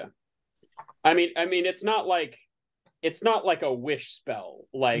 I mean, it's not like a wish spell.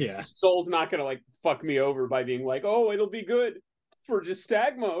 Like Soul's not gonna like fuck me over by being like, oh, it'll be good for just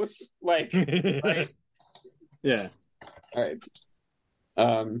Stagmos. Like, right? Yeah. All right.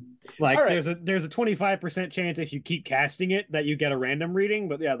 There's a 25% chance if you keep casting it that you get a random reading,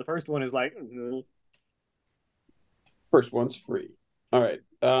 but yeah, the first one is like first one's free. All right.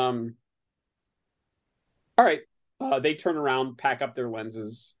 All right. They turn around, pack up their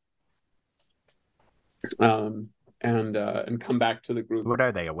lenses, and come back to the group. What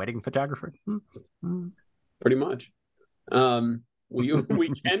are they? A wedding photographer? Pretty much.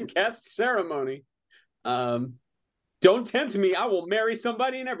 We can cast ceremony. Don't tempt me. I will marry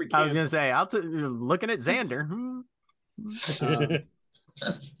somebody in every camp. I was going to say, looking at Xander.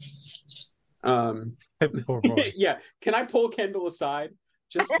 Yeah. Can I pull Kendall aside?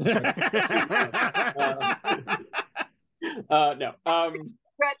 Just no.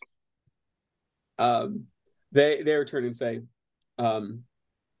 They return and say,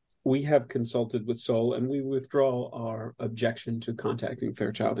 we have consulted with Sol, and we withdraw our objection to contacting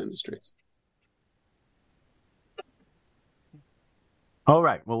Fairchild Industries. All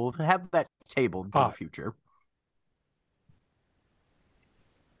right. Well, we'll have that tabled for the future.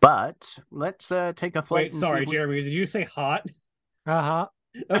 But let's take a flight. Wait, sorry, Jeremy. Did you say hot? Uh-huh.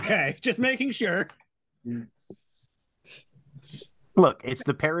 Okay, just making sure. Look, it's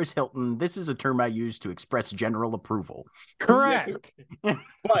the Paris Hilton. This is a term I use to express general approval. Correct.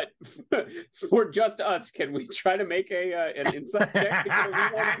 But for just us, can we try to make an insight check?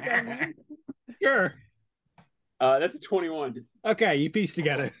 Sure. That's a 21. Okay, you piece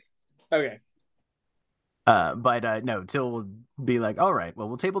together. Okay. But no, Till will be like, all right, well,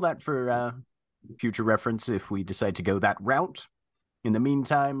 we'll table that for future reference if we decide to go that route. In the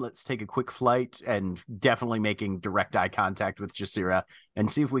meantime, let's take a quick flight and definitely making direct eye contact with Jasira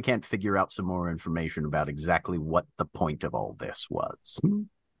and see if we can't figure out some more information about exactly what the point of all this was.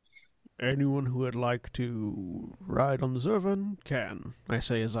 Anyone who would like to ride on the Zervan can, I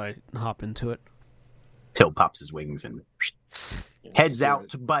say as I hop into it. Till pops his wings and heads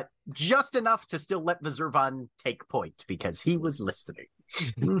out, but just enough to still let the Zervan take point because he was listening.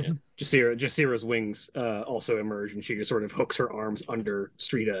 Yeah. Jasira's wings also emerge, and she just sort of hooks her arms under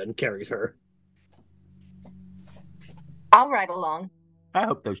Strida and carries her. I'll ride along. I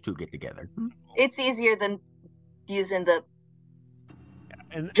hope those two get together. It's easier than using the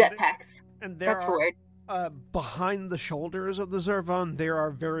And jetpacks. And there That's weird. behind the shoulders of the Zervan, there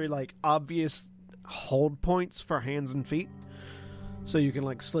are very obvious hold points for hands and feet. So you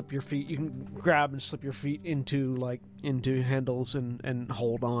can slip your feet. You can grab and slip your feet into handles and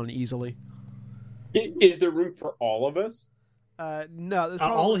hold on easily. Is there room for all of us? No, there's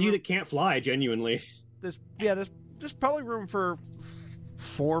all of you that can't fly. Genuinely, there's probably room for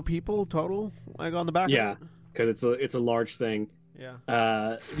 4 people total, on the back. Yeah, of it. Because it's a large thing.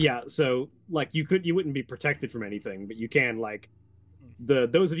 Yeah. Yeah. So you wouldn't be protected from anything, but you can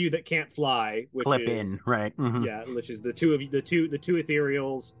those of you that can't fly, which clip is, in, right? Mm-hmm. Yeah, which is the two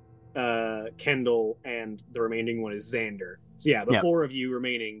ethereals, Kendall, and the remaining one is Xander. So yeah, the 4 of you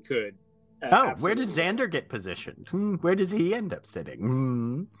remaining could. Where does Xander get positioned? Where does he end up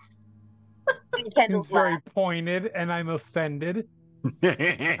sitting? Kendall's It's very lap. pointed, and I'm offended.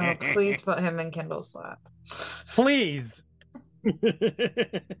 Oh, please put him in Kendall's lap. Please.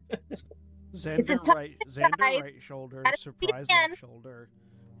 Xander right shoulder, surprise left shoulder,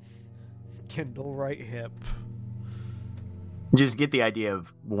 Kendall right hip. Just get the idea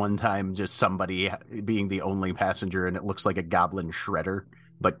of one time just somebody being the only passenger and it looks like a goblin shredder,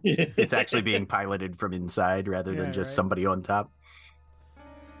 but it's actually being piloted from inside rather than just somebody on top.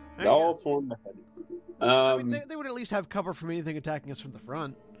 All form ahead. They would at least have cover from anything attacking us from the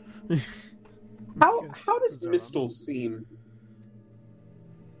front. How does Mistle seem?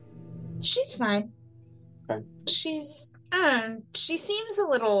 She's fine. Okay. She seems a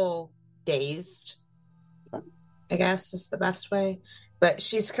little dazed. Okay. I guess is the best way. But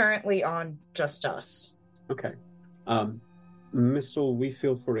she's currently on just us. Okay. Mistle, we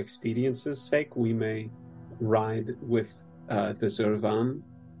feel for expedience's sake, we may ride with the Zervan.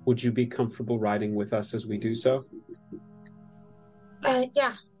 Would you be comfortable riding with us as we do so?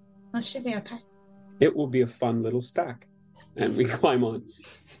 Yeah. That should be okay. It will be a fun little stack. And we climb on.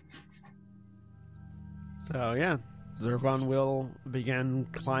 So yeah, Zervan will begin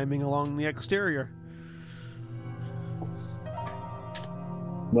climbing along the exterior.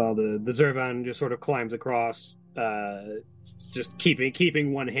 Well, the Zervan just sort of climbs across, just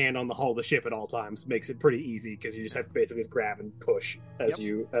keeping one hand on the hull of the ship at all times. Makes it pretty easy because you just have to basically just grab and push as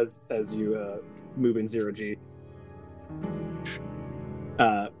you move in 0G.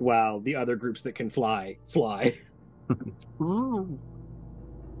 While the other groups that can fly. Ooh.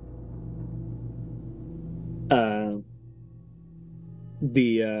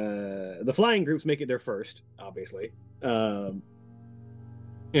 The flying groups make it there first, obviously. And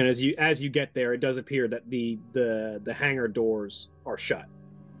as you get there, it does appear that the hangar doors are shut.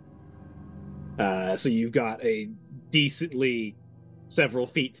 So you've got a decently several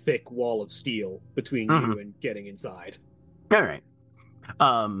feet thick wall of steel between you and getting inside. All right.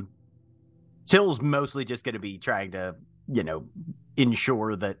 Till's mostly just going to be trying to,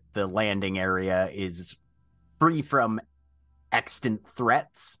 ensure that the landing area is free from extant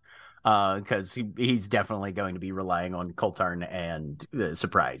threats, because he's definitely going to be relying on Coltarn and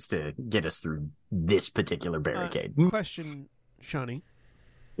Surprise to get us through this particular barricade. Question, Shani.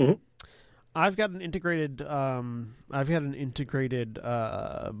 Mm-hmm. I've got an integrated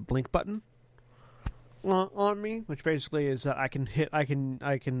blink button on me, which basically is that I can.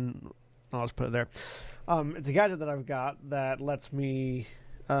 I'll just put it there. It's a gadget that I've got that lets me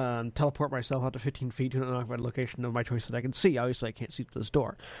teleport myself out to 15 feet to an unoccupied location of my choice that I can see. Obviously, I can't see through this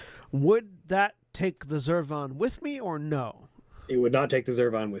door. Would that take the Zervon with me or no? It would not take the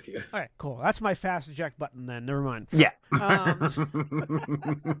Zervon with you. All right, cool. That's my fast eject button then. Never mind. Yeah.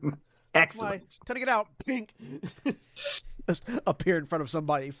 Excellent. Trying to get out. Pink. Just appear in front of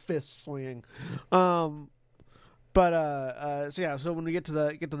somebody, fist swinging. So when we get to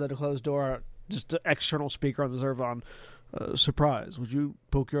the closed door, just an external speaker on the Zervon. Surprise, would you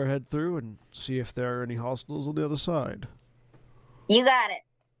poke your head through and see if there are any hostiles on the other side? You got it.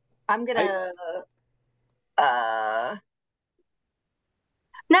 I'm gonna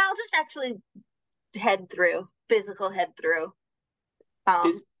no, I'll just actually physical head through.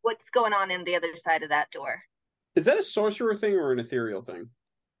 What's going on in the other side of that door? Is that a sorcerer thing or an ethereal thing?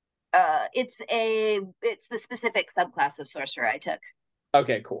 It's the specific subclass of sorcerer I took.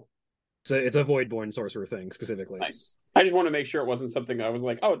 Okay, cool. So it's a Voidborn sorcerer thing specifically. Nice. I just want to make sure it wasn't something that I was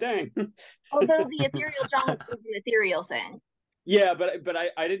like, oh dang. Although the ethereal jump was an ethereal thing. Yeah, but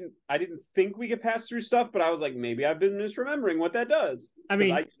I didn't think we could pass through stuff, but I was like, maybe I've been misremembering what that does. I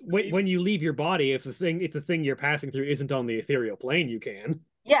mean, when you leave your body, if the thing you're passing through isn't on the ethereal plane, you can.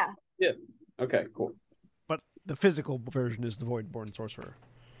 Yeah. Yeah. Okay, cool. But the physical version is the Voidborn sorcerer.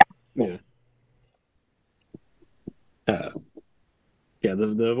 Yeah. The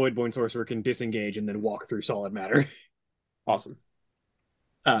Voidborn sorcerer can disengage and then walk through solid matter. Awesome.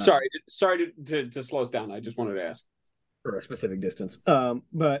 Sorry to slow us down. I just wanted to ask for a specific distance.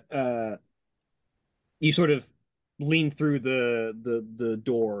 But you sort of lean through the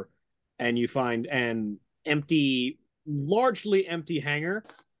door, and you find an largely empty hangar.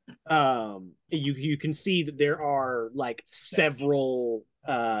 You can see that there are like several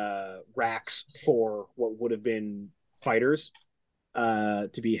racks for what would have been fighters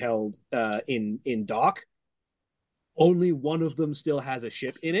to be held in dock. Only one of them still has a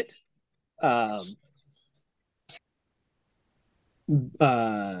ship in it. But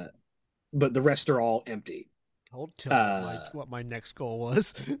the rest are all empty. Told Till what my next goal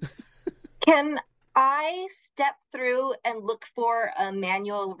was. Can I step through and look for a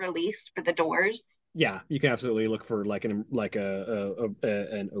manual release for the doors? Yeah, you can absolutely look for an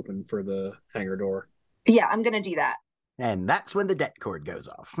open for the hangar door. Yeah, I'm gonna do that. And that's when the det cord goes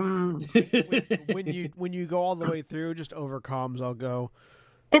off. when you go all the way through, just over comms, I'll go.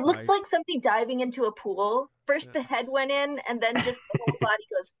 It looks like somebody diving into a pool. First the head went in, and then just the whole body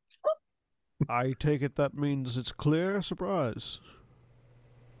goes. Whoop. I take it that means it's clear. Surprise.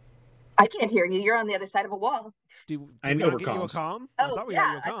 I can't hear you. You're on the other side of a wall. I know we're comms. Oh, I thought we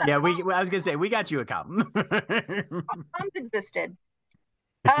yeah. got you a comm. Yeah, I was gonna say we got you a comm. Comms existed.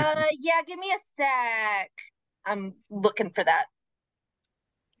 Yeah. Give me a sec. I'm looking for that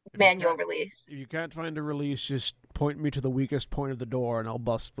manual release. If you can't find a release, just point me to the weakest point of the door, and I'll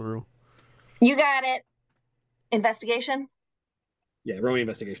bust through. You got it. Investigation? Yeah, roll me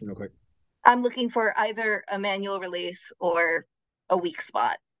investigation real quick. I'm looking for either a manual release or a weak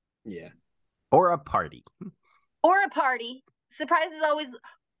spot. Yeah. Or a party. Or a party. Surprise is always...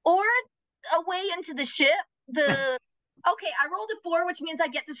 Or a way into the ship. Okay, I rolled a 4, which means I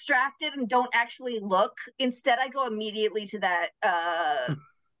get distracted and don't actually look. Instead, I go immediately to that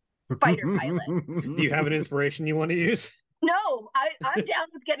fighter pilot. Do you have an inspiration you want to use? No, I'm down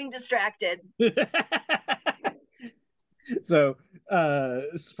with getting distracted. So,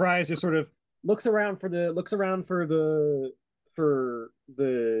 Surprise just sort of looks around for the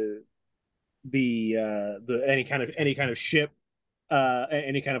any kind of ship,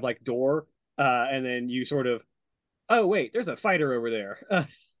 any kind of like door, and then you sort of, oh wait, there's a fighter over there.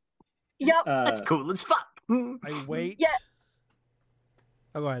 Yep, that's cool as fuck. I wait. Yeah.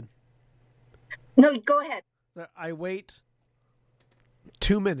 Oh, go ahead. No, go ahead. I wait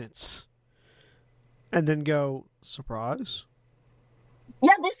 2 minutes, and then go, surprise.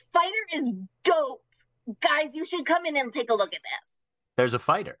 Yeah, this fighter is dope. Guys, you should come in and take a look at this. There's a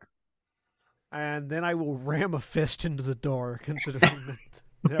fighter. And then I will ram a fist into the door, considering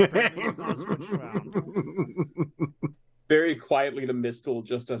that apparently was not switched around. Very quietly to Mistle,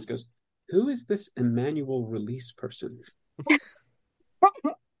 Just Us goes, "Who is this Emmanuel release person?"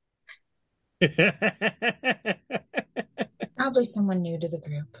 Probably someone new to the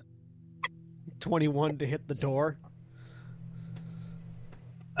group. 21 to hit the door.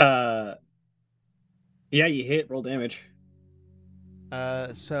 Yeah, you hit. Roll damage.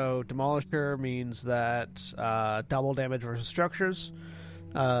 So Demolisher means that double damage versus structures.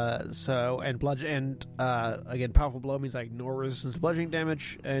 And again, powerful blow means I ignore resistance to bludgeoning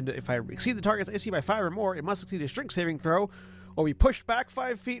damage, and if I exceed the target's AC by 5 or more, it must succeed a strength saving throw, or be pushed back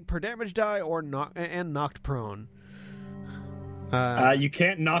 5 feet per damage die, or knocked prone. You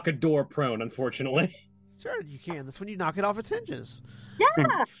can't knock a door prone, unfortunately. Sure, you can. That's when you knock it off its hinges.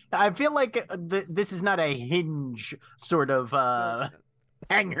 Yeah. I feel like this is not a hinge sort of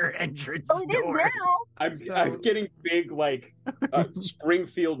hanger entrance Oh, it is door. now. I'm getting big like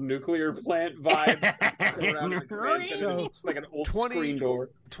Springfield nuclear plant vibe around the command center. So, It's like an old screen door.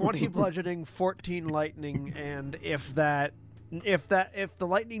 20 bludgeoning, 14 lightning, and if the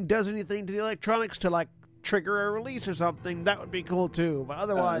lightning does anything to the electronics to like trigger a release or something, that would be cool too. But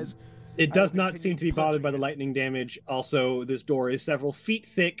otherwise, It does not seem to be bothered by the lightning damage. Also, this door is several feet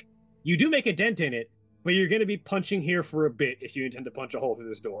thick. You do make a dent in it, but you're going to be punching here for a bit if you intend to punch a hole through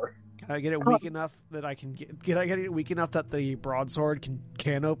this door. Can I get it weak enough that I can get? Can I get it weak enough that the broadsword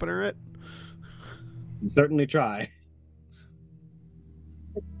can opener it? Certainly try.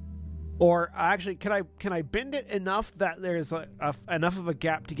 Or actually, can I bend it enough that there's enough of a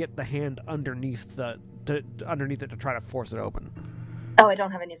gap to get the hand underneath underneath it to try to force it open? Oh, I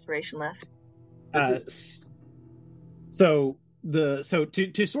don't have any inspiration left. So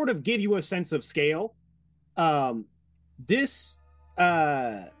to sort of give you a sense of scale, this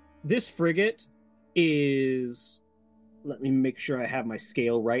frigate is, let me make sure I have my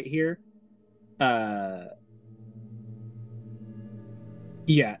scale right here.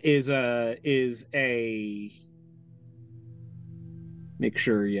 Is a make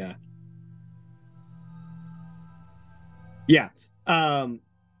sure, yeah.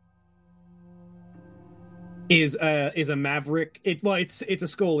 Is a Maverick. It's a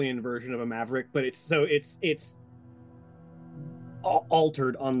Skolian version of a Maverick, but it's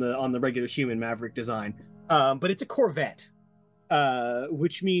altered on the regular human Maverick design. But it's a Corvette,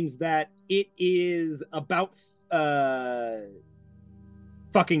 which means that it is about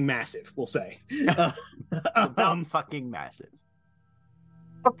fucking massive, we'll say. It's about fucking massive.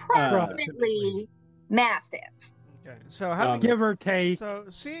 Approximately massive. Okay, so how give or take. So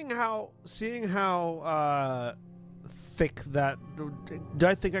seeing how thick that, do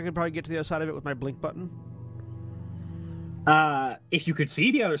I think I could probably get to the other side of it with my blink button? If you could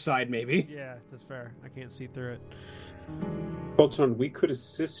see the other side, maybe. Yeah, that's fair. I can't see through it. Bolton, we could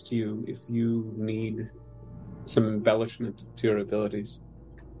assist you if you need some embellishment to your abilities.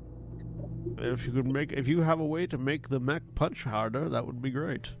 If you have a way to make the mech punch harder, that would be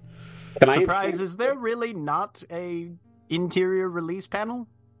great. Surprise, is there really not a interior release panel?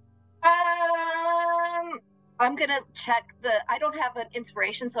 I'm gonna check I don't have an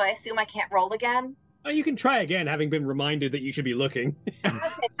inspiration, so I assume I can't roll again. You can try again, having been reminded that you should be looking.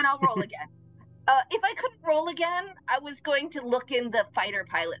 Okay, then I'll roll again. If I couldn't roll again, I was going to look in the fighter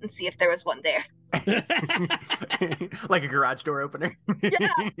pilot and see if there was one there. Like a garage door opener.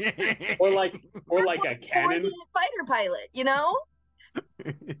 Yeah. or like a cannon. Or the fighter pilot, you know?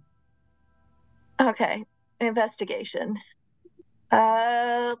 Okay, investigation.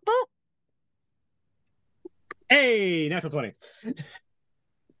 Boop. Hey, natural 20.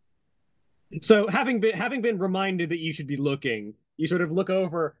 So having been reminded that you should be looking, you sort of look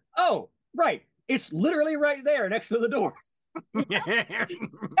over. Oh, right. It's literally right there next to the door. Yep.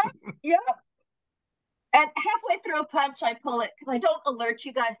 And halfway through a punch, I pull it because I don't alert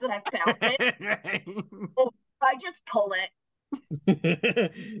you guys that I found it. I just pull it.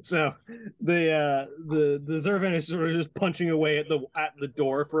 So the Zervan is sort of just punching away at the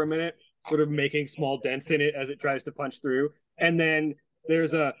door for a minute, sort of making small dents in it as it tries to punch through, and then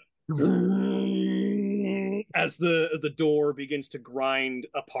there's a as the door begins to grind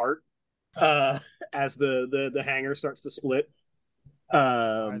apart as the hanger starts to split.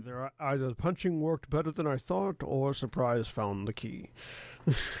 Either the punching worked better than I thought, or surprise found the key.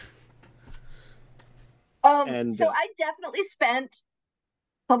 So I definitely spent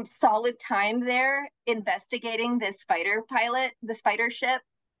some solid time there investigating this fighter ship.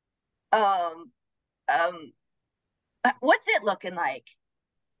 What's it looking like?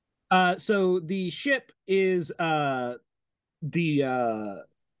 So the ship is the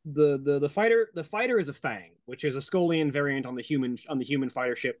fighter is a Fang, which is a Skolian variant on the human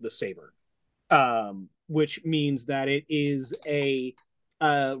fighter ship, the Saber. which means that it is a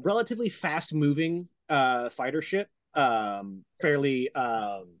relatively fast-moving fighter ship. Fairly.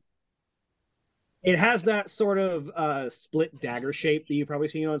 It has that sort of split dagger shape that you've probably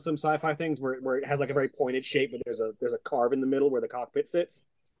seen on some sci-fi things, where it has like a very pointed shape, but there's a carve in the middle where the cockpit sits.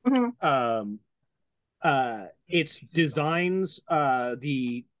 Mhm. Its designs,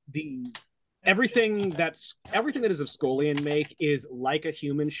 the everything that is of Scolian make is like a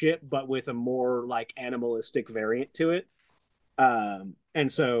human ship, but with a more like animalistic variant to it.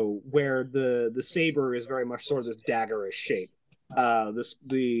 And so where the saber is very much sort of this daggerish shape,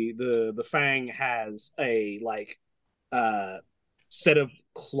 the fang has a like set of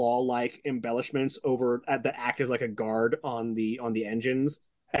claw-like embellishments over that act as like a guard on the engines,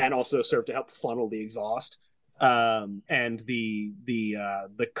 and also serve to help funnel the exhaust. And the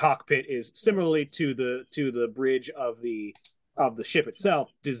cockpit is similarly to the bridge of the ship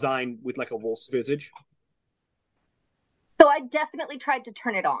itself, designed with like a wolf's visage. So I definitely tried to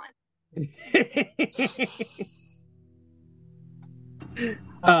turn it on.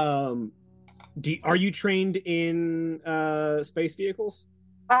 Are you trained in space vehicles?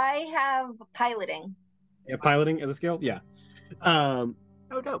 I have piloting. Yeah, piloting as a skill. Yeah. Oh,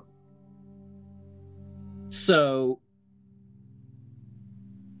 dope. So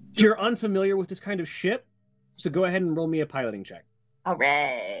you're unfamiliar with this kind of ship, so go ahead and roll me a piloting check. All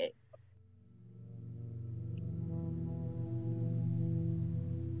right.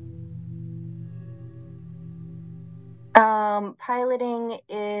 Piloting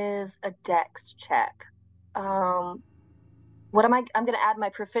is a dex check. What am I? I'm going to add my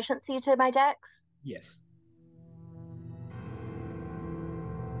proficiency to my dex. Yes.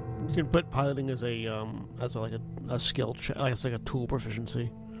 You can put piloting as a skill check, like it's like a tool proficiency.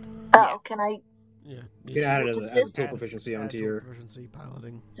 Oh, can I? Yeah, You can add it as a tool Add- proficiency add onto tool your. proficiency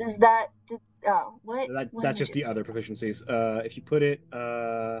piloting. Does that? Oh, what? That's just the other proficiencies. If you put it,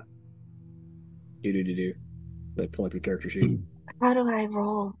 do. Like pull up your character sheet. How do I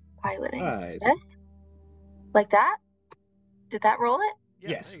roll piloting? Nice. Yes. Like that? Did that roll it? Yeah,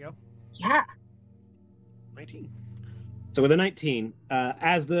 Yes. There you go. Yeah. 19. So with a 19,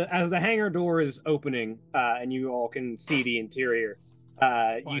 as the hangar door is opening, and you all can see the interior,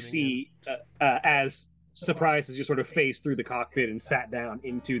 you see as surprised as you sort of phased through the cockpit and sat down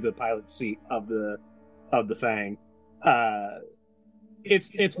into the pilot seat of the Fang.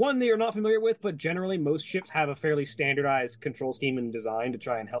 It's one that you're not familiar with, but generally most ships have a fairly standardized control scheme and design to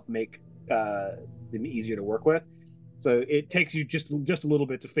try and help make them easier to work with. So it takes you just a little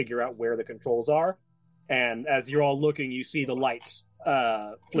bit to figure out where the controls are. And as you're all looking, you see the lights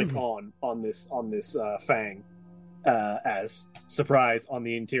flick on this Fang, as Surprise on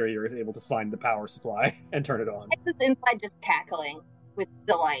the interior is able to find the power supply and turn it on. This is inside just cackling with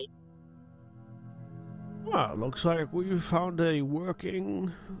delight. Well, looks like we found a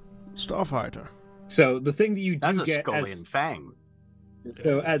working starfighter. So the thing that you do That's a get Scolian Fang.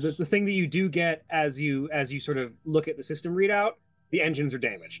 So the thing that you do get as you sort of look at the system readout, the engines are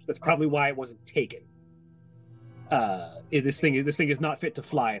damaged. That's probably why it wasn't taken. This thing is not fit to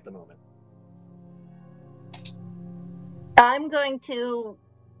fly at the moment. I'm going to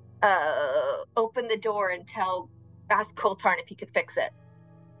open the door and ask Coltarn if he could fix it.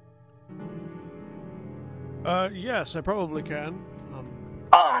 Yes, I probably can.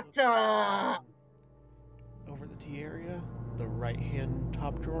 Awesome! Over the tea area, the right-hand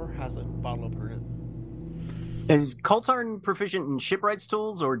top drawer has a bottle opener in it. Is Coltarn proficient in shipwrights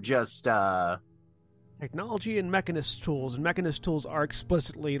tools or just Technology and mechanist tools, and mechanist tools are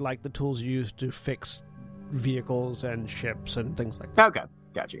explicitly like the tools used to fix vehicles and ships and things like that. Okay,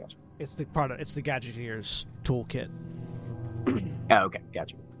 gotcha. It's the product. It's the gadgeteer's toolkit. Oh, okay,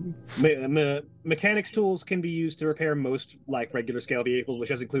 gotcha. Mechanics tools can be used to repair most like regular scale vehicles, which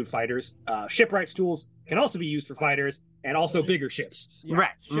does include fighters. Shipwrights tools can also be used for fighters and also bigger ships. Yeah, Right.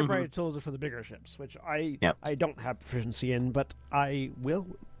 Shipwright tools are for the bigger ships, which I don't have proficiency in, but I will.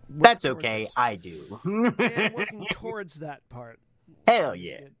 That's okay. I do. I am working towards that part. Hell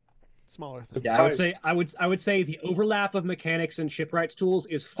yeah. Smaller things. Yeah, I would say the overlap of mechanics and shipwrights tools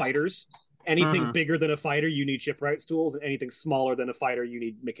is fighters. Anything bigger than a fighter, you need shipwrights tools, and anything smaller than a fighter, you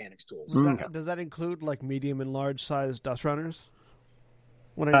need mechanics tools. Does that include like medium and large size dust runners?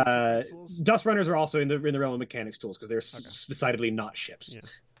 Dust runners are also in the realm of mechanics tools because they're decidedly not ships.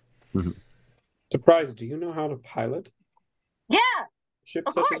 Yeah. Surprise! Do you know how to pilot Yeah, ships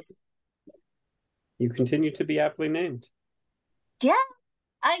of such course. as? You continue to be aptly named. Yeah,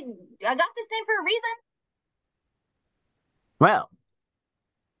 I got this name for a reason. Well,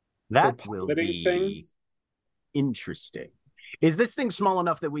 that For will piloting be things? interesting. Is this thing small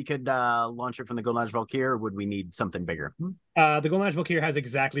enough that we could launch it from the Golden Valkyrie, or would we need something bigger? The Golden Valkyrie has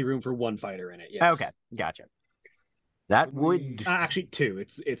exactly room for one fighter in it. Yes. Okay, gotcha. That would actually two.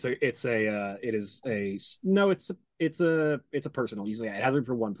 It's a personal. Usually, it has room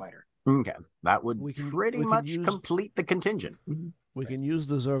for one fighter. okay. That would We can pretty much use- complete the contingent. We can use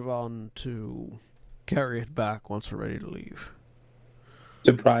the Zervon to carry it back once we're ready to leave.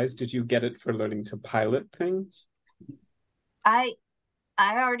 Surprised? Did you get it for learning to pilot things? I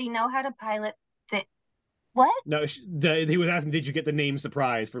already know how to pilot what? No, he was asking, did you get the name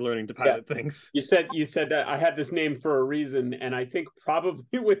Surprise for learning to pilot things? You said that I had this name for a reason, and I think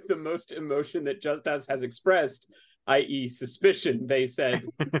probably with the most emotion that Just Us has expressed, i.e., suspicion, they said,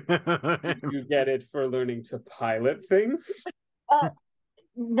 "You get it for learning to pilot things."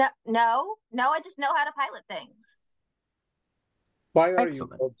 No, I just know how to pilot things Why are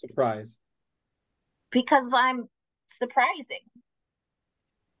Excellent. you called Surprise? because I'm surprising.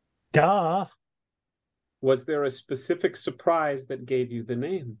 Duh. Was there a specific surprise that gave you the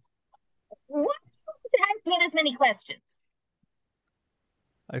name? What? Ask me this many questions.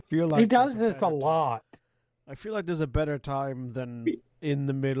 I feel like He does there's this a better lot. I feel like there's a better time than in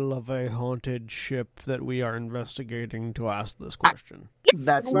the middle of a haunted ship that we are investigating to ask this question.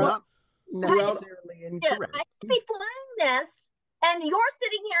 That's Well, not necessarily Yeah, incorrect. I could be flying this, and you're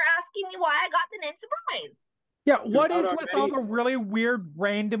sitting here asking me why I got the name Surprise. Yeah, what Not is with all already. the really weird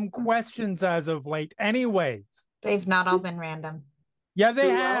random questions as of late? Anyways. They've not all been random. Yeah, they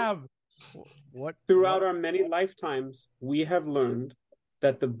Throughout- have. What? Throughout our many lifetimes, we have learned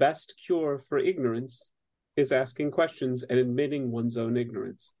that the best cure for ignorance is asking questions and admitting one's own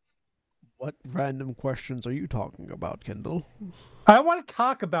ignorance. What random questions are you talking about, Kendall? I don't want to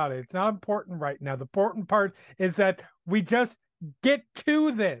talk about it. It's not important right now. The important part is that we just get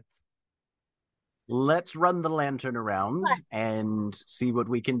to this. Let's run the lantern around and see what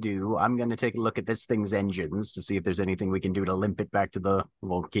we can do. I'm going to take a look at this thing's engines to see if there's anything we can do to limp it back to the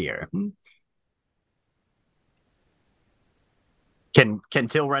Volkir. Can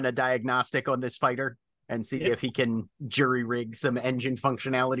Till run a diagnostic on this fighter and see if he can jury rig some engine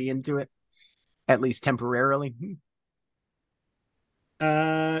functionality into it, at least temporarily?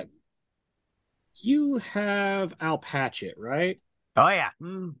 You have Al Patchett, right? Oh yeah.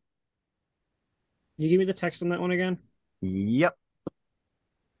 You give me the text on that one again? Yep. Is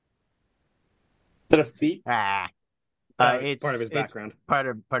that a feat? It's part of his background. Part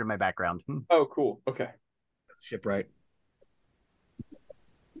of my background. Oh, cool. Okay. Shipwright.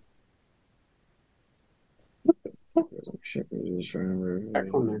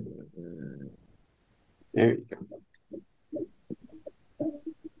 Back on there. There you go.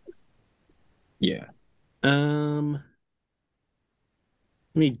 Yeah. Let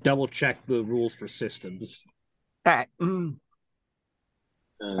me double check the rules for systems. All right.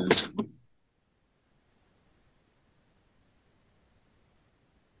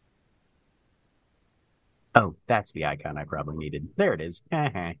 Oh, that's the icon I probably needed. There it is.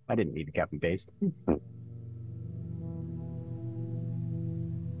 I didn't need to copy paste.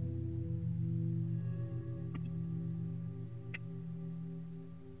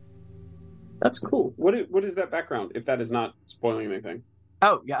 That's cool. What is that background? If that is not spoiling anything.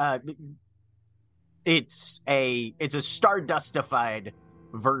 Oh, yeah. It's a Stardustified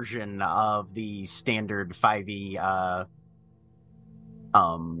version of the standard 5e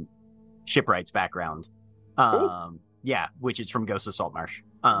shipwright's background. Cool. Yeah, which is from Ghost of Saltmarsh.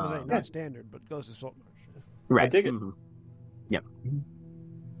 I was saying, not standard, but goes to Salt Marsh. Right. I dig it. Mhm. Yep.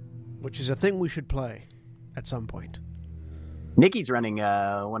 Which is a thing we should play at some point. Nikki's running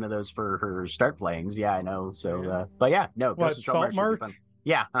one of those for her start playings. Yeah, I know. So, but yeah, no, What, Ghost of Saltmarsh would be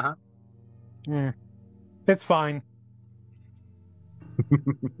Saltmarsh? fun. Yeah. It's fine.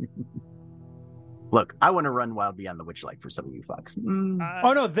 Look, I want to run Wild Beyond the Witchlight for some of you fucks.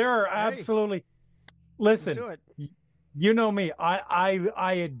 Oh no, there are Hey. absolutely. Let's Listen, do it. you know me.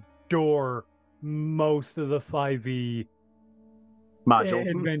 I adore most of the 5e Modules.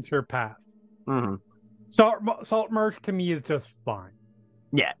 adventure paths. Mm-hmm. Saltmarsh to me is just fine.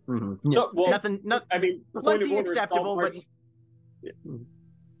 Yeah. Mm-hmm. So, well, Nothing. I mean, point Plenty of order, acceptable, but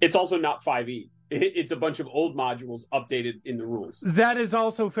it's also not 5e. It's a bunch of old modules updated in the rules. That is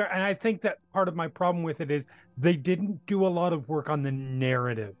also fair, and I think that part of my problem with it is they didn't do a lot of work on the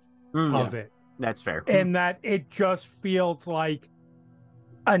narrative of it, that's fair. and that it just feels like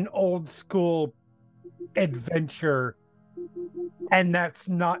an old school adventure, and that's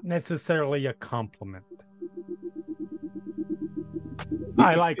not necessarily a compliment.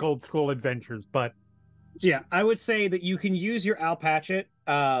 I like old school adventures, but So yeah, I would say that you can use your Al Patchett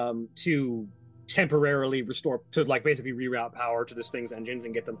to temporarily restore to like basically reroute power to this thing's engines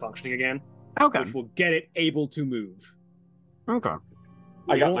and get them functioning again. Okay. Which will get it able to move. Okay.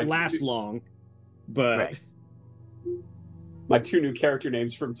 It won't last long, but Right. My 2 new character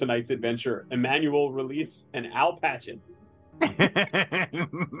names from tonight's adventure: Emmanuel Release and Al Patchin.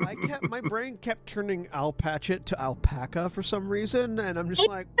 My brain kept turning Alpatchet to alpaca for some reason, and I'm just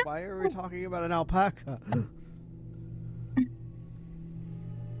like, why are we talking about an alpaca?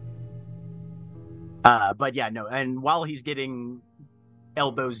 But yeah, no. And while he's getting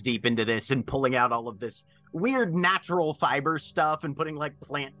elbows deep into this and pulling out all of this weird natural fiber stuff and putting like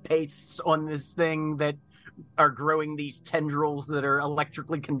plant pastes on this thing that are growing these tendrils that are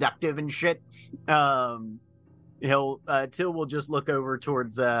electrically conductive and shit, Till will just look over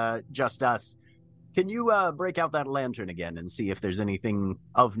towards Just Us. Can you break out that lantern again and see if there's anything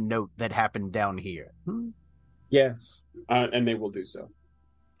of note that happened down here? Yes, and they will do so.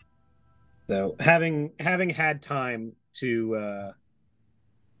 So having had time to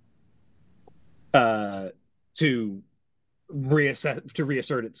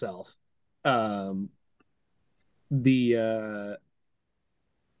reassert itself, the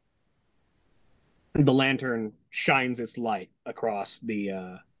lantern shines its light across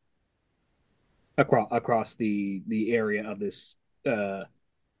the across the area of this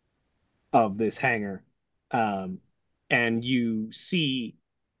hangar, and you see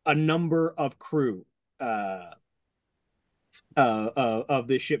a number of crew of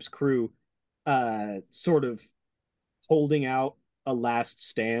this ship's crew sort of holding out a last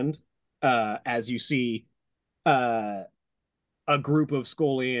stand, as you see a group of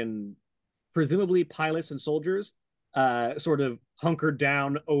Skolian, presumably pilots and soldiers, sort of hunkered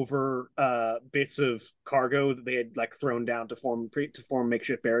down over bits of cargo that they had like thrown down to form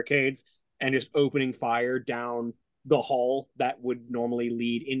makeshift barricades, and just opening fire down the hall that would normally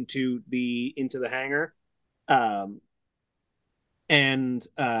lead into the hangar. And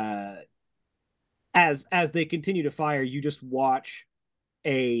as they continue to fire, you just watch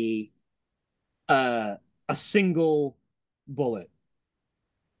a single bullet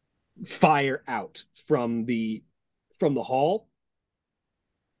fire out from the hall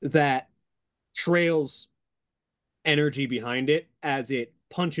that trails energy behind it as it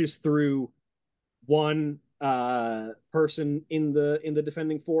punches through one person in the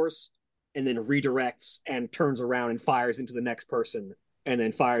defending force, and then redirects and turns around and fires into the next person, and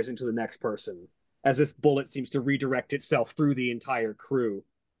then fires into the next person, as this bullet seems to redirect itself through the entire crew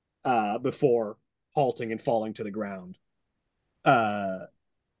before halting and falling to the ground.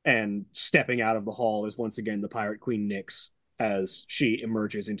 And stepping out of the hall is once again the Pirate Queen Nyx, as she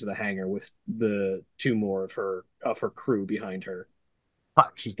emerges into the hangar with the 2 more of her crew behind her.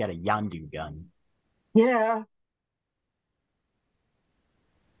 Fuck, she's got a Yandu gun. Yeah.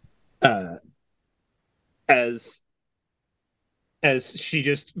 As she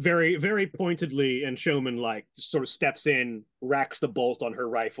just very, very pointedly and showman-like sort of steps in, racks the bolt on her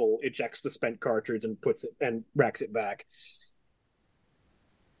rifle, ejects the spent cartridge, and puts it and racks it back.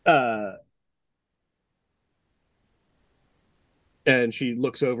 And she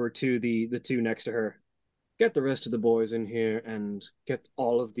looks over to the 2 next to her. Get the rest of the boys in here and get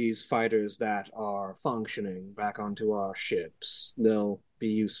all of these fighters that are functioning back onto our ships. They'll be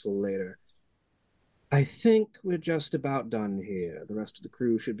useful later. I think we're just about done here. The rest of the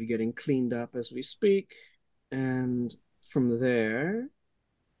crew should be getting cleaned up as we speak. And from there,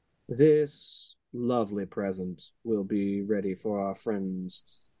 this lovely present will be ready for our friends.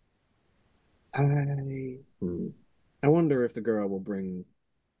 I wonder if the girl will bring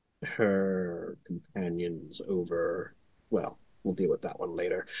her companions over. Well, we'll deal with that one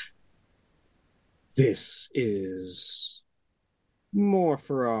later. This is more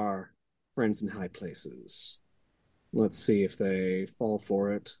for our friends in high places. Let's see if they fall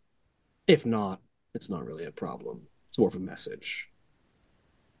for it. If not, it's not really a problem. It's more of a message.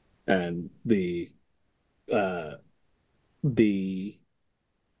 And the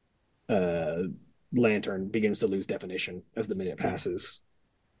lantern begins to lose definition as the minute passes.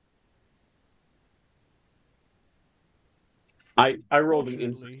 I rolled an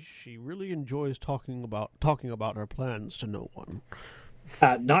insight. She really enjoys talking about her plans to no one.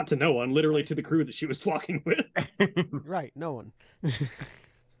 Not to no one, literally to the crew that she was walking with. Right, no one.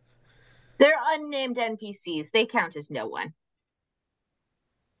 They're unnamed NPCs. They count as no one.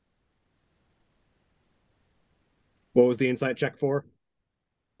 What was the insight check for?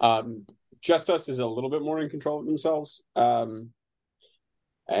 Just Us is a little bit more in control of themselves, and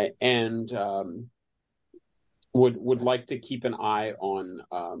would like to keep an eye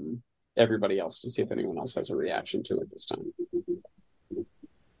on everybody else to see if anyone else has a reaction to it this time.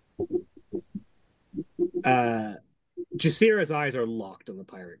 Jasira's eyes are locked on the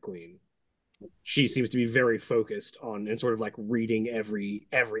Pirate Queen. She seems to be very focused on and sort of like reading every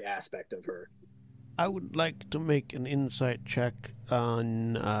aspect of her. I would like to make an insight check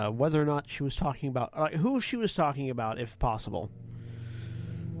on whether or not she was talking about who she was talking about, if possible.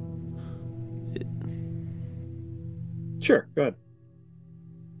 Sure, go ahead.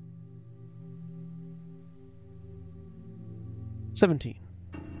 17.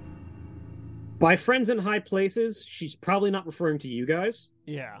 By friends in high places, she's probably not referring to you guys.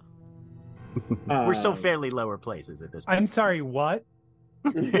 Yeah. We're still fairly lower places at this point. I'm sorry, what?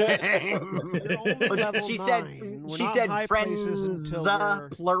 She said friends,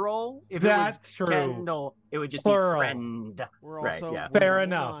 plural. If That's it was true. Kendall, it would just Plural. be friend. We're Right, also yeah. Fair level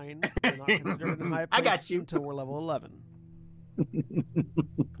enough. 9. We're not considered in high I got places you. until we're level 11.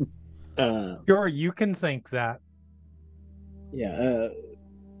 Sure, you can think that. Yeah.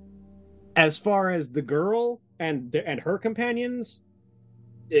 As far as the girl and her companions,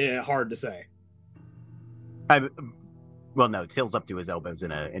 hard to say. Well, no, Till's up to his elbows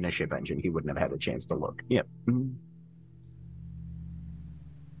in a ship engine. He wouldn't have had a chance to look. Yep.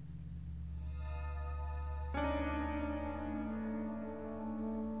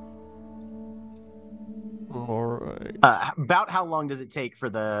 All right. About how long does it take for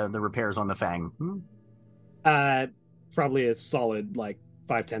the repairs on the Fang? Probably a solid like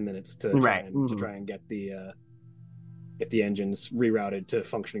 5-10 minutes to try and get the engines rerouted to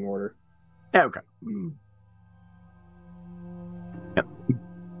functioning order. Okay. Yep.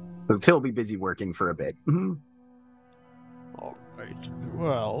 So Till will be busy working for a bit. All right.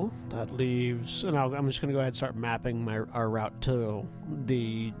 Well, that leaves, and I'm just going to go ahead and start mapping our route to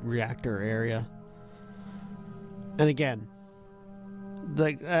the reactor area. And again,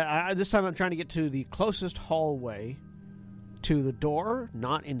 like this time I'm trying to get to the closest hallway to the door,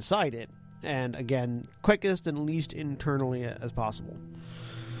 not inside it. And again, quickest and least internally as possible.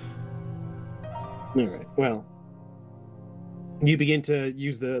 All right. Well, you begin to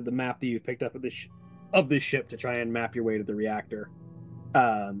use the map that you've picked up of this ship to try and map your way to the reactor.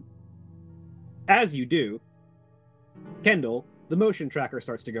 As you do, Kendall, the motion tracker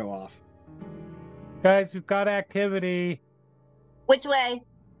starts to go off. Guys, we've got activity. Which way?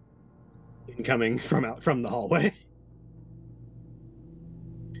 Coming from the hallway.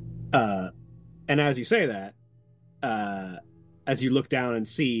 And as you say that, as you look down and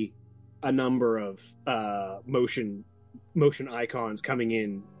see a number of motion icons coming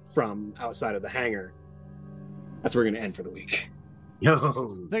in from outside of the hangar, that's where we're going to end for the week.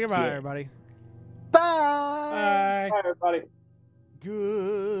 Yo. Say goodbye, everybody. Bye. Bye, everybody.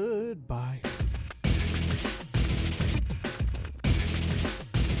 Goodbye.